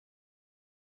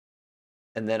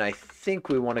then I think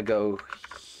we want to go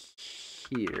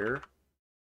here,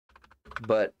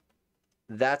 but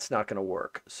that's not going to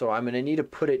work. So I'm going to need to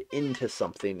put it into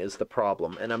something is the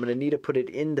problem. And I'm going to need to put it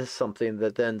into something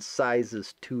that then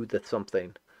sizes to the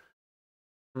something.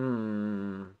 I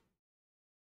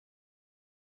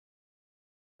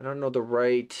don't know the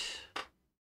right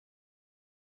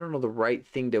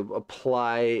thing to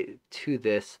apply to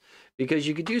this, because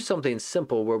you could do something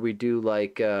simple where we do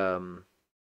like I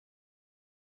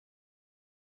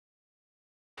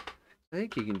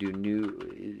think you can do new,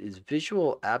 is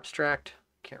visual abstract?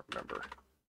 Can't remember.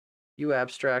 You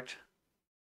abstract?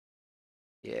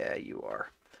 Yeah, you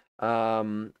are. I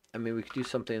mean, we could do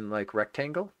something like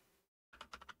rectangle.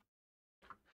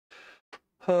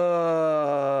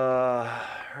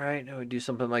 Right, now we do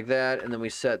something like that, and then we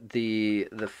set the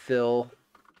fill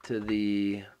to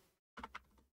the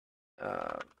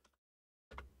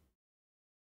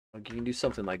you can do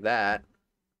something like that.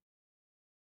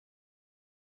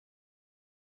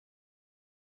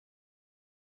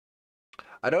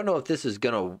 I don't know if this is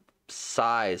gonna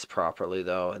size properly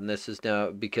though, and this is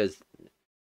now because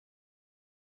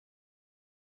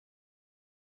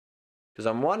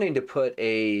I'm wanting to put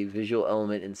a visual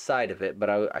element inside of it, but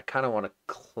I kind of want to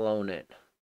clone it.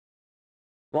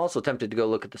 I'm also tempted to go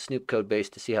look at the Snoop code base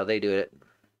to see how they do it.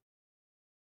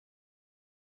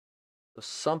 So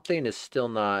something is still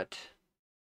not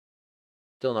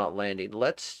landing.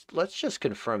 Let's just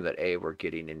confirm that we're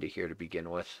getting into here to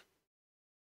begin with.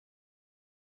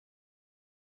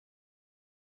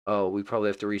 Oh, we probably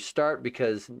have to restart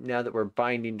because now that we're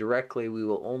binding directly, we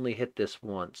will only hit this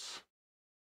once.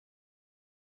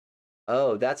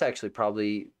 Oh, that's actually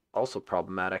probably also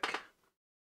problematic.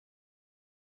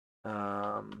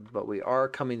 But we are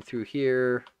coming through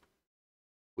here.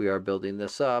 We are building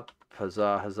this up.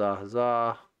 Huzzah, huzzah,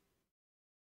 huzzah.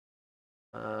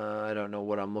 I don't know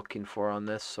what I'm looking for on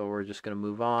this, so we're just going to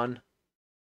move on.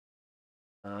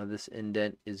 This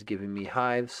indent is giving me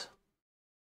hives.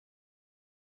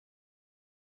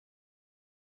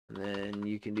 And then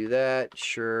you can do that.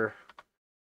 Sure.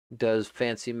 Does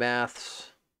fancy maths.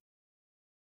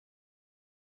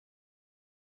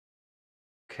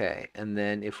 Okay, and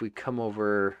then if we come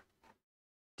over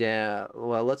down,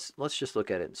 well, let's just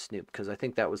look at it in Snoop, because I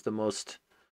think that was the most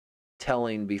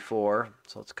telling before.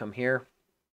 So let's come here,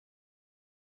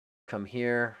 come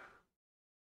here,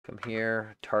 come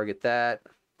here, target that.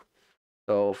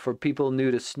 So for people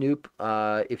new to Snoop,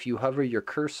 if you hover your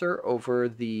cursor over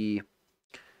the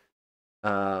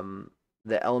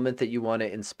element that you want to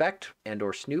inspect and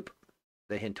or Snoop,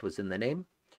 the hint was in the name,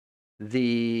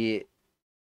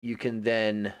 you can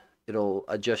then, it'll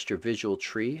adjust your visual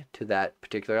tree to that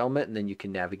particular element, and then you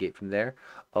can navigate from there.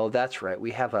 Oh, that's right.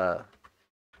 We have a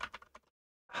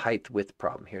height width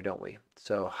problem here, don't we?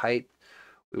 So height,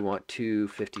 we want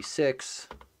 256,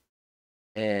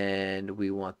 and we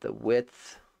want the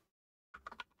width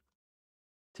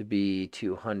to be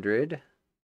 200.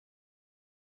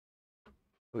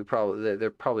 We probably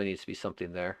there probably needs to be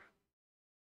something there.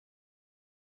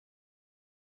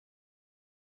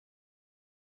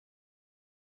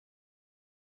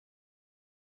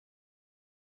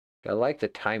 I like the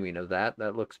timing of that.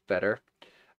 That looks better.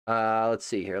 Let's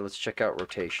see here. Let's check out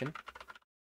rotation.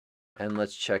 And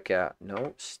let's check out...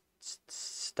 No,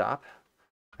 stop.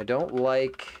 I don't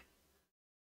like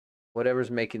whatever's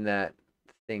making that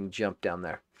thing jump down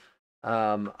there.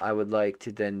 I would like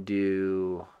to then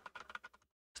do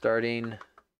starting,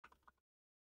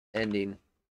 ending.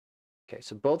 Okay,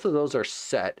 so both of those are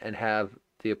set and have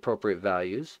the appropriate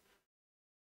values.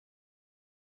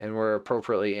 And we're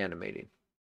appropriately animating.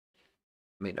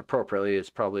 I mean, appropriately is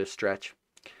probably a stretch.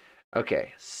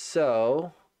 Okay,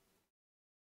 so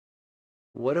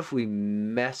what if we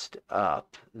messed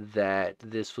up that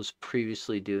this was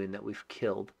previously doing that we've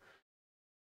killed?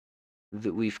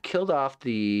 That we've killed off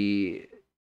the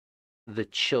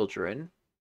children,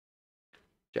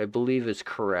 which I believe is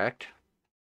correct.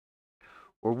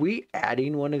 Were we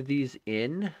adding one of these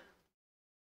in?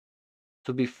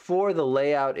 So before, the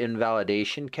layout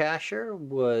invalidation cacher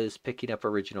was picking up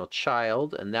original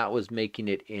child, and that was making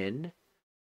it in.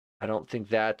 I don't think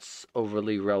that's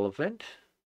overly relevant,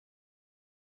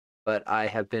 but I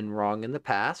have been wrong in the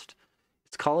past.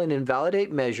 It's calling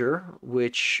invalidate measure,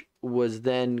 which was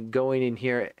then going in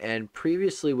here and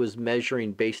previously was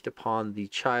measuring based upon the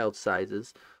child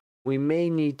sizes. We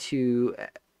may need to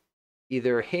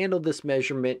either handle this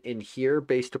measurement in here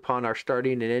based upon our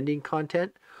starting and ending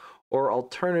content, or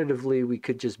alternatively, we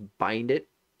could just bind it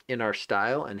in our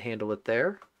style and handle it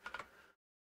there.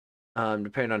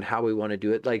 Depending on how we want to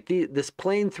do it. Like this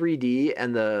plain 3D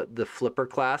and the flipper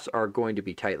class are going to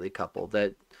be tightly coupled.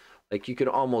 That, like, you could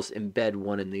almost embed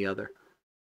one in the other.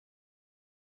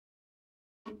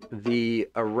 The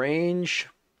arrange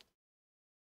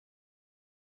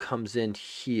comes in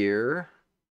here,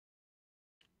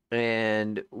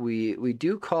 and we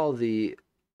do call the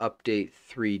update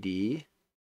 3D,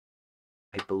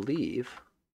 I believe.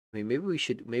 I mean, maybe we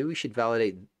should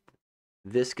validate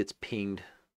this gets pinged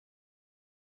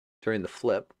during the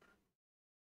flip.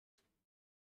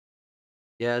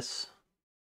 Yes.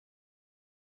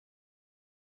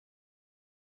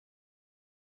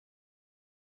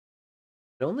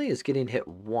 It only is getting hit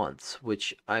once,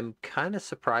 which I'm kind of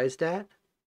surprised at.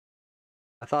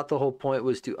 I thought the whole point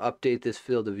was to update this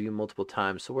field of view multiple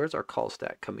times. So where's our call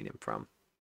stack coming in from?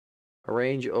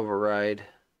 Arrange override.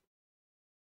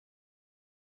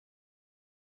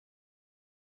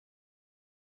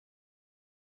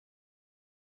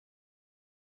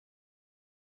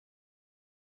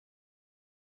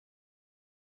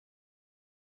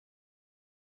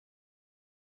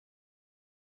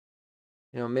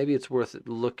 You know, maybe it's worth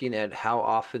looking at how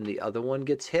often the other one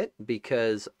gets hit,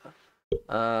 because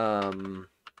I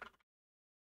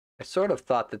sort of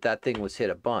thought that that thing was hit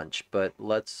a bunch, but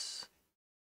let's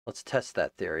test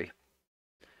that theory.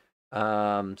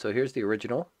 So here's the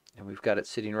original, and we've got it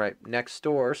sitting right next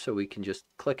door, so we can just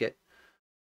click it.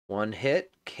 One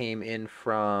hit came in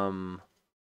from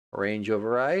range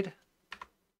override.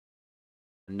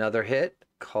 Another hit,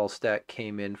 call stack,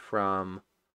 came in from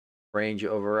range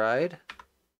override.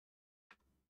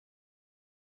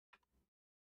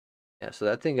 Yeah, so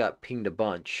that thing got pinged a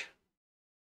bunch.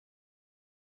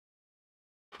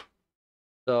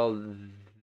 So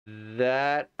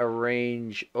that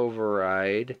arrange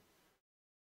override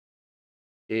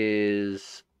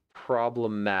is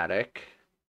problematic.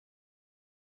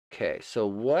 Okay, so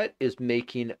what is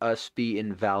making us be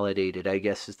invalidated, I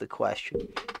guess, is the question.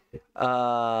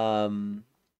 One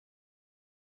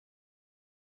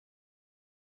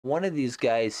of these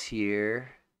guys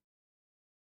here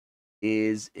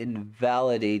is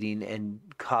invalidating and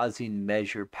causing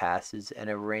measure passes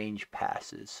and arrange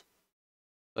passes.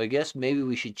 So I guess maybe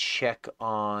we should check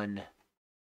on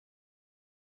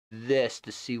this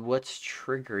to see what's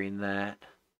triggering that.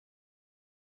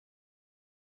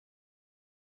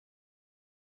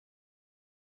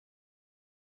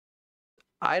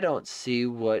 I don't see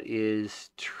what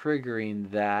is triggering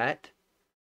that,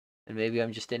 and maybe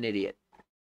I'm just an idiot.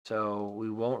 So we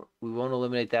won't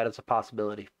eliminate that as a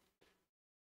possibility.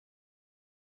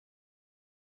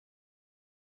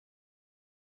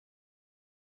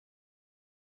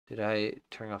 Did I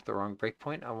turn off the wrong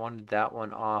breakpoint? I wanted that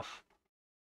one off.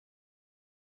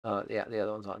 Yeah, the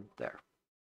other one's on there.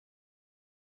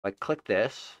 If I click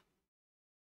this,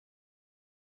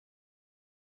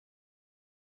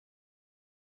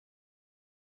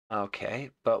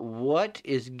 okay, but what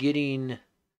is making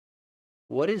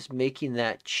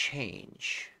that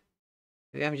change?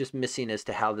 Maybe I'm just missing as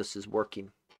to how this is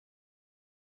working.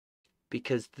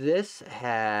 because this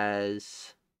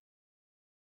has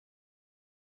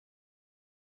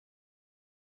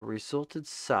resulted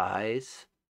size.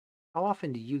 How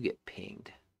often do you get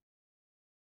pinged?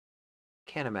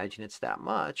 Can't imagine it's that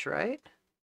much, right?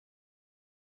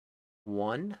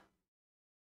 1,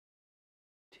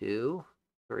 2,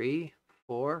 3,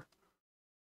 4.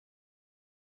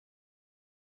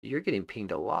 You're getting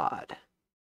pinged a lot.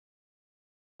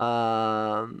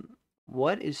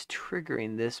 What is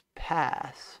triggering this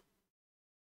pass?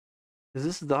 Because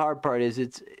this is the hard part, is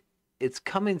it's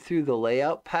coming through the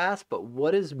layout pass, but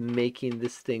what is making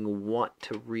this thing want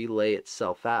to relay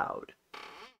itself out?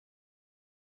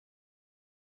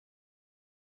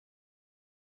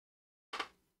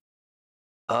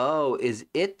 Oh, is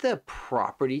it the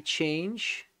property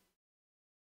change?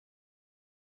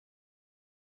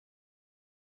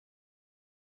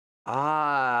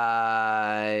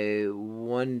 I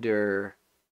wonder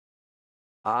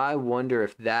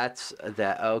if that's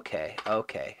that. Okay.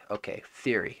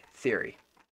 Theory.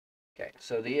 Okay,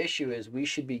 so the issue is we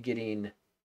should getting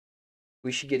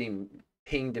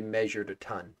pinged and measured a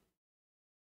ton.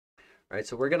 All right,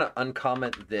 so we're gonna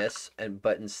uncomment this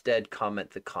but instead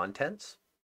comment the contents.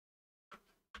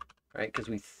 Right, because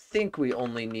we think we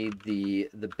only need the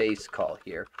base call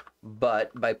here,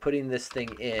 but by putting this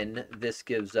thing in, this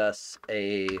gives us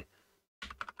a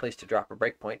place to drop a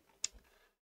breakpoint,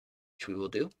 which we will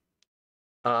do.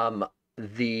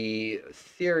 The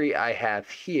theory I have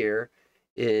here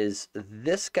is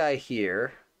this guy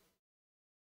here.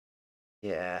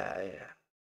 Yeah.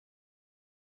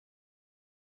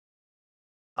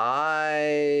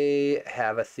 I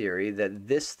have a theory that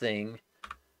this thing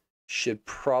should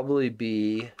probably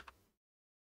be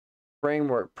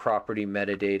framework property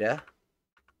metadata.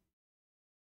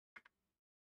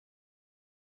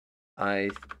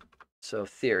 So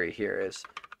theory here is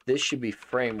this should be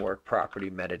framework property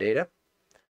metadata.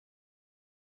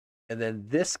 And then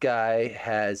this guy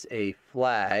has a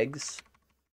flags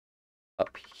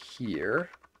up here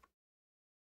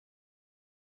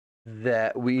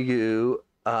that we do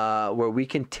where we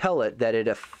can tell it that it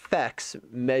affects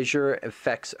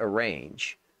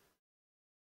arrange.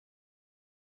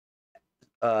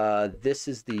 This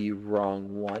is the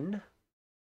wrong one.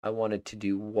 I wanted to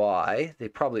do Y. They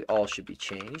probably all should be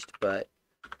changed, but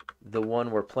the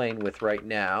one we're playing with right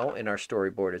now in our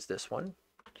storyboard is this one.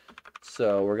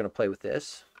 So we're going to play with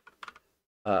this.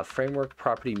 Framework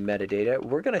property metadata.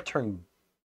 We're going to turn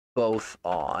both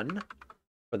on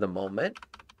for the moment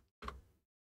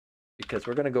because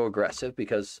we're going to go aggressive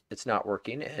because it's not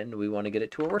working and we want to get it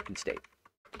to a working state.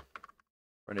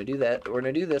 We're going to do that. We're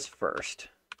going to do this first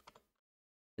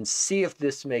and see if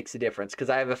this makes a difference, because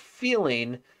I have a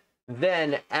feeling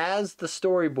then as the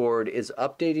storyboard is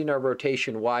updating our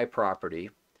rotation Y property,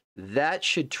 that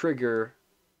should trigger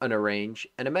an arrange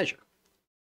and a measure,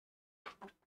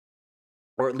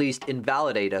 or at least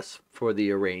invalidate us for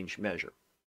the arrange measure.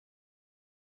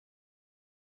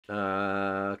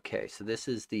 Okay, so this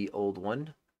is the old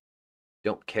one.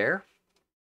 Don't care.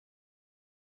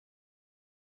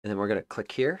 And then we're going to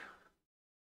click here.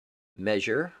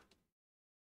 Measure.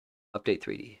 Update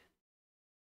 3D.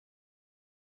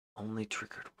 Only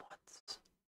triggered once.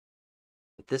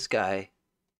 But this guy, I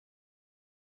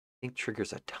think,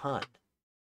 triggers a ton.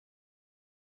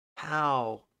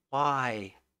 How?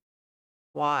 Why?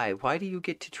 Why? Why do you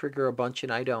get to trigger a bunch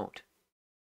and I don't?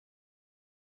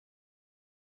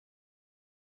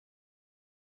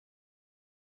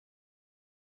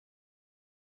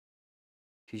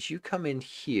 Because you come in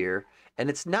here, and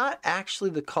it's not actually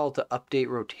the call to update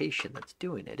rotation that's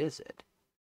doing it, is it?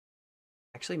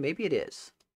 Actually, maybe it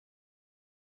is.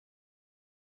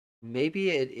 Maybe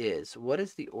it is. What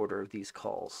is the order of these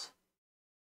calls?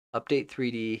 Update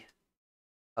 3D,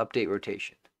 update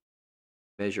rotation,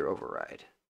 measure override.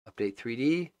 Update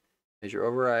 3D, measure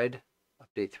override,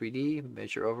 update 3D,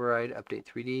 measure override, update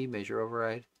 3D, measure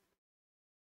override.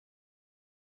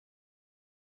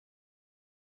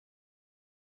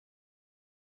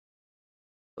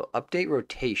 So update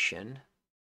rotation.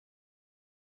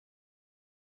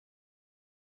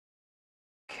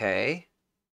 Okay.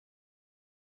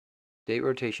 Update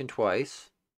rotation twice.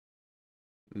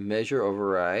 Measure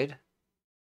override.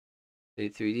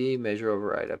 Update 3D, measure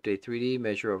override. Update 3D,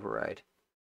 measure override.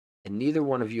 And neither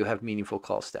one of you have meaningful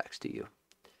call stacks, do you?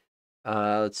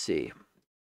 Let's see.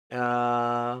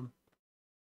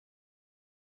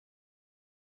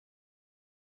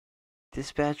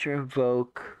 Dispatcher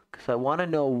invoke, because I want to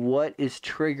know what is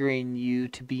triggering you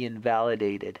to be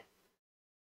invalidated.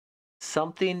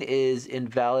 Something is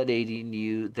invalidating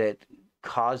you that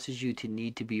causes you to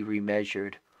need to be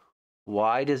remeasured.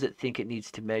 Why does it think it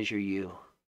needs to measure you?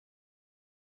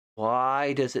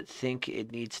 Why does it think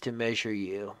it needs to measure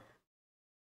you?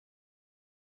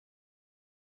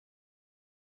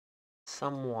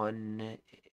 Someone...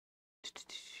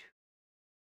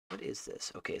 What is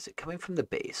this? Okay, is it coming from the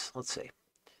base? Let's see.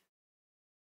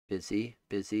 Busy,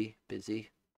 busy, busy.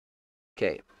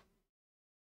 Okay.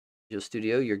 Visual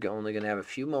Studio, you're only going to have a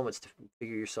few moments to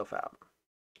figure yourself out.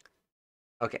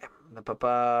 Okay.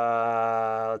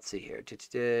 Let's see here.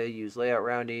 Use layout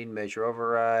rounding, measure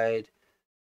override.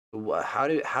 How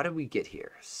do we get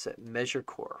here? Measure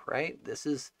core, right? This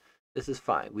is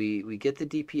fine. We get the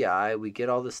DPI, we get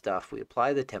all the stuff, we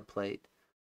apply the template.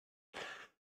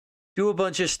 Do a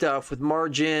bunch of stuff with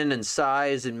margin and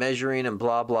size and measuring and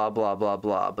blah, blah, blah, blah,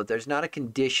 blah. But there's not a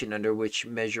condition under which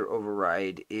measure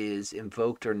override is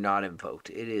invoked or not invoked.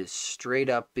 It is straight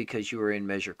up because you are in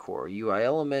measure core. UI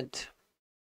element,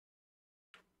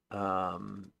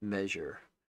 measure.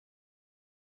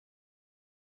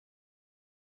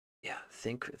 Yeah,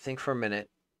 think for a minute.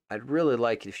 I'd really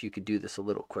like it if you could do this a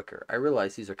little quicker. I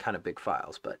realize these are kind of big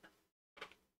files, but...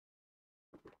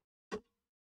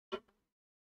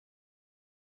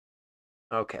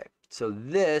 Okay, so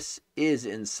this is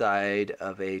inside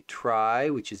of a try,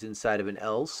 which is inside of an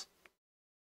else.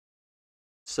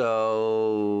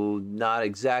 So not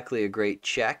exactly a great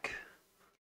check.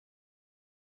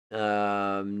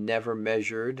 Never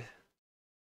measured.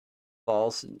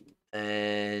 False.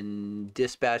 And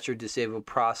dispatcher disabled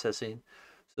processing.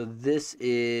 So this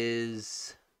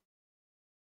is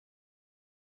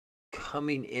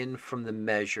coming in from the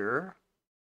measure.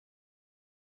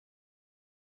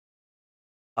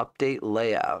 Update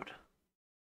layout.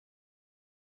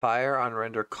 Fire on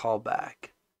render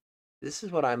callback. This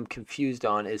is what I'm confused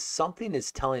on, is something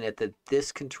is telling it that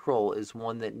this control is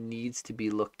one that needs to be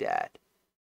looked at.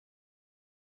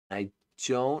 I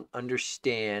don't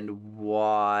understand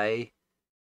why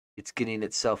it's getting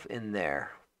itself in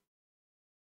there.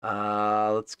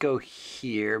 Let's go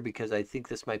here because I think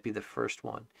this might be the first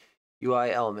one.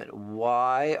 UI element.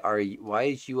 Why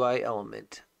is UI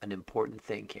element an important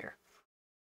thing here?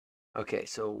 Okay,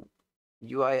 so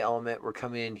UI element, we're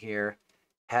coming in here,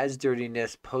 has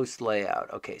dirtiness, post layout.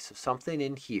 Okay, so something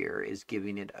in here is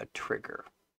giving it a trigger.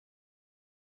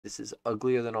 This is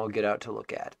uglier than I'll get out to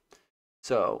look at.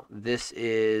 So this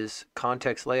is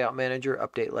context layout manager,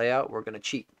 update layout. We're going to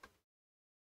cheat.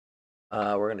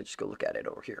 We're going to just go look at it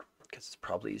over here because it's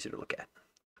probably easier to look at.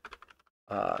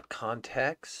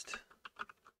 Context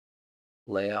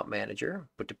layout manager.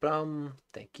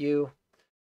 Thank you.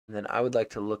 And then I would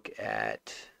like to look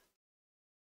at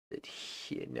it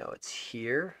here. No, it's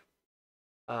here.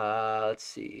 Let's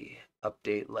see.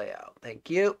 Update layout. Thank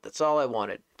you. That's all I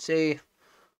wanted. See?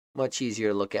 Much easier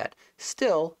to look at.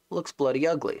 Still looks bloody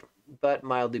ugly, but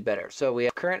mildly better. So we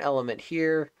have current element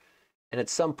here, and at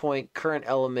some point, current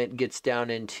element gets down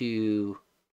into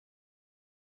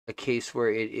a case where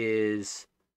it is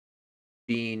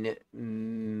being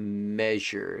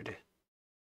measured.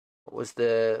 What was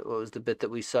the bit that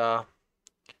we saw?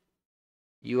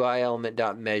 UI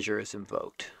element.measure is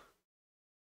invoked.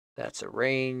 That's a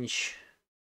range.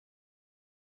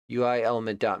 UI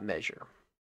element.measure.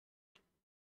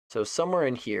 So somewhere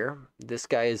in here, this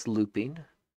guy is looping.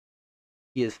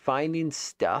 He is finding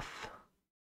stuff.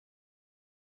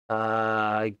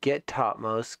 Get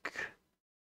topmost.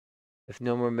 If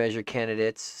no more measure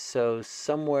candidates. So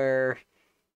somewhere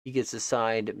he gets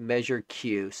assigned measure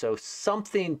queue. So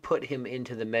something put him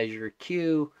into the measure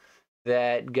queue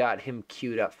that got him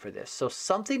queued up for this. So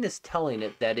something is telling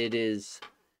it that it is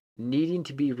needing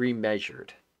to be remeasured.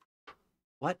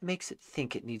 What makes it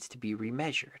think it needs to be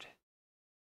remeasured?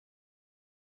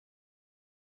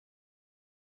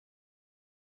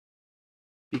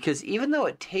 Because even though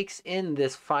it takes in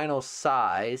this final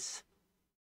size,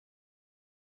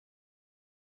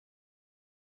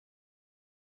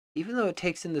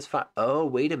 oh,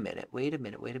 wait a minute.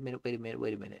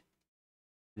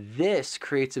 This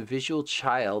creates a visual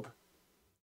child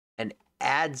and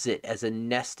adds it as a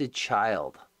nested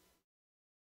child.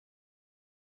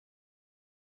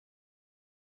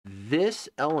 This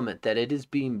element that it is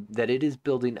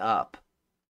building up,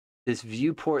 this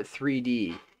viewport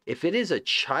 3D, if it is a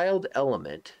child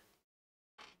element,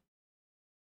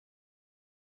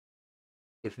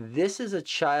 if this is a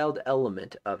child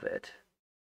element of it,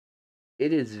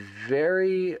 it is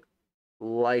very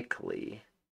likely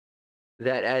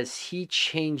that as he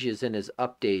changes and is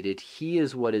updated, he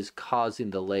is what is causing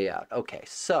the layout. Okay,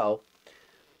 so,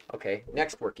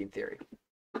 next working theory.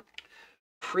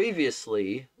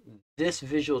 Previously, this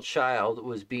visual child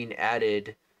was being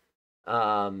added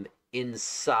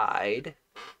inside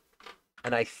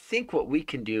And I think what we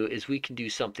can do is we can do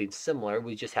something similar.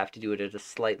 We just have to do it at a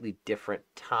slightly different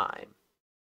time.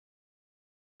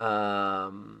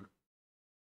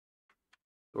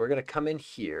 We're going to come in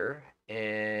here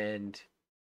and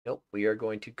nope, we are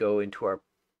going to go into our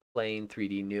plain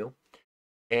 3D new.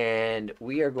 And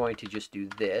we are going to just do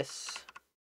this.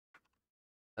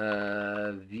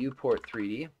 Viewport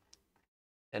 3D.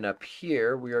 And up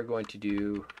here, we are going to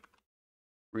do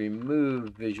remove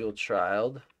visual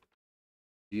child,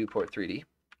 viewport 3D,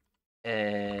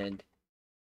 and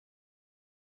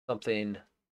something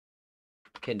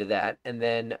akin to that. And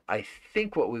then I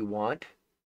think what we want,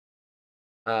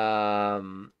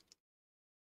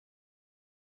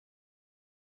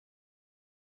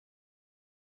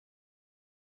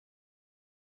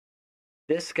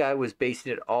 this guy was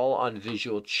basing it all on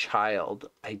visual child.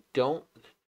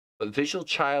 But visual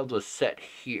child was set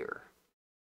here.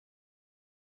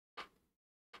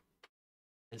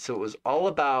 And so it was all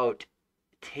about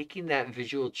taking that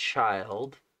visual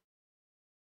child,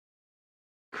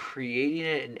 creating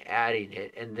it and adding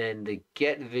it, and then the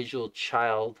get visual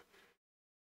child.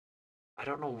 I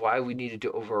don't know why we needed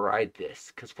to override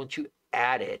this, because once you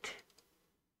add it,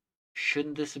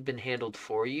 shouldn't this have been handled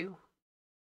for you?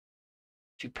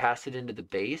 Did you pass it into the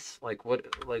base? Like what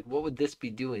would this be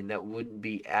doing that wouldn't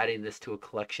be adding this to a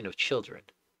collection of children?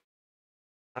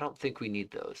 I don't think we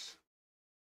need those.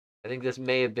 I think this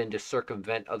may have been to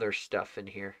circumvent other stuff in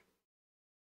here.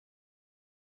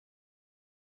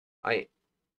 I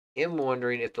am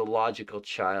wondering if the logical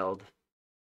child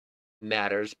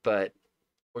matters, but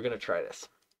we're going to try this.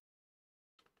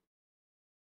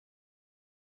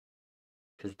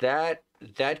 Because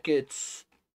that gets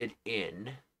it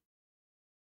in.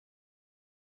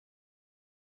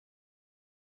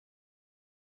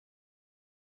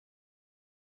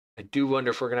 I do wonder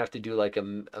if we're going to have to do like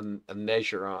a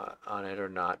measure on it or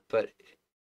not, but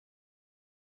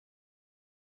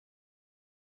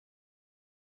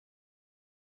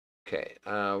okay,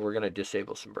 we're going to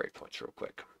disable some breakpoints real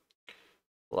quick.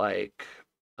 Like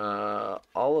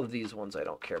all of these ones I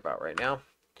don't care about right now.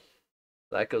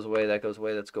 That goes away, that goes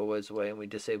away, that goes away, and we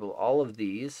disable all of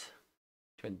these.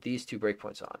 Turn these two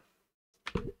breakpoints on.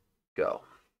 Go.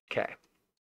 Okay.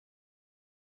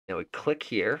 Now we click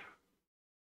here.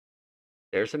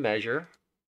 There's a measure.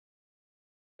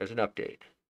 There's an update.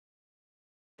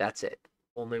 That's it.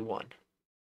 Only one.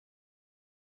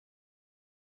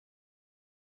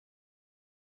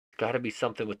 Got to be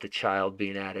something with the child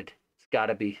being added. It's got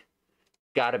to be.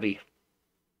 Got to be.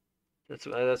 That's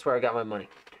where I got my money.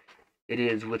 It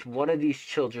is with one of these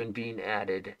children being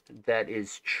added that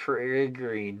is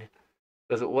triggering.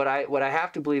 Because what I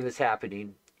have to believe is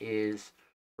happening is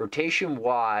rotation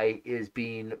Y is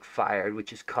being fired,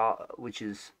 which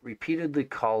is repeatedly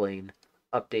calling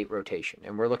update rotation.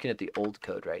 And we're looking at the old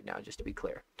code right now, just to be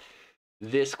clear.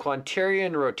 This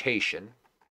quaternion rotation,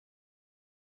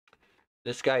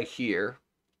 this guy here,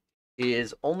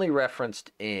 is only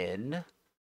referenced in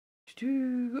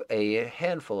a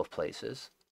handful of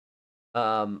places.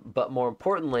 But more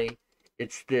importantly,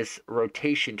 it's this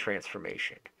rotation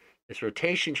transformation. This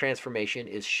rotation transformation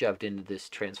is shoved into this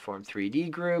transform 3D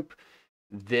group.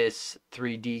 This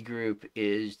 3D group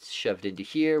is shoved into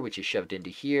here, which is shoved into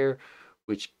here,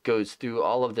 which goes through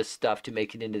all of this stuff to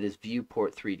make it into this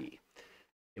viewport 3D.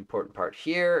 Important part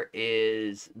here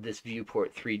is this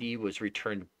viewport 3D was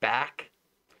returned back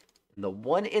in the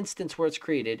one instance where it's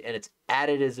created, and it's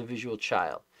added as a visual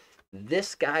child.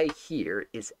 This guy here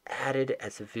is added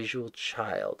as a visual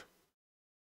child.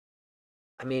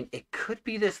 I mean, it could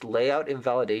be this layout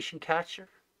invalidation catcher.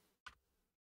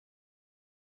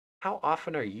 How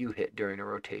often are you hit during a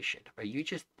rotation? Are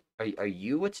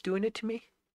you what's doing it to me?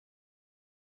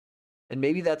 And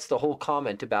maybe that's the whole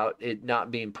comment about it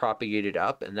not being propagated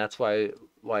up, and that's why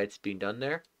it's being done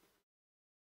there.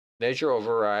 Measure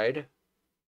override.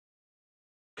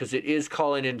 Because it is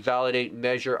calling invalidate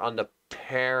measure on the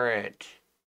parent.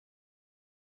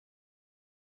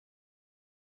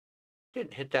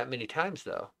 Didn't hit that many times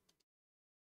though.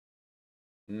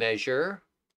 Measure.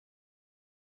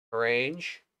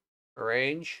 Arrange.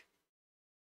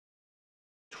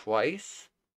 Twice.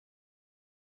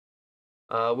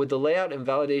 Would the layout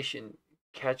invalidation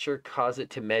catcher cause it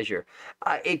to measure?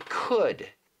 It could.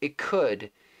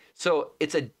 So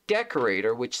it's a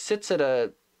decorator which sits at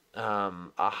a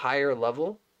higher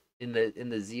level in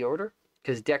the Z order,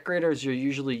 because decorators are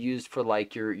usually used for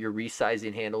like your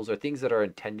resizing handles or things that are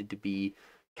intended to be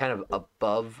kind of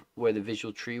above where the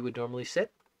visual tree would normally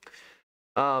sit.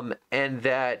 And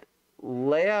that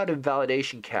layout and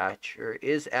validation catcher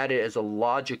is added as a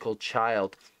logical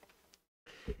child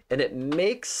And it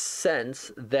makes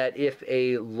sense that if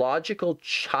a logical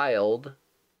child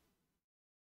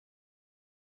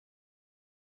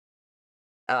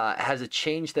has a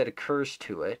change that occurs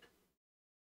to it,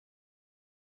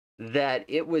 that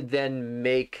it would then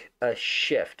make a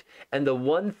shift. And the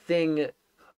one thing,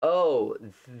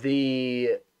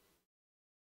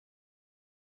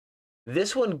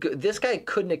 this guy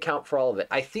couldn't account for all of it.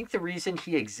 I think the reason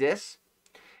he exists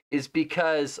is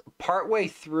because partway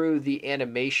through the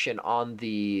animation on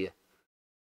the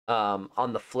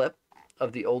flip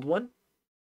of the old one,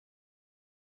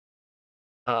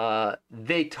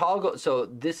 they toggle. So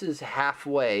this is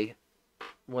halfway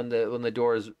when the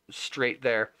door is straight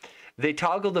there. They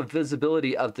toggle the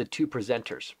visibility of the two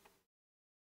presenters,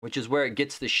 which is where it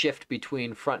gets the shift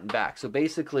between front and back. So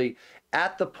basically,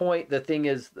 at the point the thing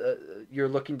is, you're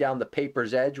looking down the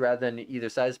paper's edge rather than either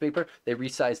side of the paper, they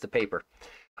resize the paper,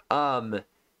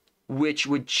 which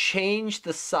would change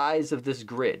the size of this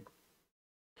grid,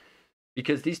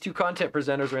 because these two content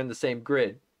presenters are in the same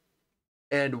grid.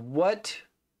 And what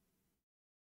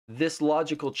this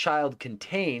logical child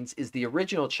contains is the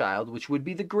original child, which would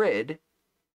be the grid.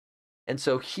 And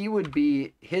so he would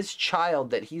be, his child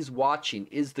that he's watching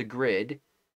is the grid.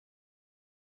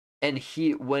 And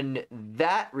when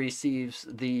that receives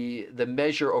the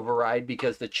measure override,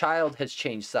 because the child has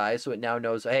changed size, so it now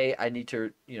knows, hey, I need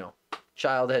to,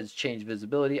 child has changed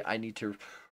visibility, I need to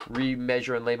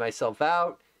remeasure and lay myself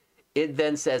out. It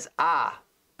then says,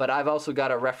 but I've also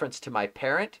got a reference to my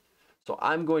parent, so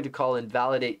I'm going to call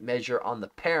invalidate measure on the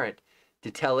parent to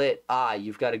tell it,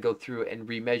 you've got to go through and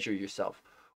remeasure yourself,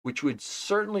 which would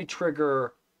certainly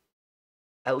trigger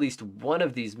at least one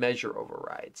of these measure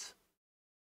overrides.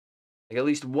 Like at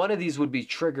least one of these would be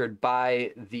triggered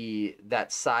by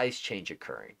that size change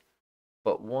occurring.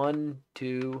 But 1,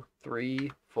 2,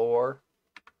 3, 4.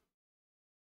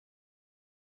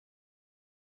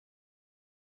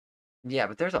 Yeah,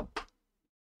 but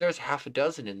there's half a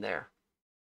dozen in there.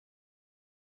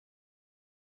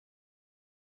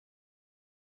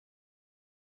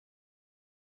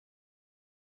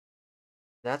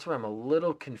 That's where I'm a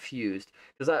little confused,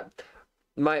 because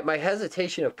my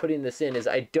hesitation of putting this in is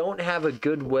I don't have a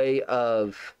good way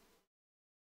of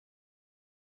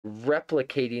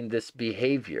replicating this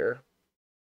behavior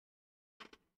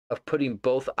of putting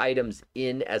both items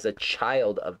in as a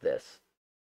child of this.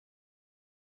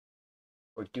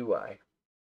 Or do I?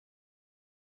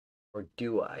 Or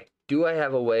do I? Do I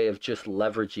have a way of just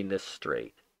leveraging this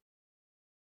straight?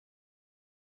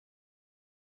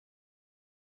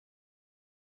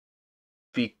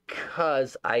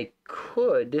 Because I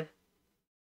could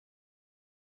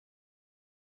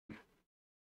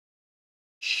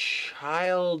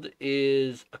child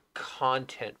is a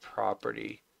content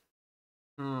property.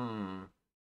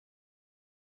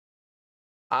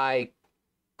 I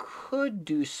could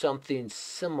do something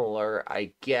similar,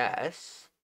 I guess,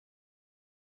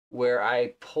 where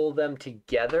I pull them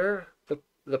together.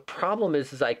 The problem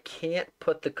is I can't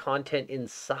put the content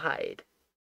inside.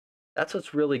 That's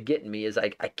what's really getting me, is I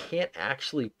can't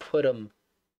actually put them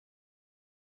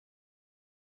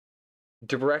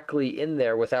directly in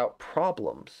there without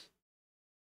problems,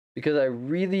 because I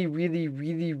really, really,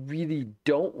 really, really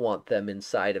don't want them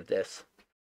inside of this,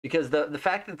 because the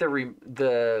fact that they're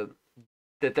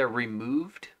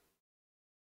removed,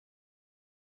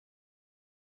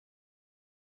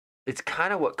 it's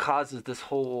kind of what causes this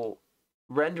whole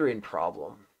rendering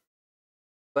problem.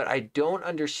 But I don't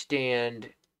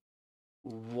understand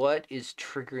what is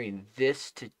triggering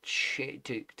this to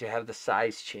have the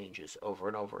size changes over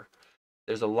and over.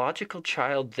 There's a logical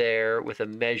child there with a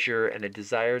measure and a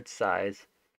desired size.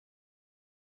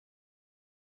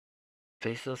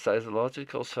 Based on the size of the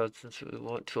logical substance, we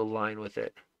want to align with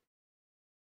it.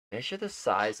 Measure the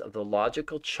size of the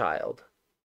logical child.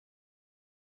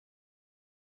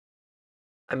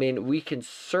 I mean, we can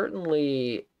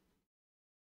certainly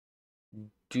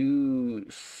do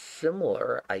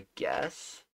similar, I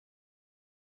guess.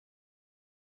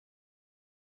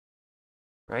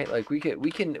 Right? Like we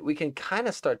can kind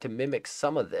of start to mimic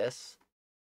some of this.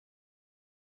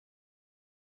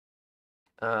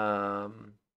 So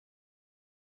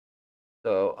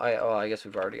I guess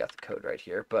we've already got the code right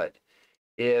here, but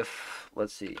if,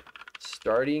 let's see,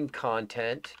 starting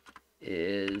content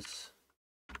is,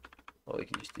 what we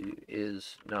can just do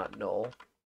is not null.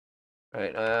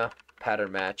 Right,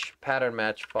 pattern match,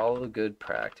 follow the good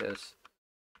practice.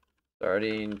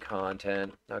 Starting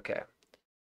content, okay.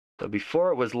 So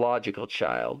before it was logical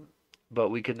child, but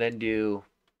we can then do,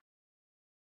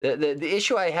 the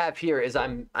issue I have here is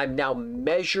I'm now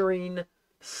measuring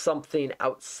something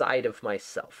outside of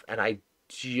myself, and I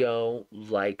don't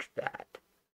like that.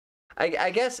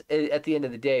 I guess at the end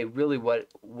of the day, really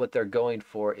what they're going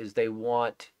for is they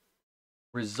want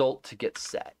result to get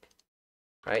set,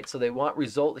 right? So they want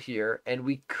result here, and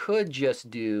we could just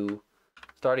do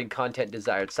starting content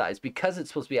desired size. Because it's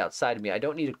supposed to be outside of me, I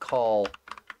don't need to call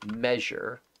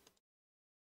measure.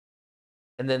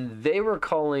 And then they were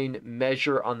calling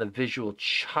measure on the visual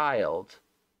child.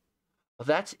 Well,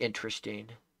 that's interesting.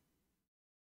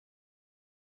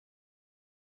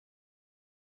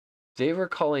 They were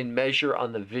calling measure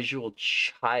on the visual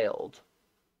child.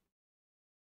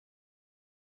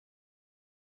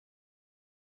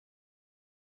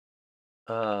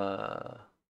 Uh,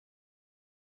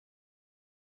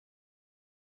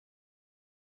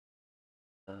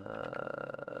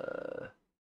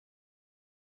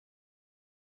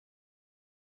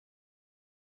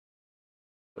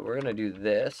 so we're gonna do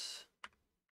this.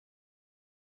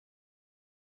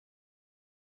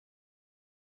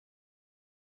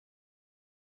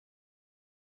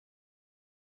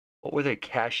 What were they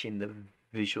caching the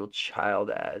visual child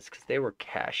as? Because they were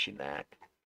caching that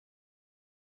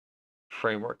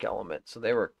framework element, so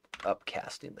they were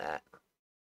upcasting that.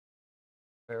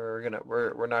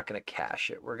 We're not gonna cache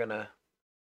it. We're gonna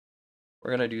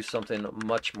do something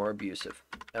much more abusive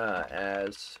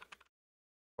as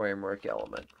framework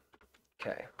element.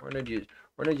 Okay, we're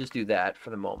gonna just do that for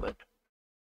the moment.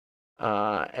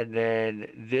 And then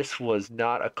this was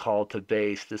not a call to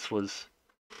base. This was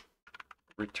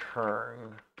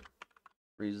return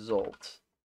result.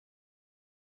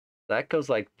 That goes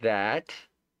like that.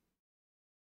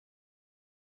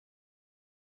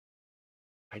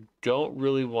 I don't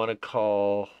really want to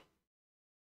call.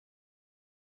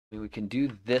 I mean, we can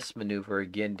do this maneuver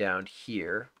again down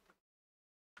here.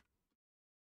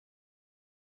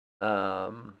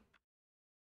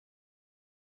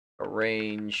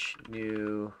 Arrange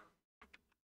new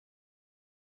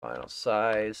final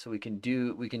size. So we can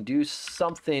do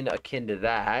something akin to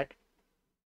that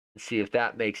and see if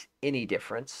that makes any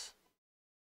difference.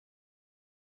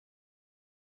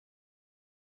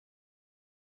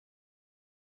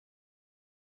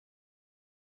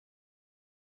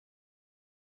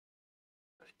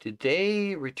 Did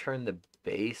they return the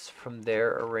base from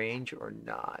their arrange or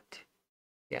not?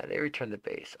 Yeah, they returned the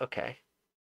base. Okay.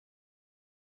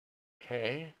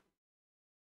 Okay.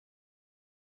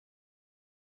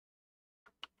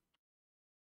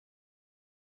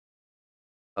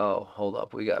 Oh, hold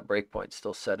up. We got breakpoints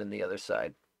still set in the other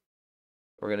side.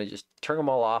 We're going to just turn them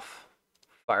all off.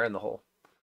 Fire in the hole.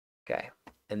 Okay.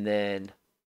 And then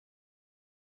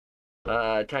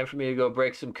time for me to go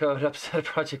break some code, upset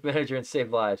project manager, and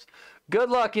save lives. Good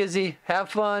luck, Izzy. Have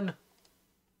fun.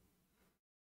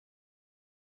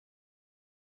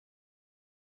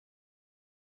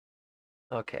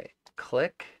 Okay.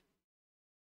 Click.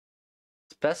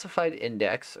 Specified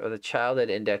index or the child at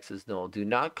index is null. Do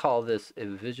not call this if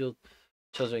visual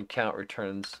children count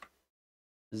returns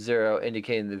 0,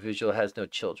 indicating the visual has no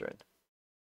children.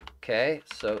 Okay,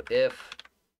 so if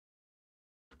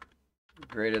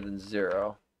greater than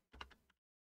 0,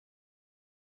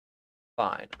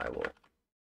 fine, I will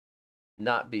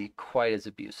not be quite as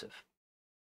abusive.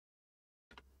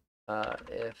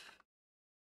 If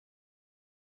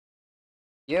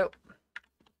yep,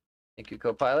 thank you,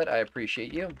 Copilot. I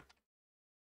appreciate you.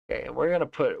 Okay, and we're gonna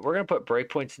put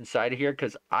breakpoints inside of here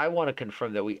because I want to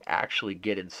confirm that we actually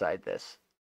get inside this.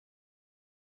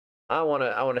 I want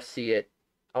to see it.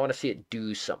 I want to see it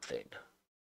do something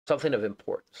of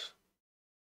importance.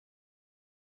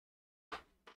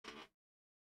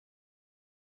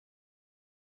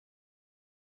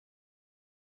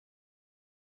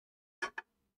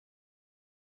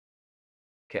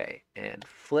 Okay, and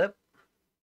flip.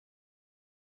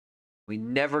 We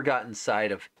never got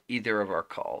inside of either of our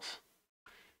calls.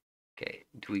 Okay,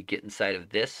 do we get inside of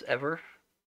this ever?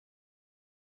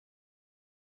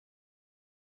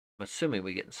 I'm assuming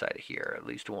we get inside of here at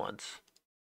least once.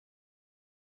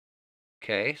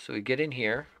 Okay, so we get in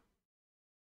here.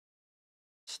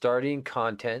 Starting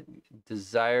content,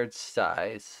 desired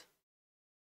size.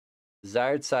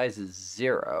 Desired size is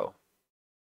 0.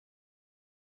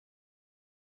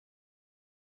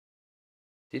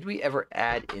 Did we ever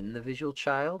add in the visual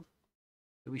child?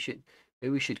 Maybe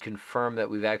we should confirm that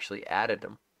we've actually added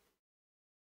them.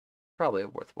 Probably a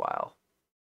worthwhile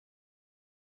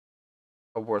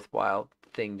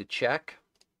thing to check.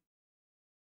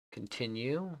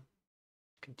 Continue.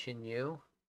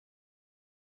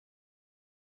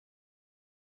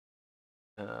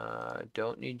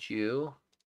 Don't need you.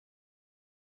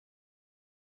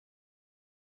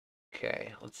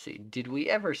 Okay, let's see. Did we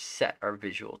ever set our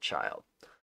visual child?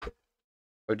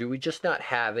 Or do we just not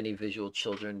have any visual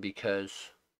children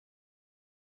because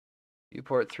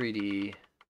viewport 3D?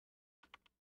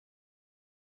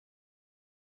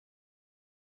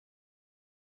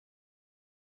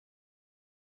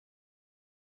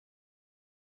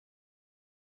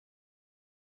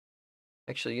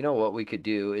 Actually, you know what we could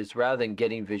do is rather than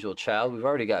getting visual child, we've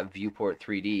already got viewport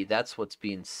 3D. That's what's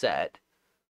being set.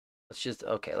 Let's just,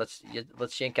 okay,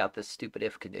 let's yank out this stupid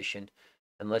if condition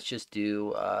and let's just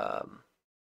do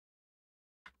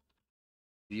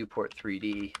viewport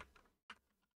 3D,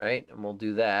 right? And we'll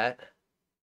do that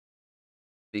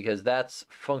because that's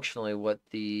functionally what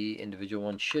the individual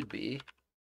one should be,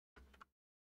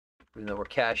 even though we're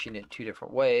caching it two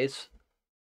different ways.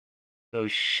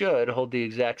 Those should hold the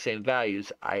exact same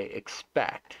values, I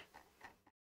expect,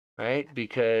 right?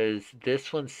 Because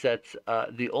this one sets,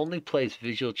 the only place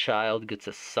visual child gets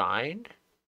assigned,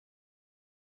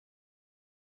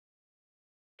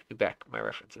 go back to my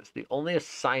references, the only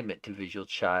assignment to visual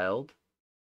child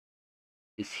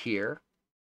is here.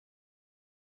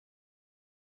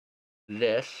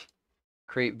 This,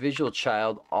 create visual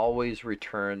child always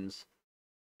returns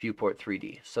viewport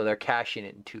 3D. So they're caching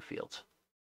it in two fields.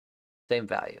 Same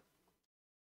value.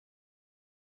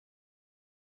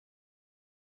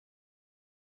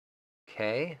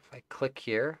 Okay, if I click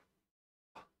here,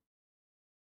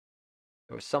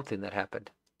 there was something that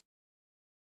happened.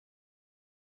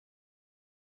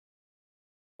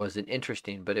 It wasn't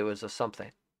interesting, but it was a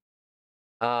something.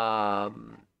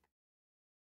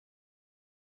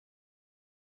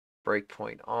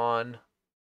 Breakpoint on,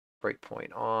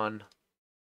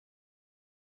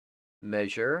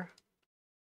 measure,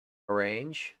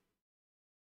 arrange.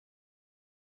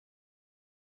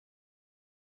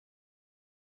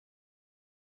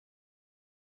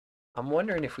 I'm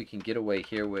wondering if we can get away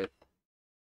here with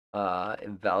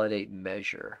invalidate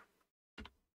measure.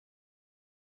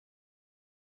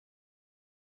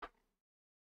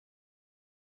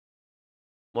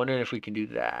 Wondering if we can do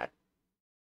that.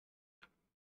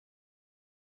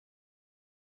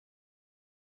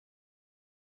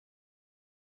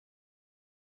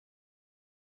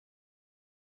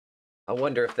 I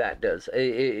wonder if that does.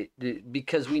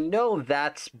 Because we know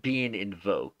that's being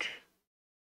invoked.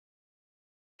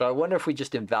 So I wonder if we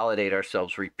just invalidate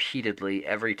ourselves repeatedly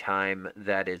every time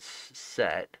that is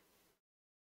set.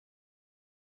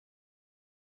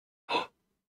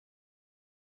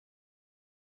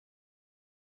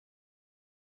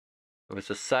 There was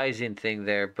a sizing thing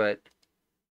there, but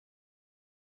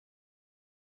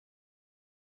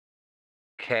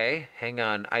okay, hang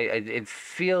on. It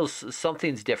feels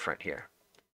something's different here.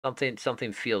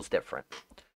 Something feels different.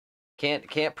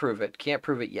 Can't prove it. Can't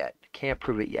prove it yet. Can't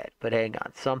prove it yet. But hang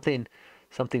on. Something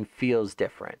feels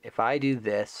different. If I do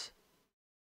this,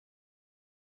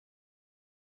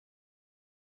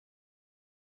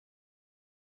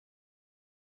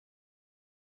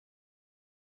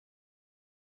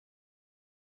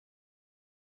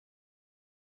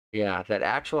 yeah, that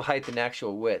actual height and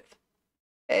actual width.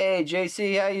 Hey,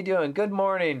 JC, how you doing? Good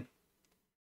morning.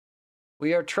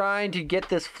 We are trying to get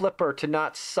this flipper to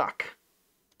not suck.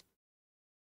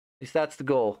 At least that's the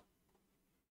goal.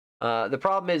 The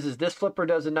problem is this flipper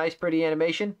does a nice, pretty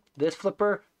animation. This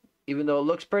flipper, even though it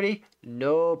looks pretty,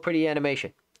 no pretty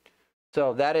animation.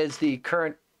 So that is the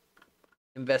current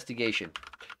investigation.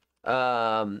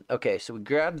 Okay, so we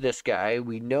grab this guy.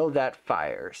 We know that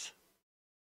fires.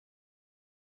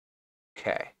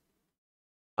 Okay.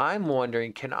 I'm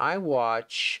wondering, can I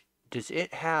watch, does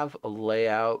it have a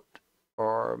layout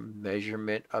or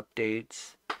measurement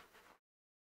updates?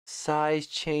 Size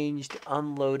changed,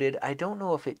 unloaded. I don't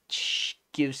know if it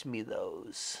gives me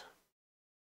those.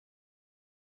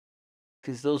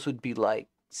 Because those would be like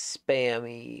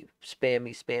spammy.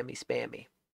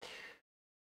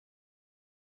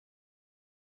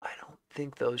 I don't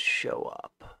think those show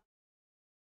up.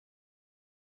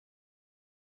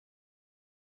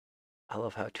 I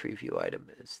love how tree view item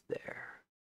is there.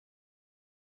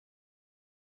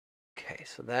 Okay,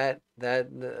 so that's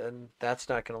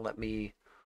not going to let me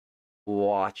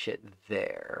watch it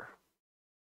there.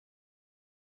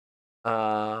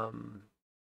 I'm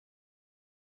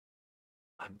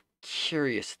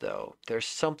curious though. There's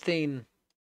something.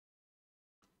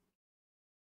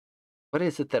 What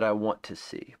is it that I want to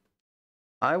see?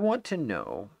 I want to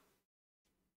know.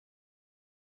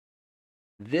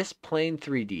 This plane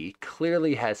 3D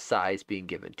clearly has size being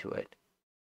given to it.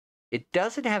 It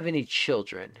doesn't have any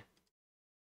children.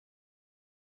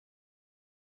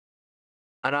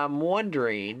 And I'm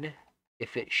wondering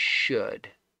if it should.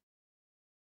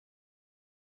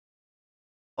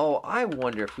 Oh, I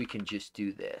wonder if we can just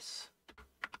do this.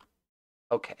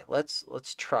 Okay, let's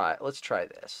try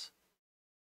this.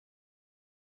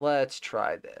 Let's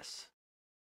try this.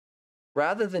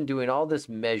 Rather than doing all this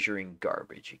measuring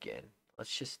garbage again,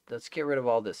 let's get rid of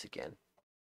all this again.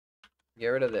 Get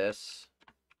rid of this.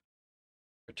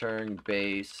 Return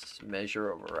base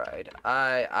measure override.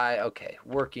 Okay.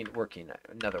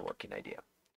 Another working idea.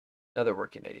 Another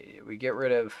working idea. We get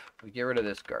rid of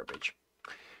this garbage.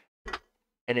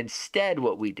 And instead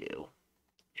what we do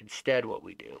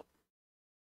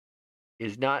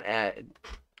is not add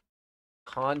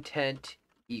content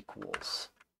equals,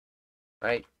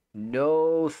 right?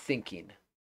 No thinking,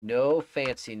 no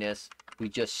fanciness. We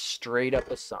just straight up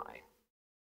assign.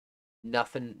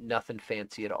 Nothing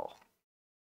fancy at all.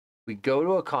 We go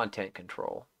to a content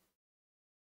control,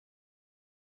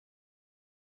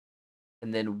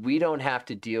 and then we don't have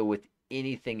to deal with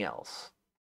anything else.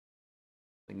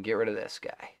 We can get rid of this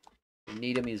guy. We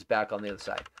need him, he's back on the other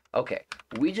side. Okay,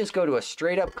 we just go to a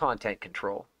straight up content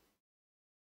control.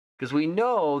 Because we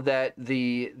know that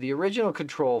the original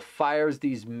control fires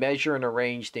these measure and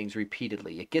arrange things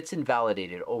repeatedly. It gets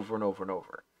invalidated over and over and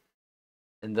over.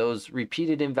 And those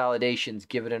repeated invalidations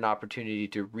give it an opportunity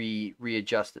to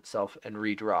readjust itself and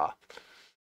redraw.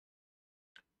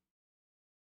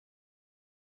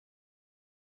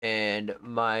 And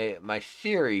my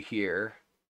theory here,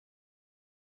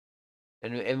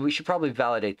 and we should probably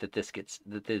validate that this gets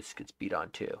beat on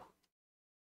too.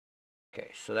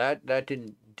 Okay, so that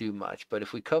didn't do much, but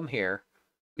if we come here,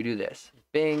 we do this.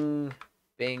 Bing,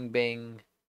 bing, bing.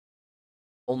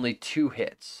 Only 2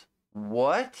 hits.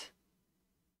 What?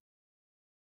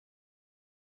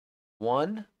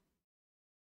 1?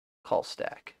 Call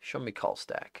stack. Show me call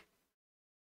stack.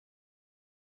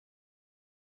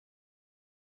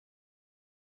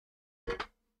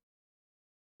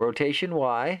 Rotation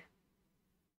Y.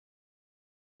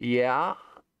 Yeah,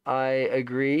 I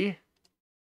agree.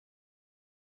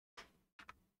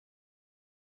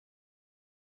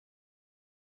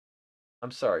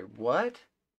 I'm sorry, what?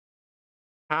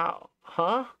 How?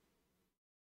 Huh?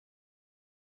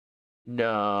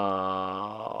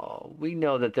 No, we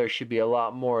know that there should be a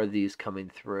lot more of these coming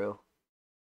through.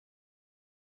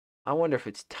 I wonder if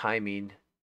it's timing.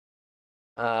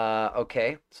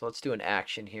 Okay, so let's do an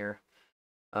action here.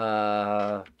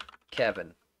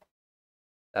 Kevin.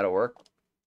 That'll work.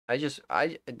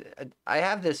 I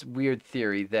have this weird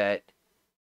theory that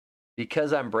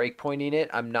because I'm breakpointing it,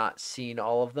 I'm not seeing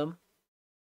all of them.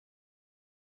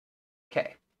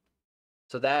 Okay.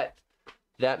 So that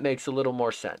makes a little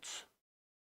more sense.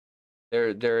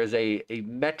 There is a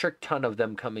metric ton of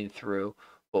them coming through,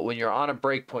 but when you're on a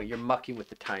breakpoint, you're mucking with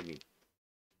the timing.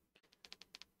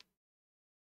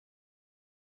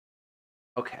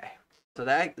 Okay. So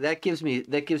that gives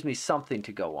me something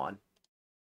to go on.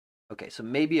 Okay, so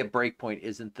maybe a breakpoint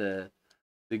isn't the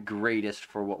greatest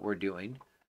for what we're doing.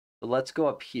 But let's go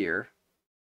up here.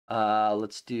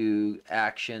 Let's do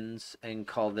actions and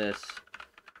call this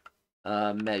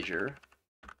measure.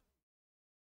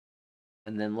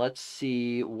 And then let's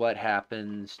see what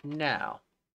happens now.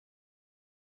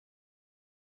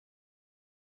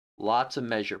 Lots of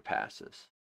measure passes.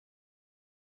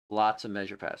 Lots of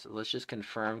measure passes. Let's just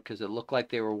confirm because it looked like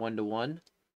they were 1-to-1.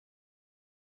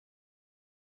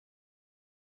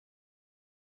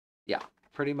 Yeah,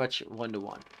 pretty much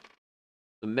 1-to-1.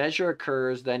 The measure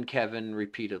occurs, then Kevin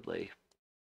repeatedly.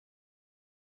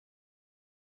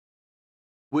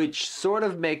 Which sort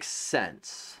of makes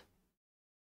sense.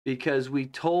 Because we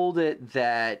told it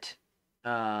that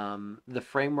the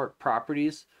framework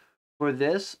properties for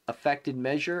this affected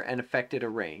measure and affected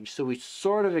arrange. So we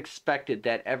sort of expected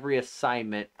that every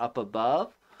assignment up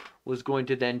above was going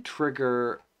to then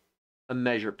trigger a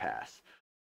measure pass.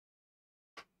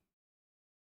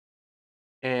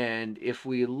 And if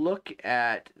we look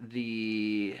at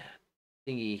the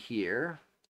thingy here,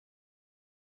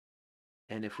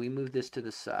 and if we move this to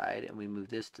the side and we move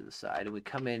this to the side and we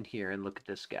come in here and look at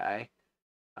this guy,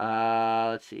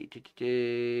 let's see,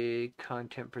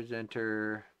 content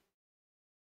presenter,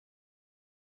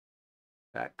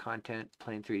 back content,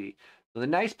 plain 3D. So the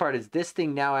nice part is this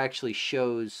thing now actually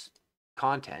shows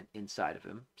content inside of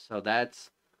him. So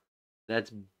that's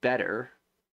better.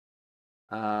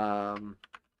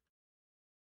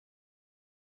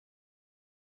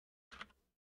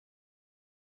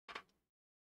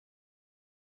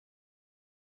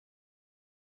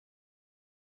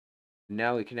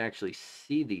 Now we can actually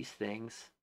see these things.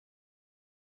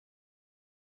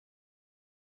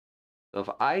 So if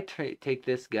I take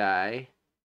this guy,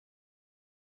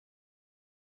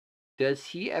 does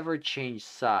he ever change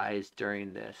size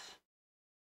during this?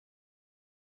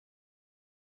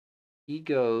 He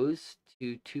goes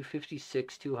to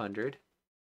 256, 200.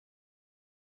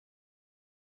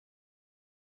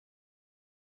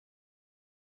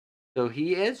 So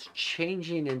he is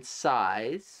changing in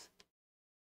size.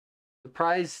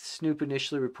 Surprised Snoop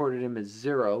initially reported him as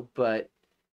 0, but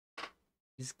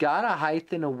he's got a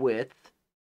height and a width,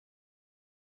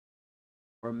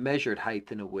 or measured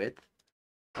height and a width.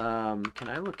 Can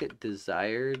I look at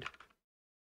desired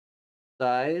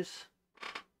size?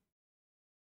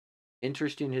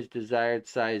 Interesting, his desired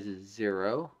size is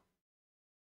 0.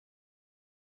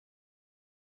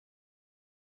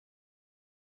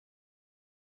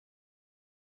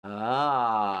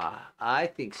 Ah, I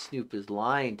think Snoop is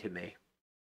lying to me.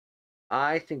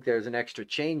 I think there's an extra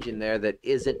change in there that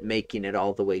isn't making it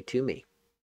all the way to me.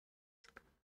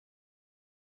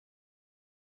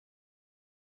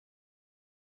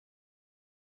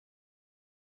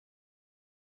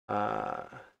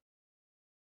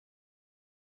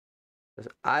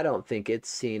 I don't think it's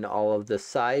seen all of the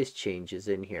size changes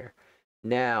in here.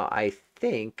 Now, I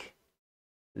think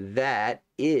that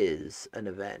is an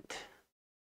event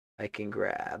I can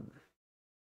grab.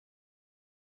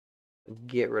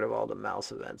 Get rid of all the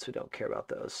mouse events. We don't care about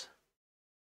those.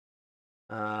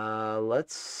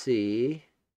 Let's see.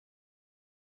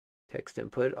 Text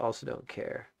input, also don't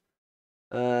care.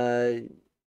 There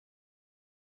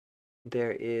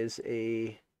is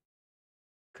a...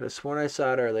 Could have sworn I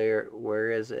saw it earlier. Where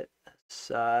is it?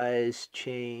 Size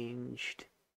changed.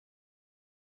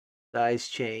 Size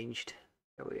changed.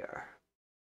 There we are.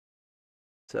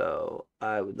 So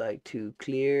I would like to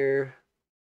clear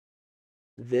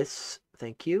this.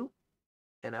 Thank you.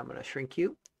 And I'm going to shrink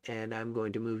you. And I'm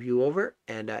going to move you over.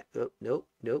 And nope.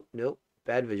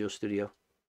 Bad Visual Studio.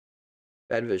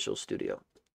 Bad Visual Studio.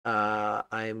 I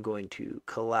am going to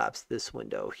collapse this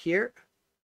window here.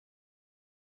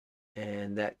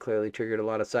 And that clearly triggered a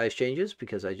lot of size changes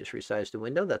because I just resized the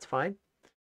window. That's fine.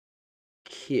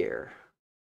 Here.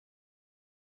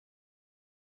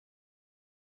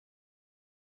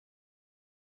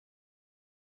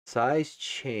 Size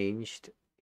changed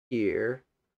here.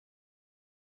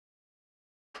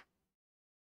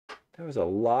 There was a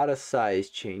lot of size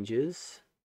changes.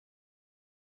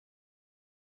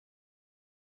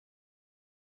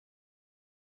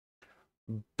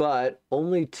 But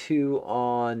only 2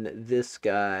 on this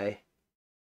guy.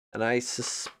 And I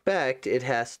suspect it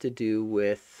has to do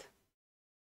with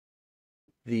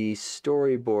the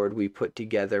storyboard we put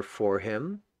together for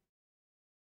him.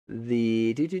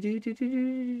 The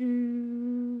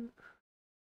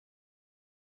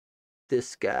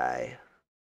this guy.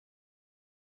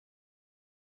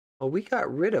 Oh, we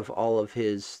got rid of all of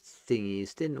his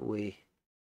thingies, didn't we?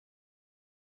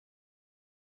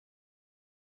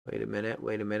 Wait a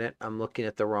minute. I'm looking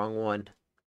at the wrong one.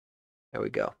 There we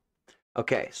go.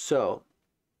 Okay, so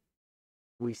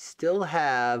we still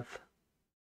have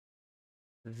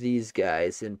these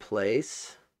guys in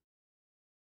place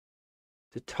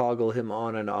to toggle him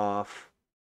on and off.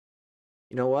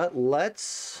 You know what?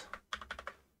 Let's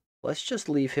just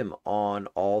leave him on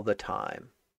all the time.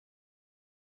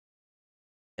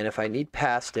 And if I need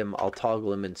past him, I'll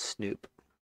toggle him in Snoop.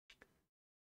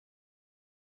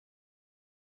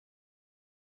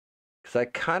 Because I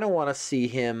kind of want to see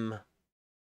him...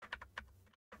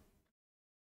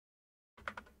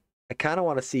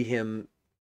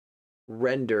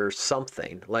 render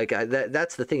something. Like,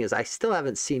 that's the thing, is I still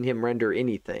haven't seen him render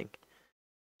anything.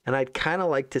 And I'd kind of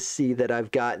like to see that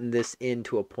I've gotten this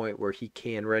into a point where he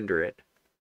can render it.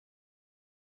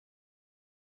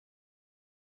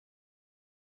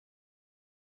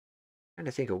 I'm trying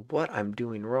to think of what I'm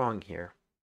doing wrong here.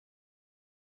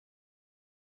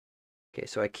 Okay,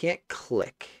 so I can't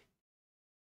click,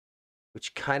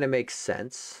 which kind of makes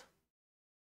sense.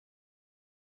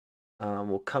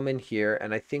 We'll come in here,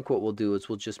 and I think what we'll do is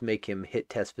we'll just make him hit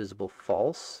test visible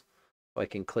false, so I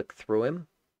can click through him.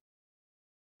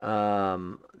 I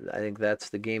think that's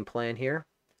the game plan here.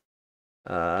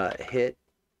 Hit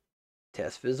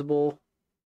test visible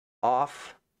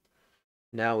off.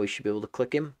 Now we should be able to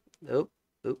click him. Oop.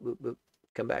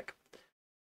 Come back.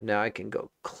 Now I can go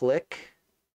click.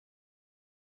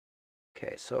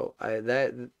 Okay, so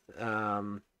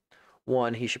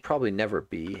one he should probably never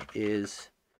be is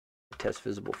test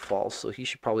visible false, so he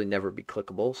should probably never be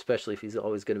clickable, especially if he's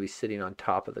always going to be sitting on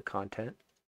top of the content.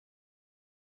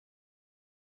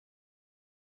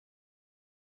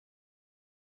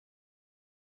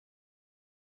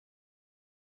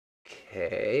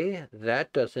 Okay,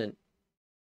 that doesn't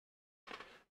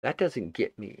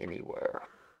get me anywhere.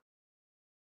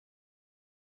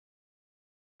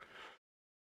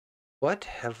 What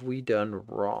have we done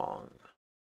wrong?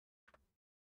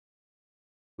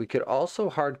 We could also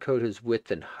hard code his width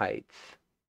and height.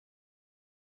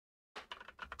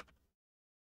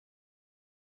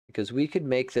 Because we could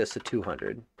make this a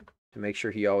 200 to make sure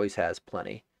he always has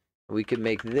plenty. We could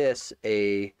make this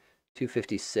a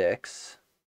 256.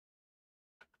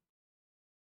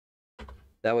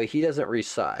 That way he doesn't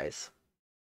resize.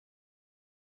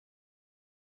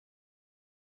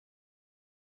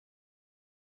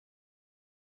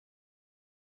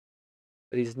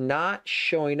 But he's not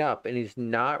showing up and he's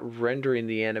not rendering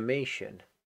the animation.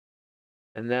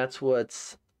 And that's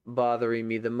what's bothering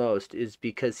me the most, is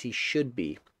because he should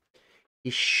be. He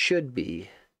should be.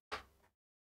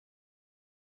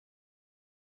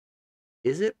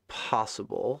 Is it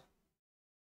possible?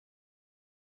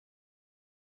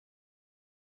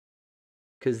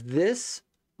 Because this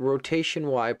rotation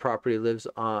Y property lives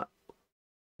on...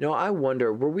 No, I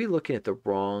wonder, were we looking at the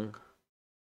wrong...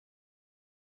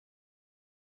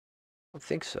 I don't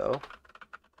think so.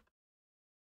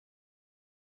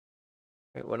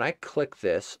 Right, when I click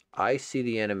this, I see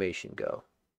the animation go.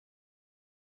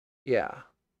 Yeah.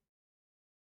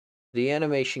 The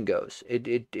animation goes.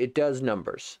 It does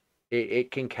numbers.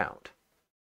 It can count.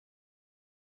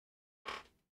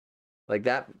 Like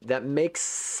that makes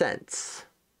sense.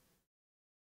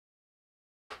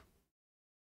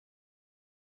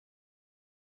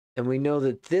 And we know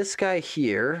that this guy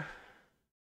here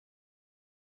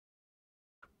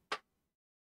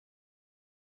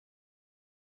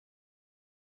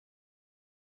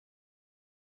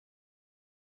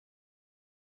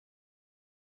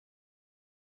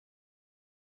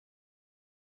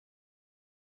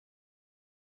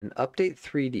an update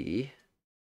 3D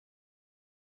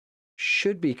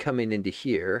should be coming into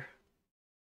here.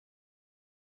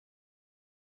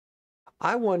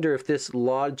 I wonder if this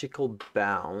logical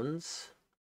bounds,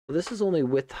 well, this is only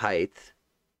width height.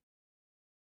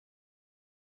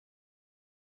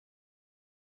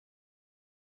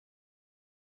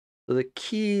 So the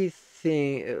key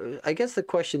thing, I guess the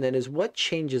question then is, what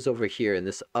changes over here in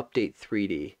this update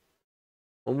 3D?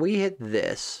 When we hit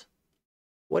this,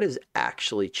 what is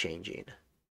actually changing?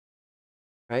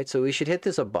 Right, so we should hit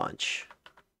this a bunch.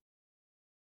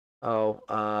 Oh,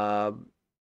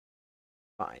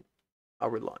 fine. I'll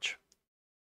relaunch.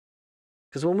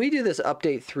 Because when we do this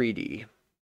update 3D,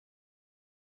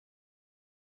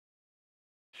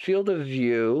 field of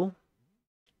view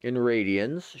in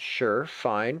radians, sure,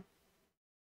 fine.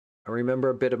 I remember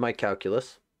a bit of my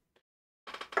calculus.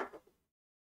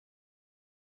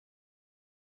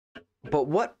 But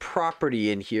what property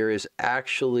in here is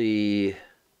actually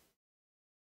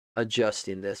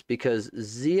adjusting this? Because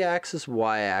z-axis,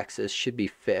 y-axis should be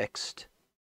fixed.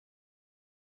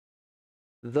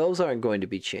 Those aren't going to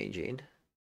be changing.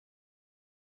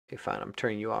 Okay, fine. I'm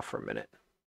turning you off for a minute.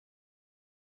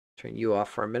 Turn you off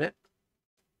for a minute.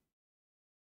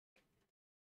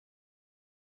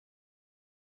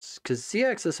 Because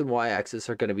z-axis and y-axis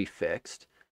are going to be fixed.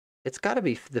 It's got to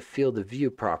be the field of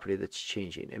view property that's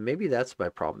changing. And maybe that's my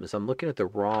problem, is I'm looking at the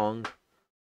wrong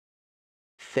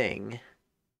thing.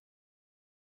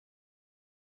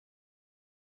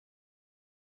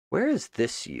 Where is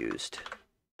this used?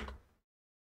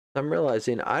 I'm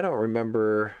realizing I don't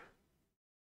remember.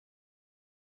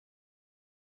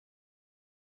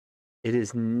 It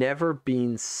has never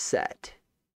been set.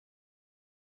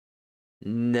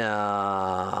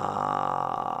 Nah.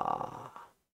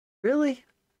 Really?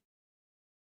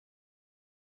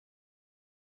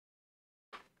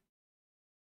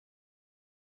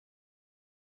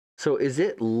 So is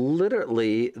it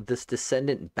literally this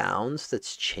descendant bounds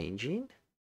that's changing?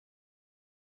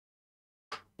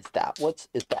 Is that what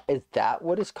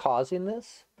is causing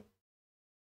this?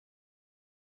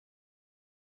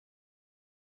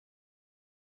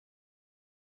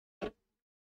 Is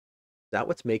that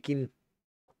what's making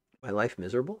my life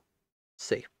miserable? Let's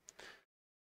see.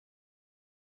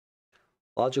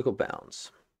 Logical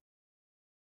bounds.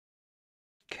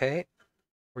 Okay.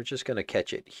 We're just going to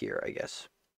catch it here, I guess.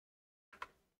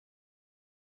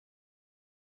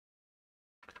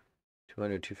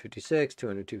 200, 256,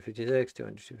 200, 256,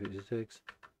 200, 256.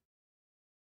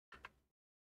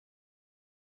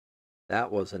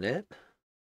 That wasn't it.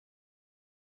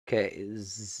 Okay,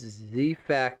 Z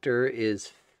factor is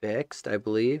fixed, I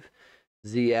believe.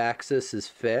 Z-axis is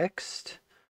fixed.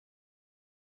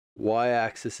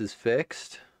 Y-axis is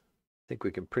fixed. I think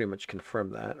we can pretty much confirm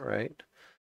that, right?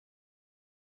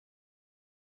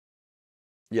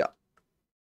 Yeah.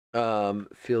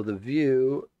 Field of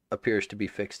view appears to be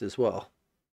fixed as well.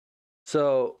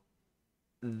 So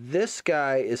this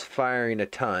guy is firing a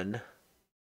ton.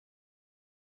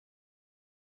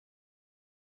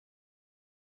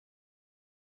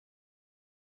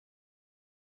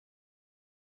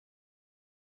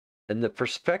 And the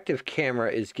perspective camera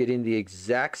is getting the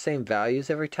exact same values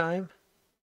every time.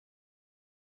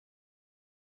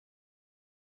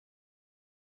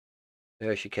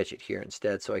 Maybe I should catch it here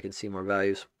instead so I can see more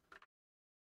values.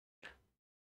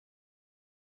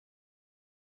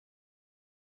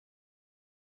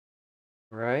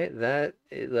 Right? That,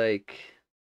 like...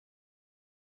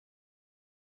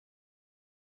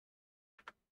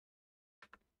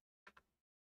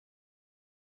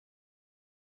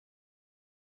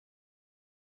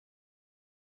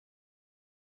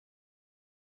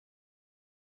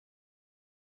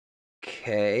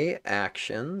 Okay,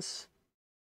 actions.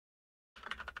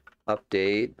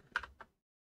 Update.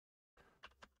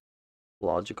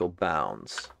 Logical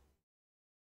bounds.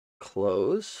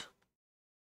 Close.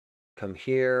 Come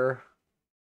here.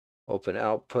 Open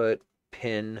output.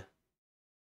 Pin.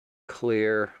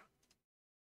 Clear.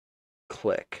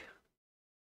 Click.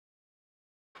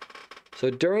 So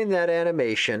during that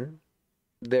animation,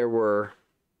 there were,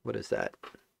 what is that?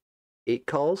 8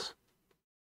 calls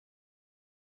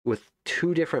with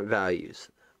 2 different values.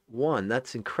 One,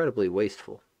 that's incredibly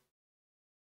wasteful.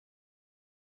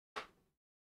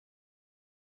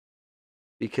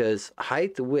 Because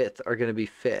height, width are going to be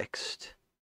fixed.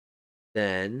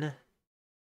 Then,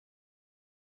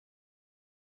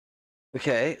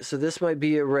 okay, so this might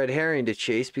be a red herring to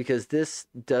chase because this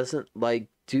doesn't like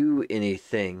do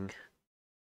anything.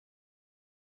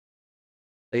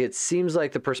 Like, it seems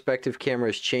like the perspective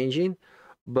camera is changing,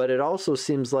 but it also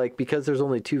seems like because there's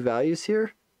only 2 values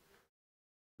here,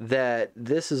 that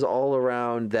this is all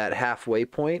around that halfway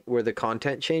point where the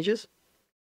content changes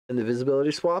and the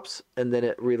visibility swaps, and then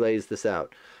it relays this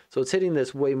out. So it's hitting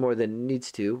this way more than it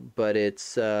needs to, but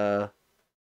it's not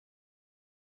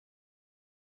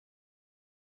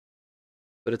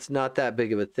that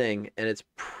big of a thing, and it's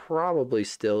probably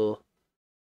still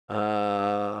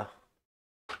it's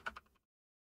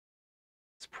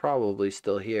probably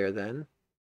still here then.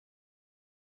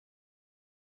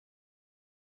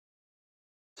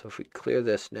 So if we clear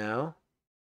this now,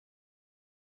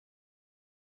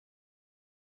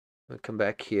 we come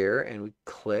back here and we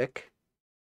click.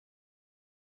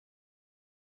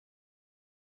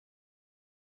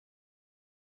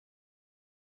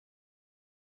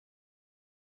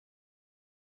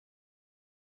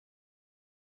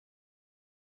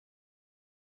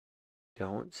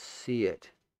 Don't see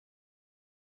it.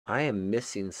 I am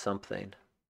missing something.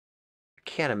 I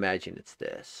can't imagine it's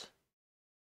this.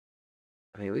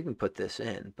 I mean, we can put this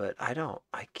in, but I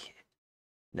can't.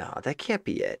 No, that can't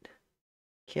be it.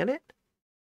 Can it?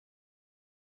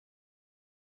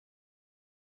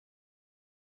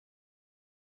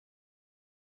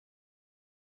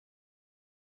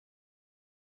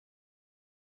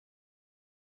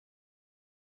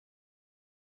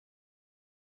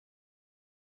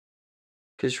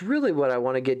 Because really what I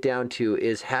want to get down to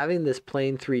is having this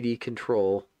plain 3D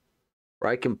control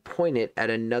where I can point it at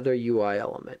another UI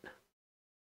element.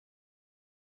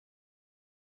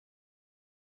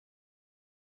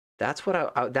 That's what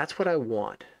I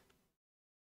want.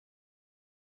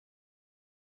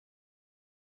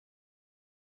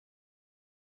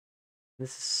 This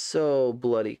is so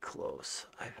bloody close.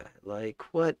 Like,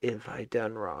 what have I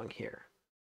done wrong here?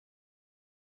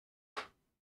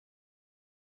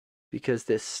 Because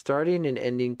this starting and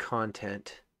ending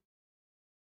content,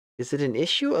 is it an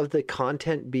issue of the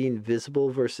content being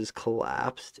visible versus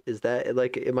collapsed? Is that,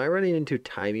 like, am I running into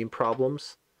timing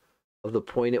problems of the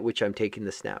point at which I'm taking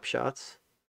the snapshots?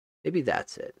 Maybe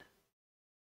that's it.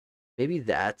 Maybe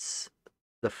that's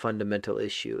the fundamental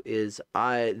issue. Is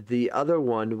the other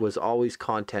one was always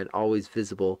content, always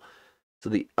visible. So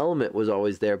the element was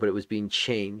always there, but it was being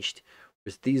changed.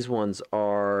 Whereas these ones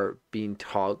are being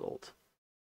toggled.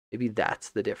 Maybe that's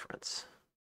the difference.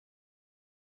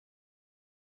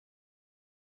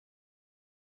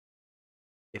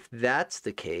 If that's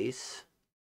the case,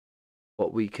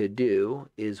 what we could do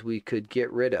is we could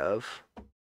get rid of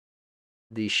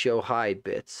the show hide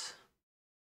bits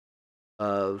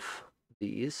of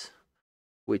these,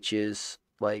 which is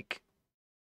like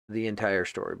the entire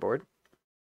storyboard.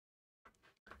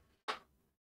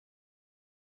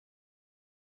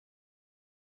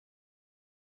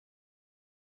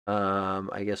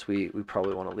 I guess we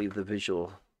probably want to leave the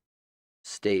visual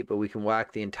state, but we can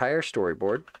whack the entire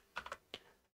storyboard.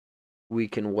 We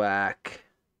can whack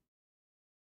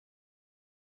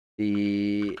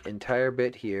the entire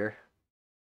bit here.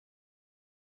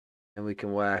 And we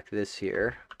can whack this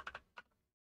here.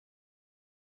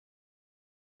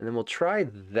 And then we'll try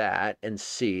that and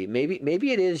see.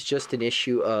 Maybe it is just an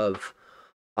issue of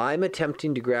I'm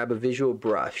attempting to grab a visual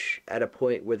brush at a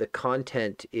point where the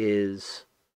content is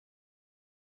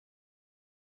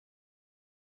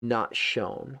not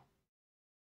shown.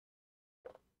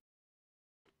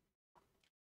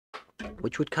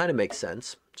 Which would kind of make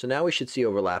sense. So now we should see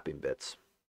overlapping bits.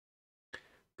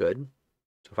 Good.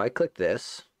 So if I click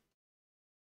this,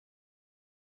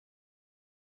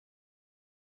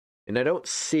 and I don't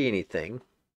see anything,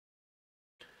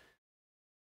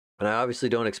 and I obviously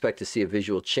don't expect to see a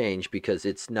visual change because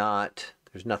it's not,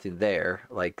 there's nothing there.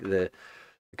 Like the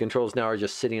controls now are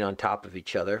just sitting on top of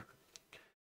each other.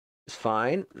 It's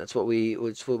fine. That's what we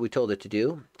told it to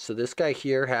do. So this guy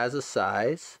here has a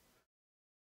size.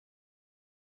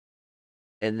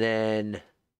 And then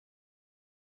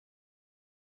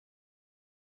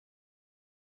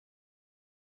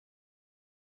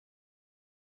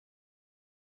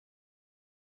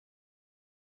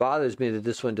bothers me that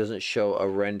this one doesn't show a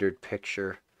rendered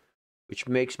picture, which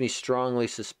makes me strongly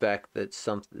suspect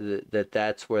that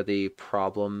that's where the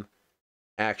problem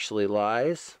actually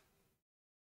lies.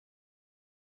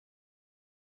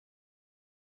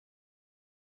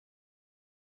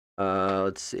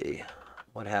 Let's see.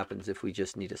 What happens if we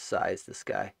just need to size this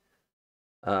guy?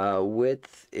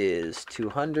 Width is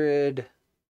 200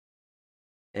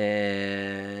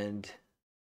 and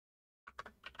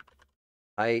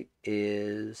height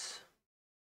is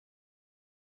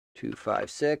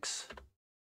 256.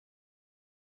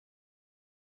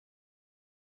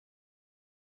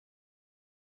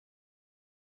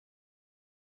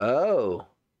 Oh,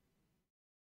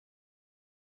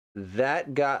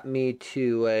 that got me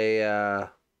to a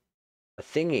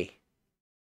thingy.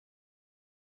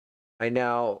 It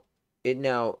now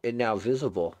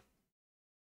visible.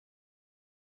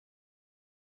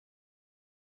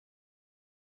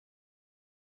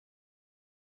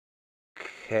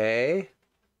 Okay.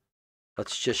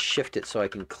 Let's just shift it so I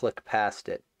can click past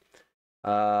it.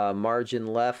 Margin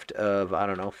left of, I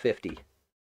don't know, 50.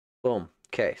 Boom.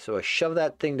 Okay, so I shove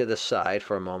that thing to the side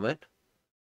for a moment.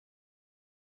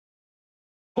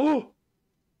 Oh!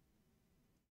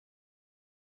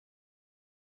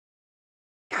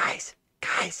 Guys.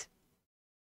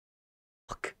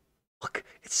 Look.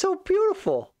 It's so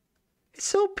beautiful. It's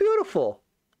so beautiful.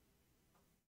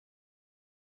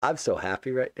 I'm so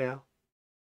happy right now.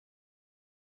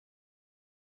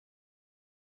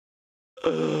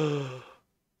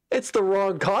 It's the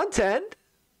wrong content.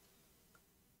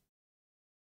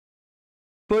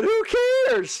 But who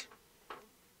cares?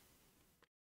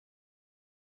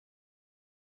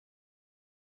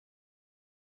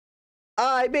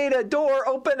 I made a door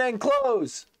open and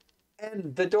close.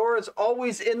 And the door is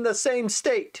always in the same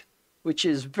state, which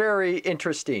is very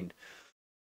interesting.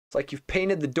 It's like you've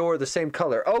painted the door the same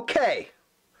color. Okay,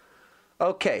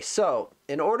 so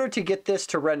in order to get this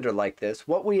to render like this,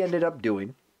 what we ended up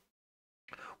doing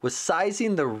was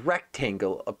sizing the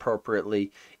rectangle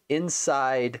appropriately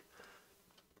inside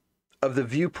of the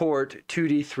viewport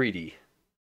 2D,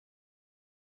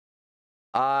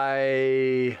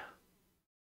 3D.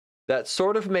 That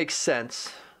sort of makes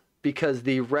sense because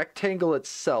the rectangle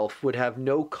itself would have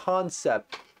no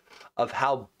concept of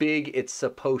how big it's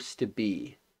supposed to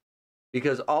be.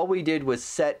 Because all we did was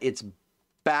set its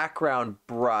background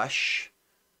brush.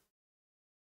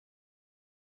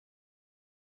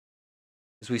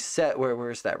 As we set,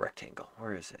 where's that rectangle?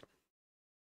 Where is it?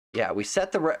 Yeah, we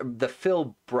set the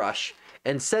fill brush,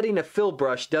 and setting a fill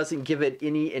brush doesn't give it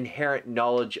any inherent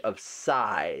knowledge of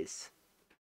size.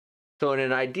 So in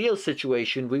an ideal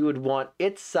situation, we would want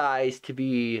its size to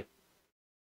be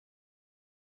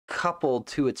coupled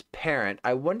to its parent.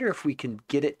 I wonder if we can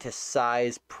get it to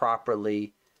size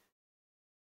properly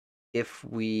if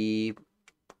we...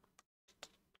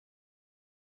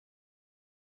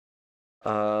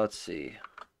 let's see.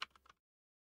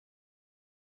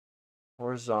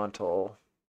 Horizontal.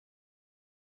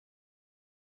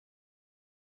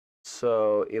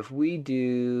 So if we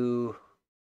do...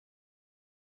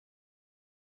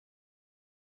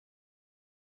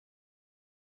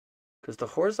 Because the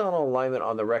horizontal alignment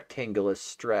on the rectangle is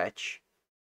stretch,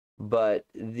 but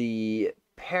the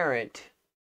parent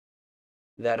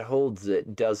that holds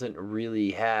it doesn't really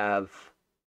have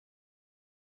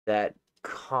that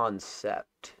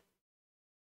concept.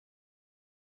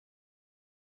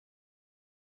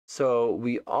 So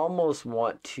we almost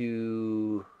want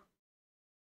to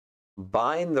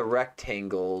bind the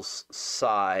rectangle's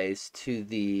size to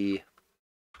the...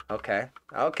 Okay,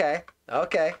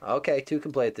 two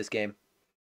can play at this game.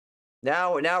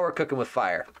 Now we're cooking with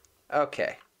fire.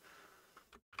 Okay.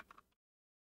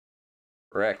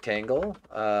 Rectangle.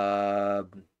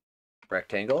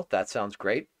 Rectangle. That sounds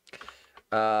great.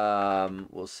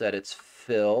 We'll set its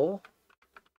fill.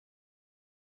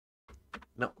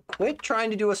 No, quit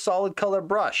trying to do a solid color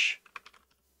brush.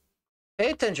 Pay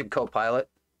attention, Copilot.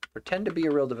 Pretend to be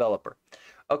a real developer.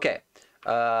 Okay.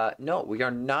 No, we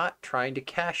are not trying to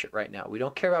cache it right now. We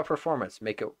don't care about performance.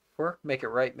 Make it work, make it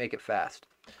right, make it fast.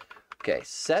 Okay,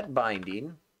 set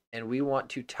binding, and we want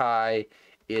to tie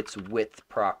its width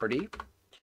property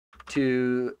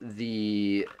to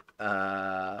the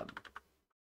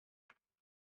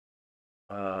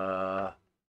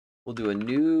we'll do a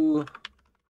new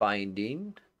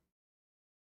binding.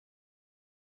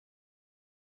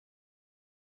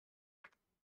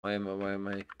 Why am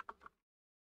I?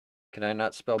 Can I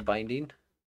not spell binding?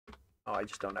 Oh, I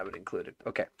just don't have it included.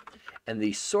 Okay. And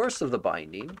the source of the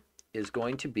binding is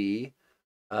going to be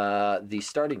the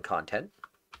starting content.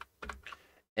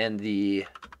 And the,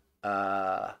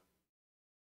 yeah,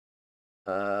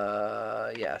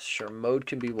 sure, mode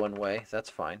can be one way. That's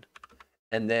fine.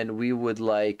 And then we would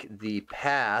like the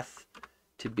path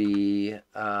to be,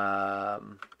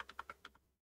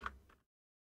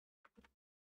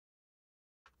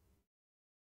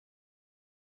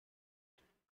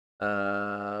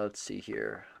 let's see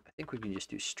here. I think we can just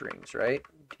do strings, right?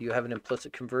 Do you have an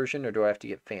implicit conversion, or do I have to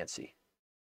get fancy?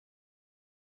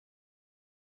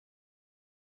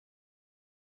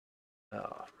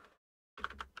 Oh.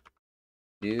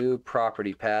 New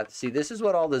property path. See, this is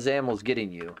what all the XAML's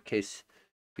getting you, in case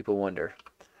people wonder.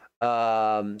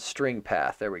 String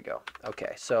path. There we go.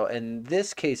 Okay, so in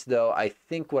this case, though, I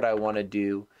think what I want to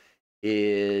do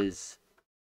is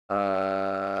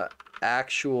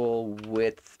actual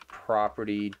width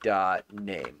property dot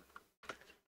name.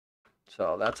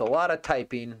 So that's a lot of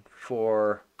typing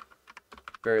for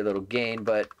very little gain,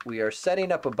 but we are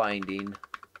setting up a binding.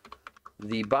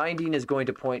 The binding is going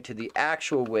to point to the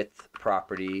actual width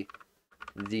property.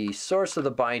 The source of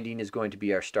the binding is going to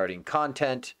be our starting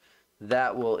content.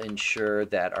 That will ensure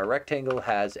that our rectangle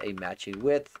has a matching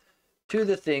width to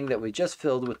the thing that we just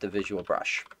filled with the visual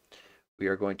brush. We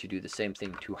are going to do the same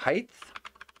thing to height.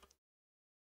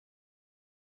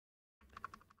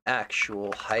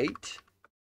 Actual height.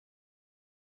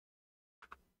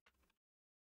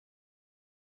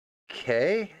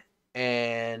 Okay,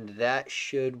 and that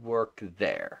should work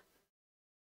there.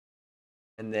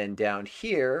 And then down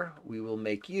here, we will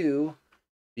make you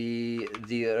the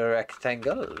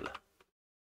rectangle.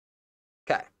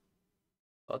 Okay,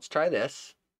 let's try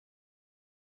this.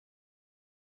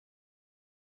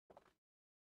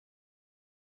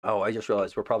 Oh, I just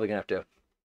realized we're probably going to have to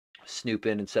snoop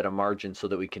in and set a margin so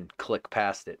that we can click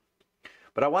past it.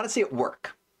 But I want to see it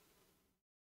work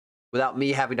without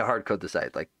me having to hard code the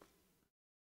site. Like,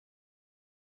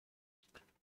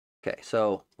 okay,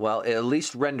 so, well, it at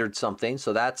least rendered something,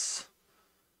 so that's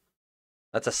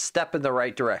a step in the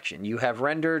right direction. You have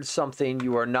rendered something.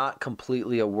 You are not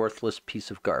completely a worthless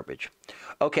piece of garbage.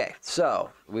 Okay,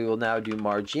 so we will now do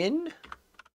margin.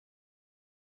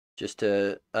 Just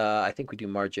to, I think we do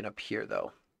margin up here,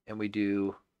 though. And we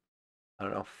do, I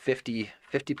don't know, 50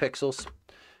 pixels.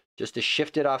 Just to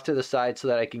shift it off to the side so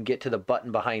that I can get to the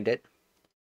button behind it.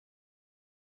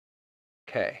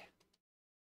 Okay.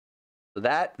 So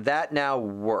that now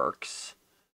works.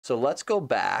 So let's go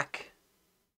back.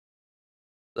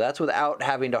 So that's without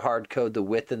having to hard code the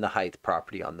width and the height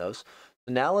property on those.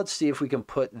 So now let's see if we can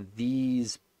put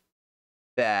these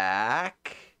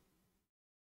back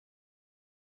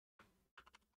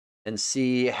and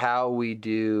see how we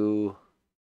do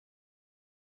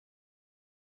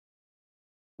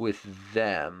with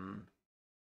them.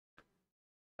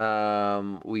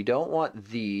 We don't want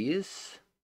these.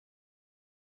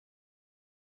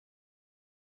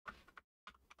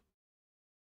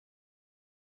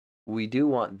 We do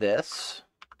want this.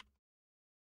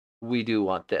 We do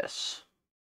want this.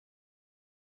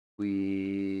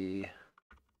 We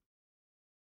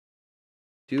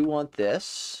do want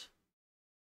this.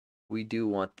 We do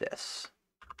want this.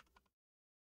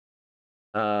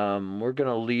 We're going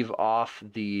to leave off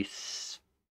the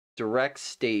direct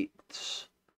states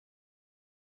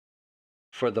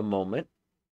for the moment.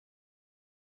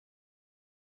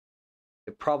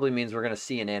 It probably means we're going to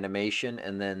see an animation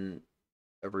and then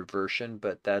a reversion,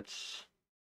 but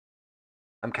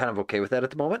I'm kind of okay with that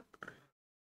at the moment.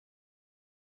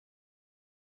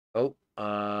 Oh,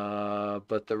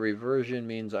 but the reversion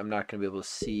means I'm not going to be able to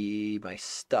see my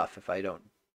stuff if I don't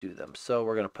do them. So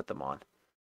we're going to put them on.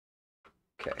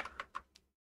 Okay.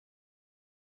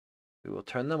 We will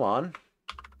turn them on.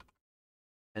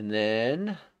 And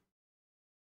then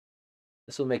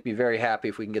this will make me very happy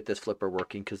if we can get this flipper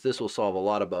working, because this will solve a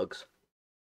lot of bugs.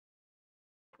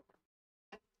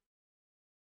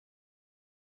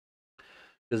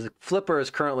 Because the flipper is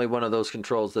currently one of those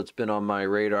controls that's been on my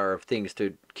radar of things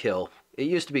to kill. It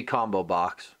used to be combo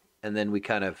box, and then we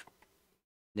kind of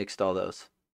Nixed all those.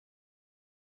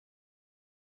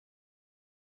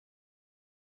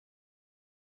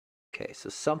 Okay, so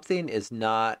something is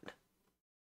not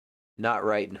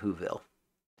right in Whoville.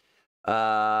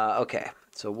 Okay,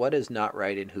 so what is not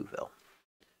right in Whoville?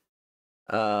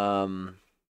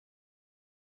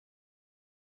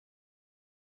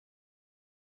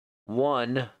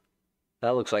 One,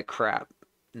 that looks like crap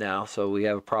now, so we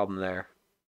have a problem there.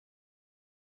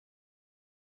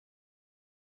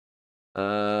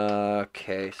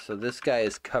 Okay, so this guy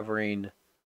is covering.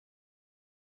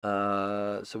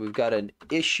 So we've got an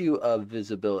issue of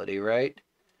visibility, right?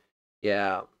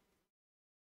 Yeah.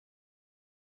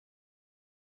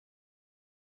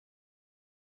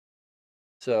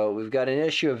 So we've got an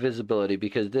issue of visibility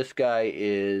because this guy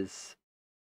is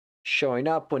showing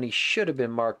up when he should have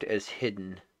been marked as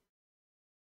hidden.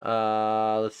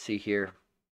 Let's see here.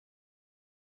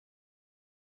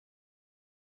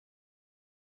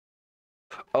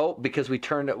 Oh, because we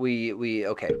turned it. We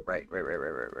okay. Right.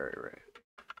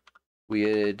 We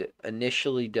had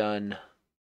initially done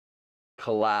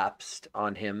collapsed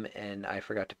on him, and I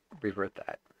forgot to revert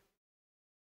that.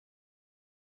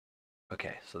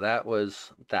 Okay, so that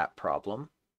was that problem.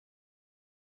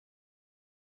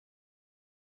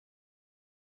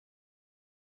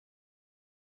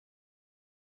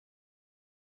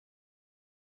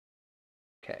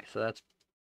 Okay, so that's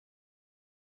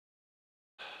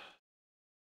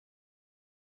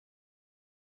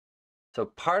so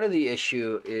part of the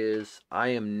issue is I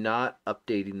am not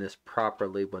updating this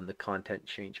properly when the content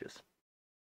changes.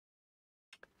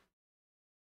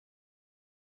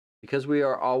 Because we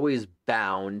are always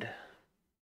bound,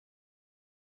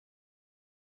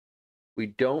 we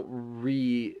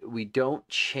don't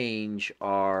change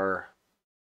our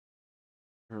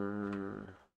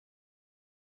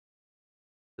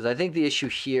because I think the issue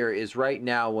here is right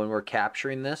now when we're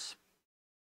capturing this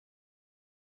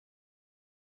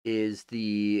is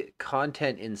the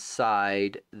content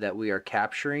inside that we are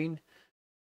capturing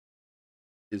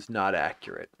is not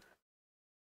accurate.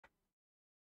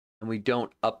 And we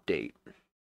don't update.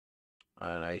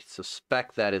 And I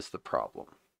suspect that is the problem.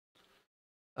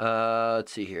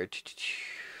 Let's see here.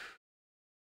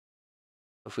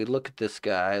 If we look at this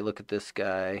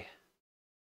guy,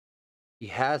 he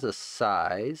has a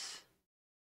size.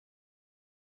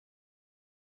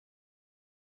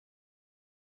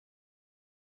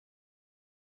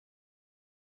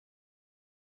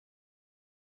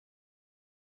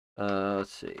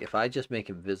 Let's see. If I just make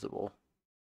him visible,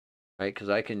 right? Because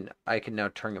I can now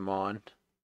turn him on.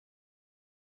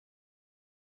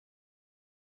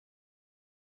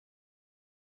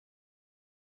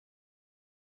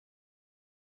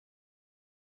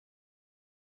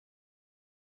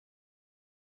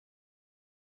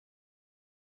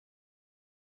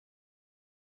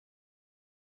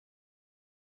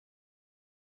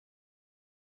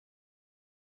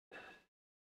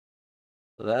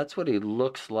 So that's what he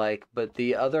looks like, but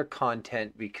the other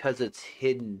content, because it's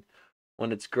hidden,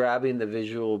 when it's grabbing the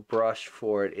visual brush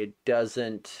for it, it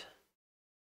doesn't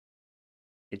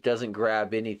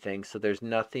grab anything, so there's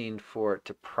nothing for it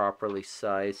to properly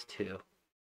size to.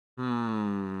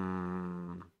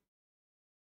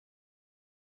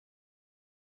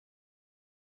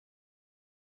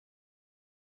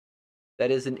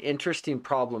 That is an interesting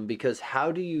problem because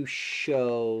how do you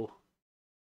show...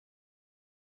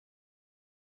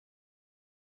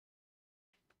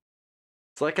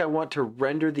 It's like I want to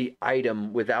render the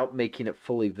item without making it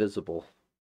fully visible.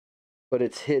 But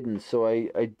it's hidden, so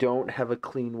I don't have a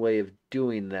clean way of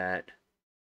doing that.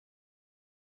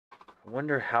 I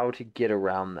wonder how to get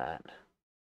around that.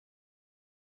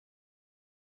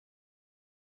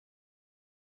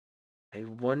 I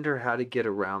wonder how to get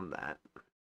around that.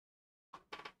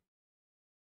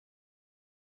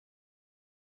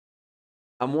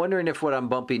 I'm wondering if what I'm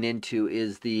bumping into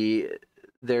is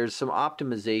there's some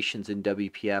optimizations in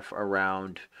WPF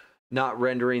around not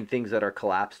rendering things that are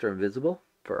collapsed or invisible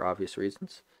for obvious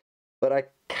reasons. But I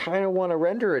kind of want to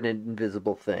render an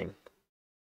invisible thing.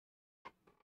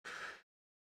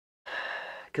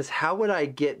 Because how would I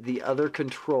get the other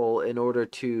control in order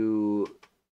to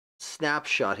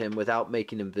snapshot him without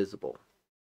making him visible?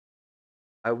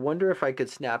 I wonder if I could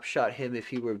snapshot him if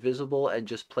he were visible and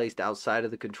just placed outside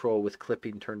of the control with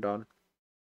clipping turned on.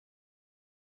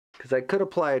 Because I could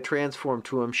apply a transform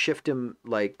to him, shift him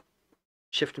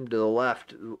to the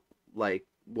left, like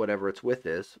whatever its width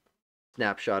is,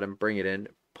 snapshot him, bring it in,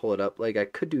 pull it up. Like I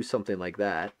could do something like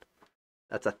that.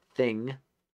 That's a thing.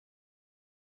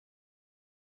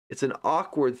 It's an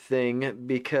awkward thing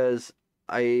because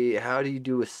how do you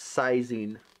do a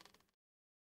sizing?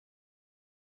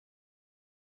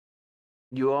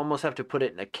 you almost have to put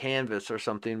it in a canvas or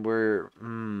something where,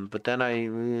 but then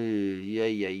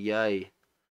yay.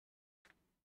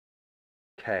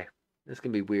 Okay, this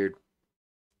can be weird.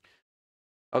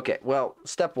 Okay, well,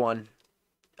 step one,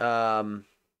 sorta,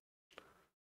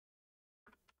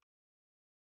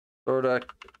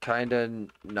 kinda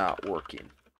not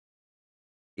working.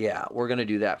 Yeah, we're gonna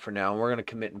do that for now. We're gonna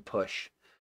commit and push.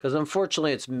 Because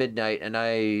unfortunately it's midnight and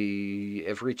I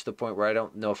have reached the point where I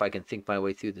don't know if I can think my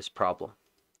way through this problem.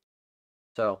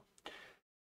 So,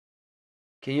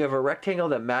 can you have a rectangle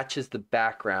that matches the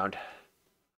background?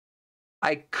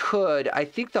 I could. I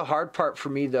think the hard part for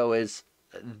me though is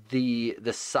the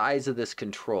size of this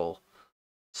control.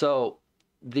 So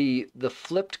the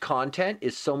flipped content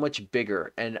is so much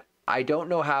bigger, and I don't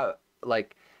know how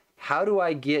do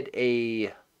I get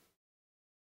a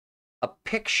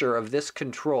picture of this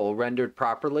control rendered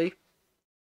properly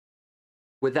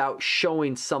without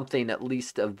showing something at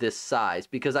least of this size?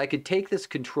 Because I could take this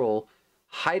control,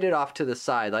 hide it off to the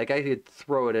side, like I could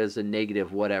throw it as a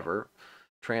negative whatever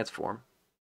transform,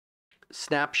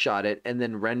 snapshot it, and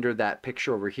then render that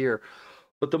picture over here.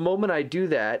 But the moment I do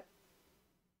that,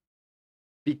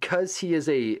 because he is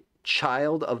a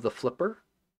child of the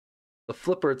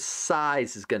flipper's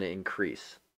size is going to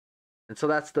increase. And so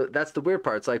that's the weird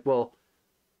part. It's like, well,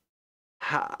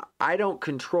 I don't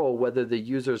control whether the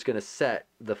user is going to set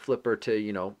the flipper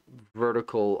to,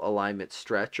 vertical alignment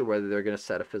stretch, or whether they're going to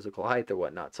set a physical height or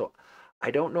whatnot. So I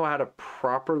don't know how to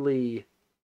properly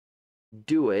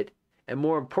do it. And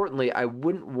more importantly, I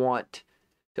wouldn't want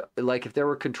to, like, if there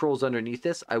were controls underneath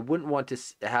this, I wouldn't want to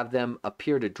have them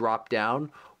appear to drop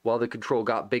down while the control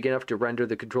got big enough to render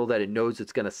the control that it knows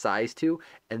it's going to size to,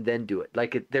 and then do it.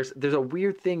 Like, there's a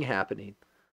weird thing happening.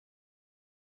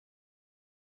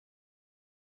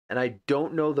 And I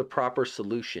don't know the proper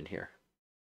solution here,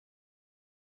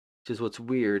 which is what's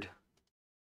weird.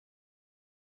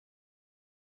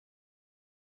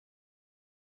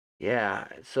 Yeah,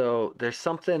 so there's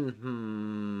something,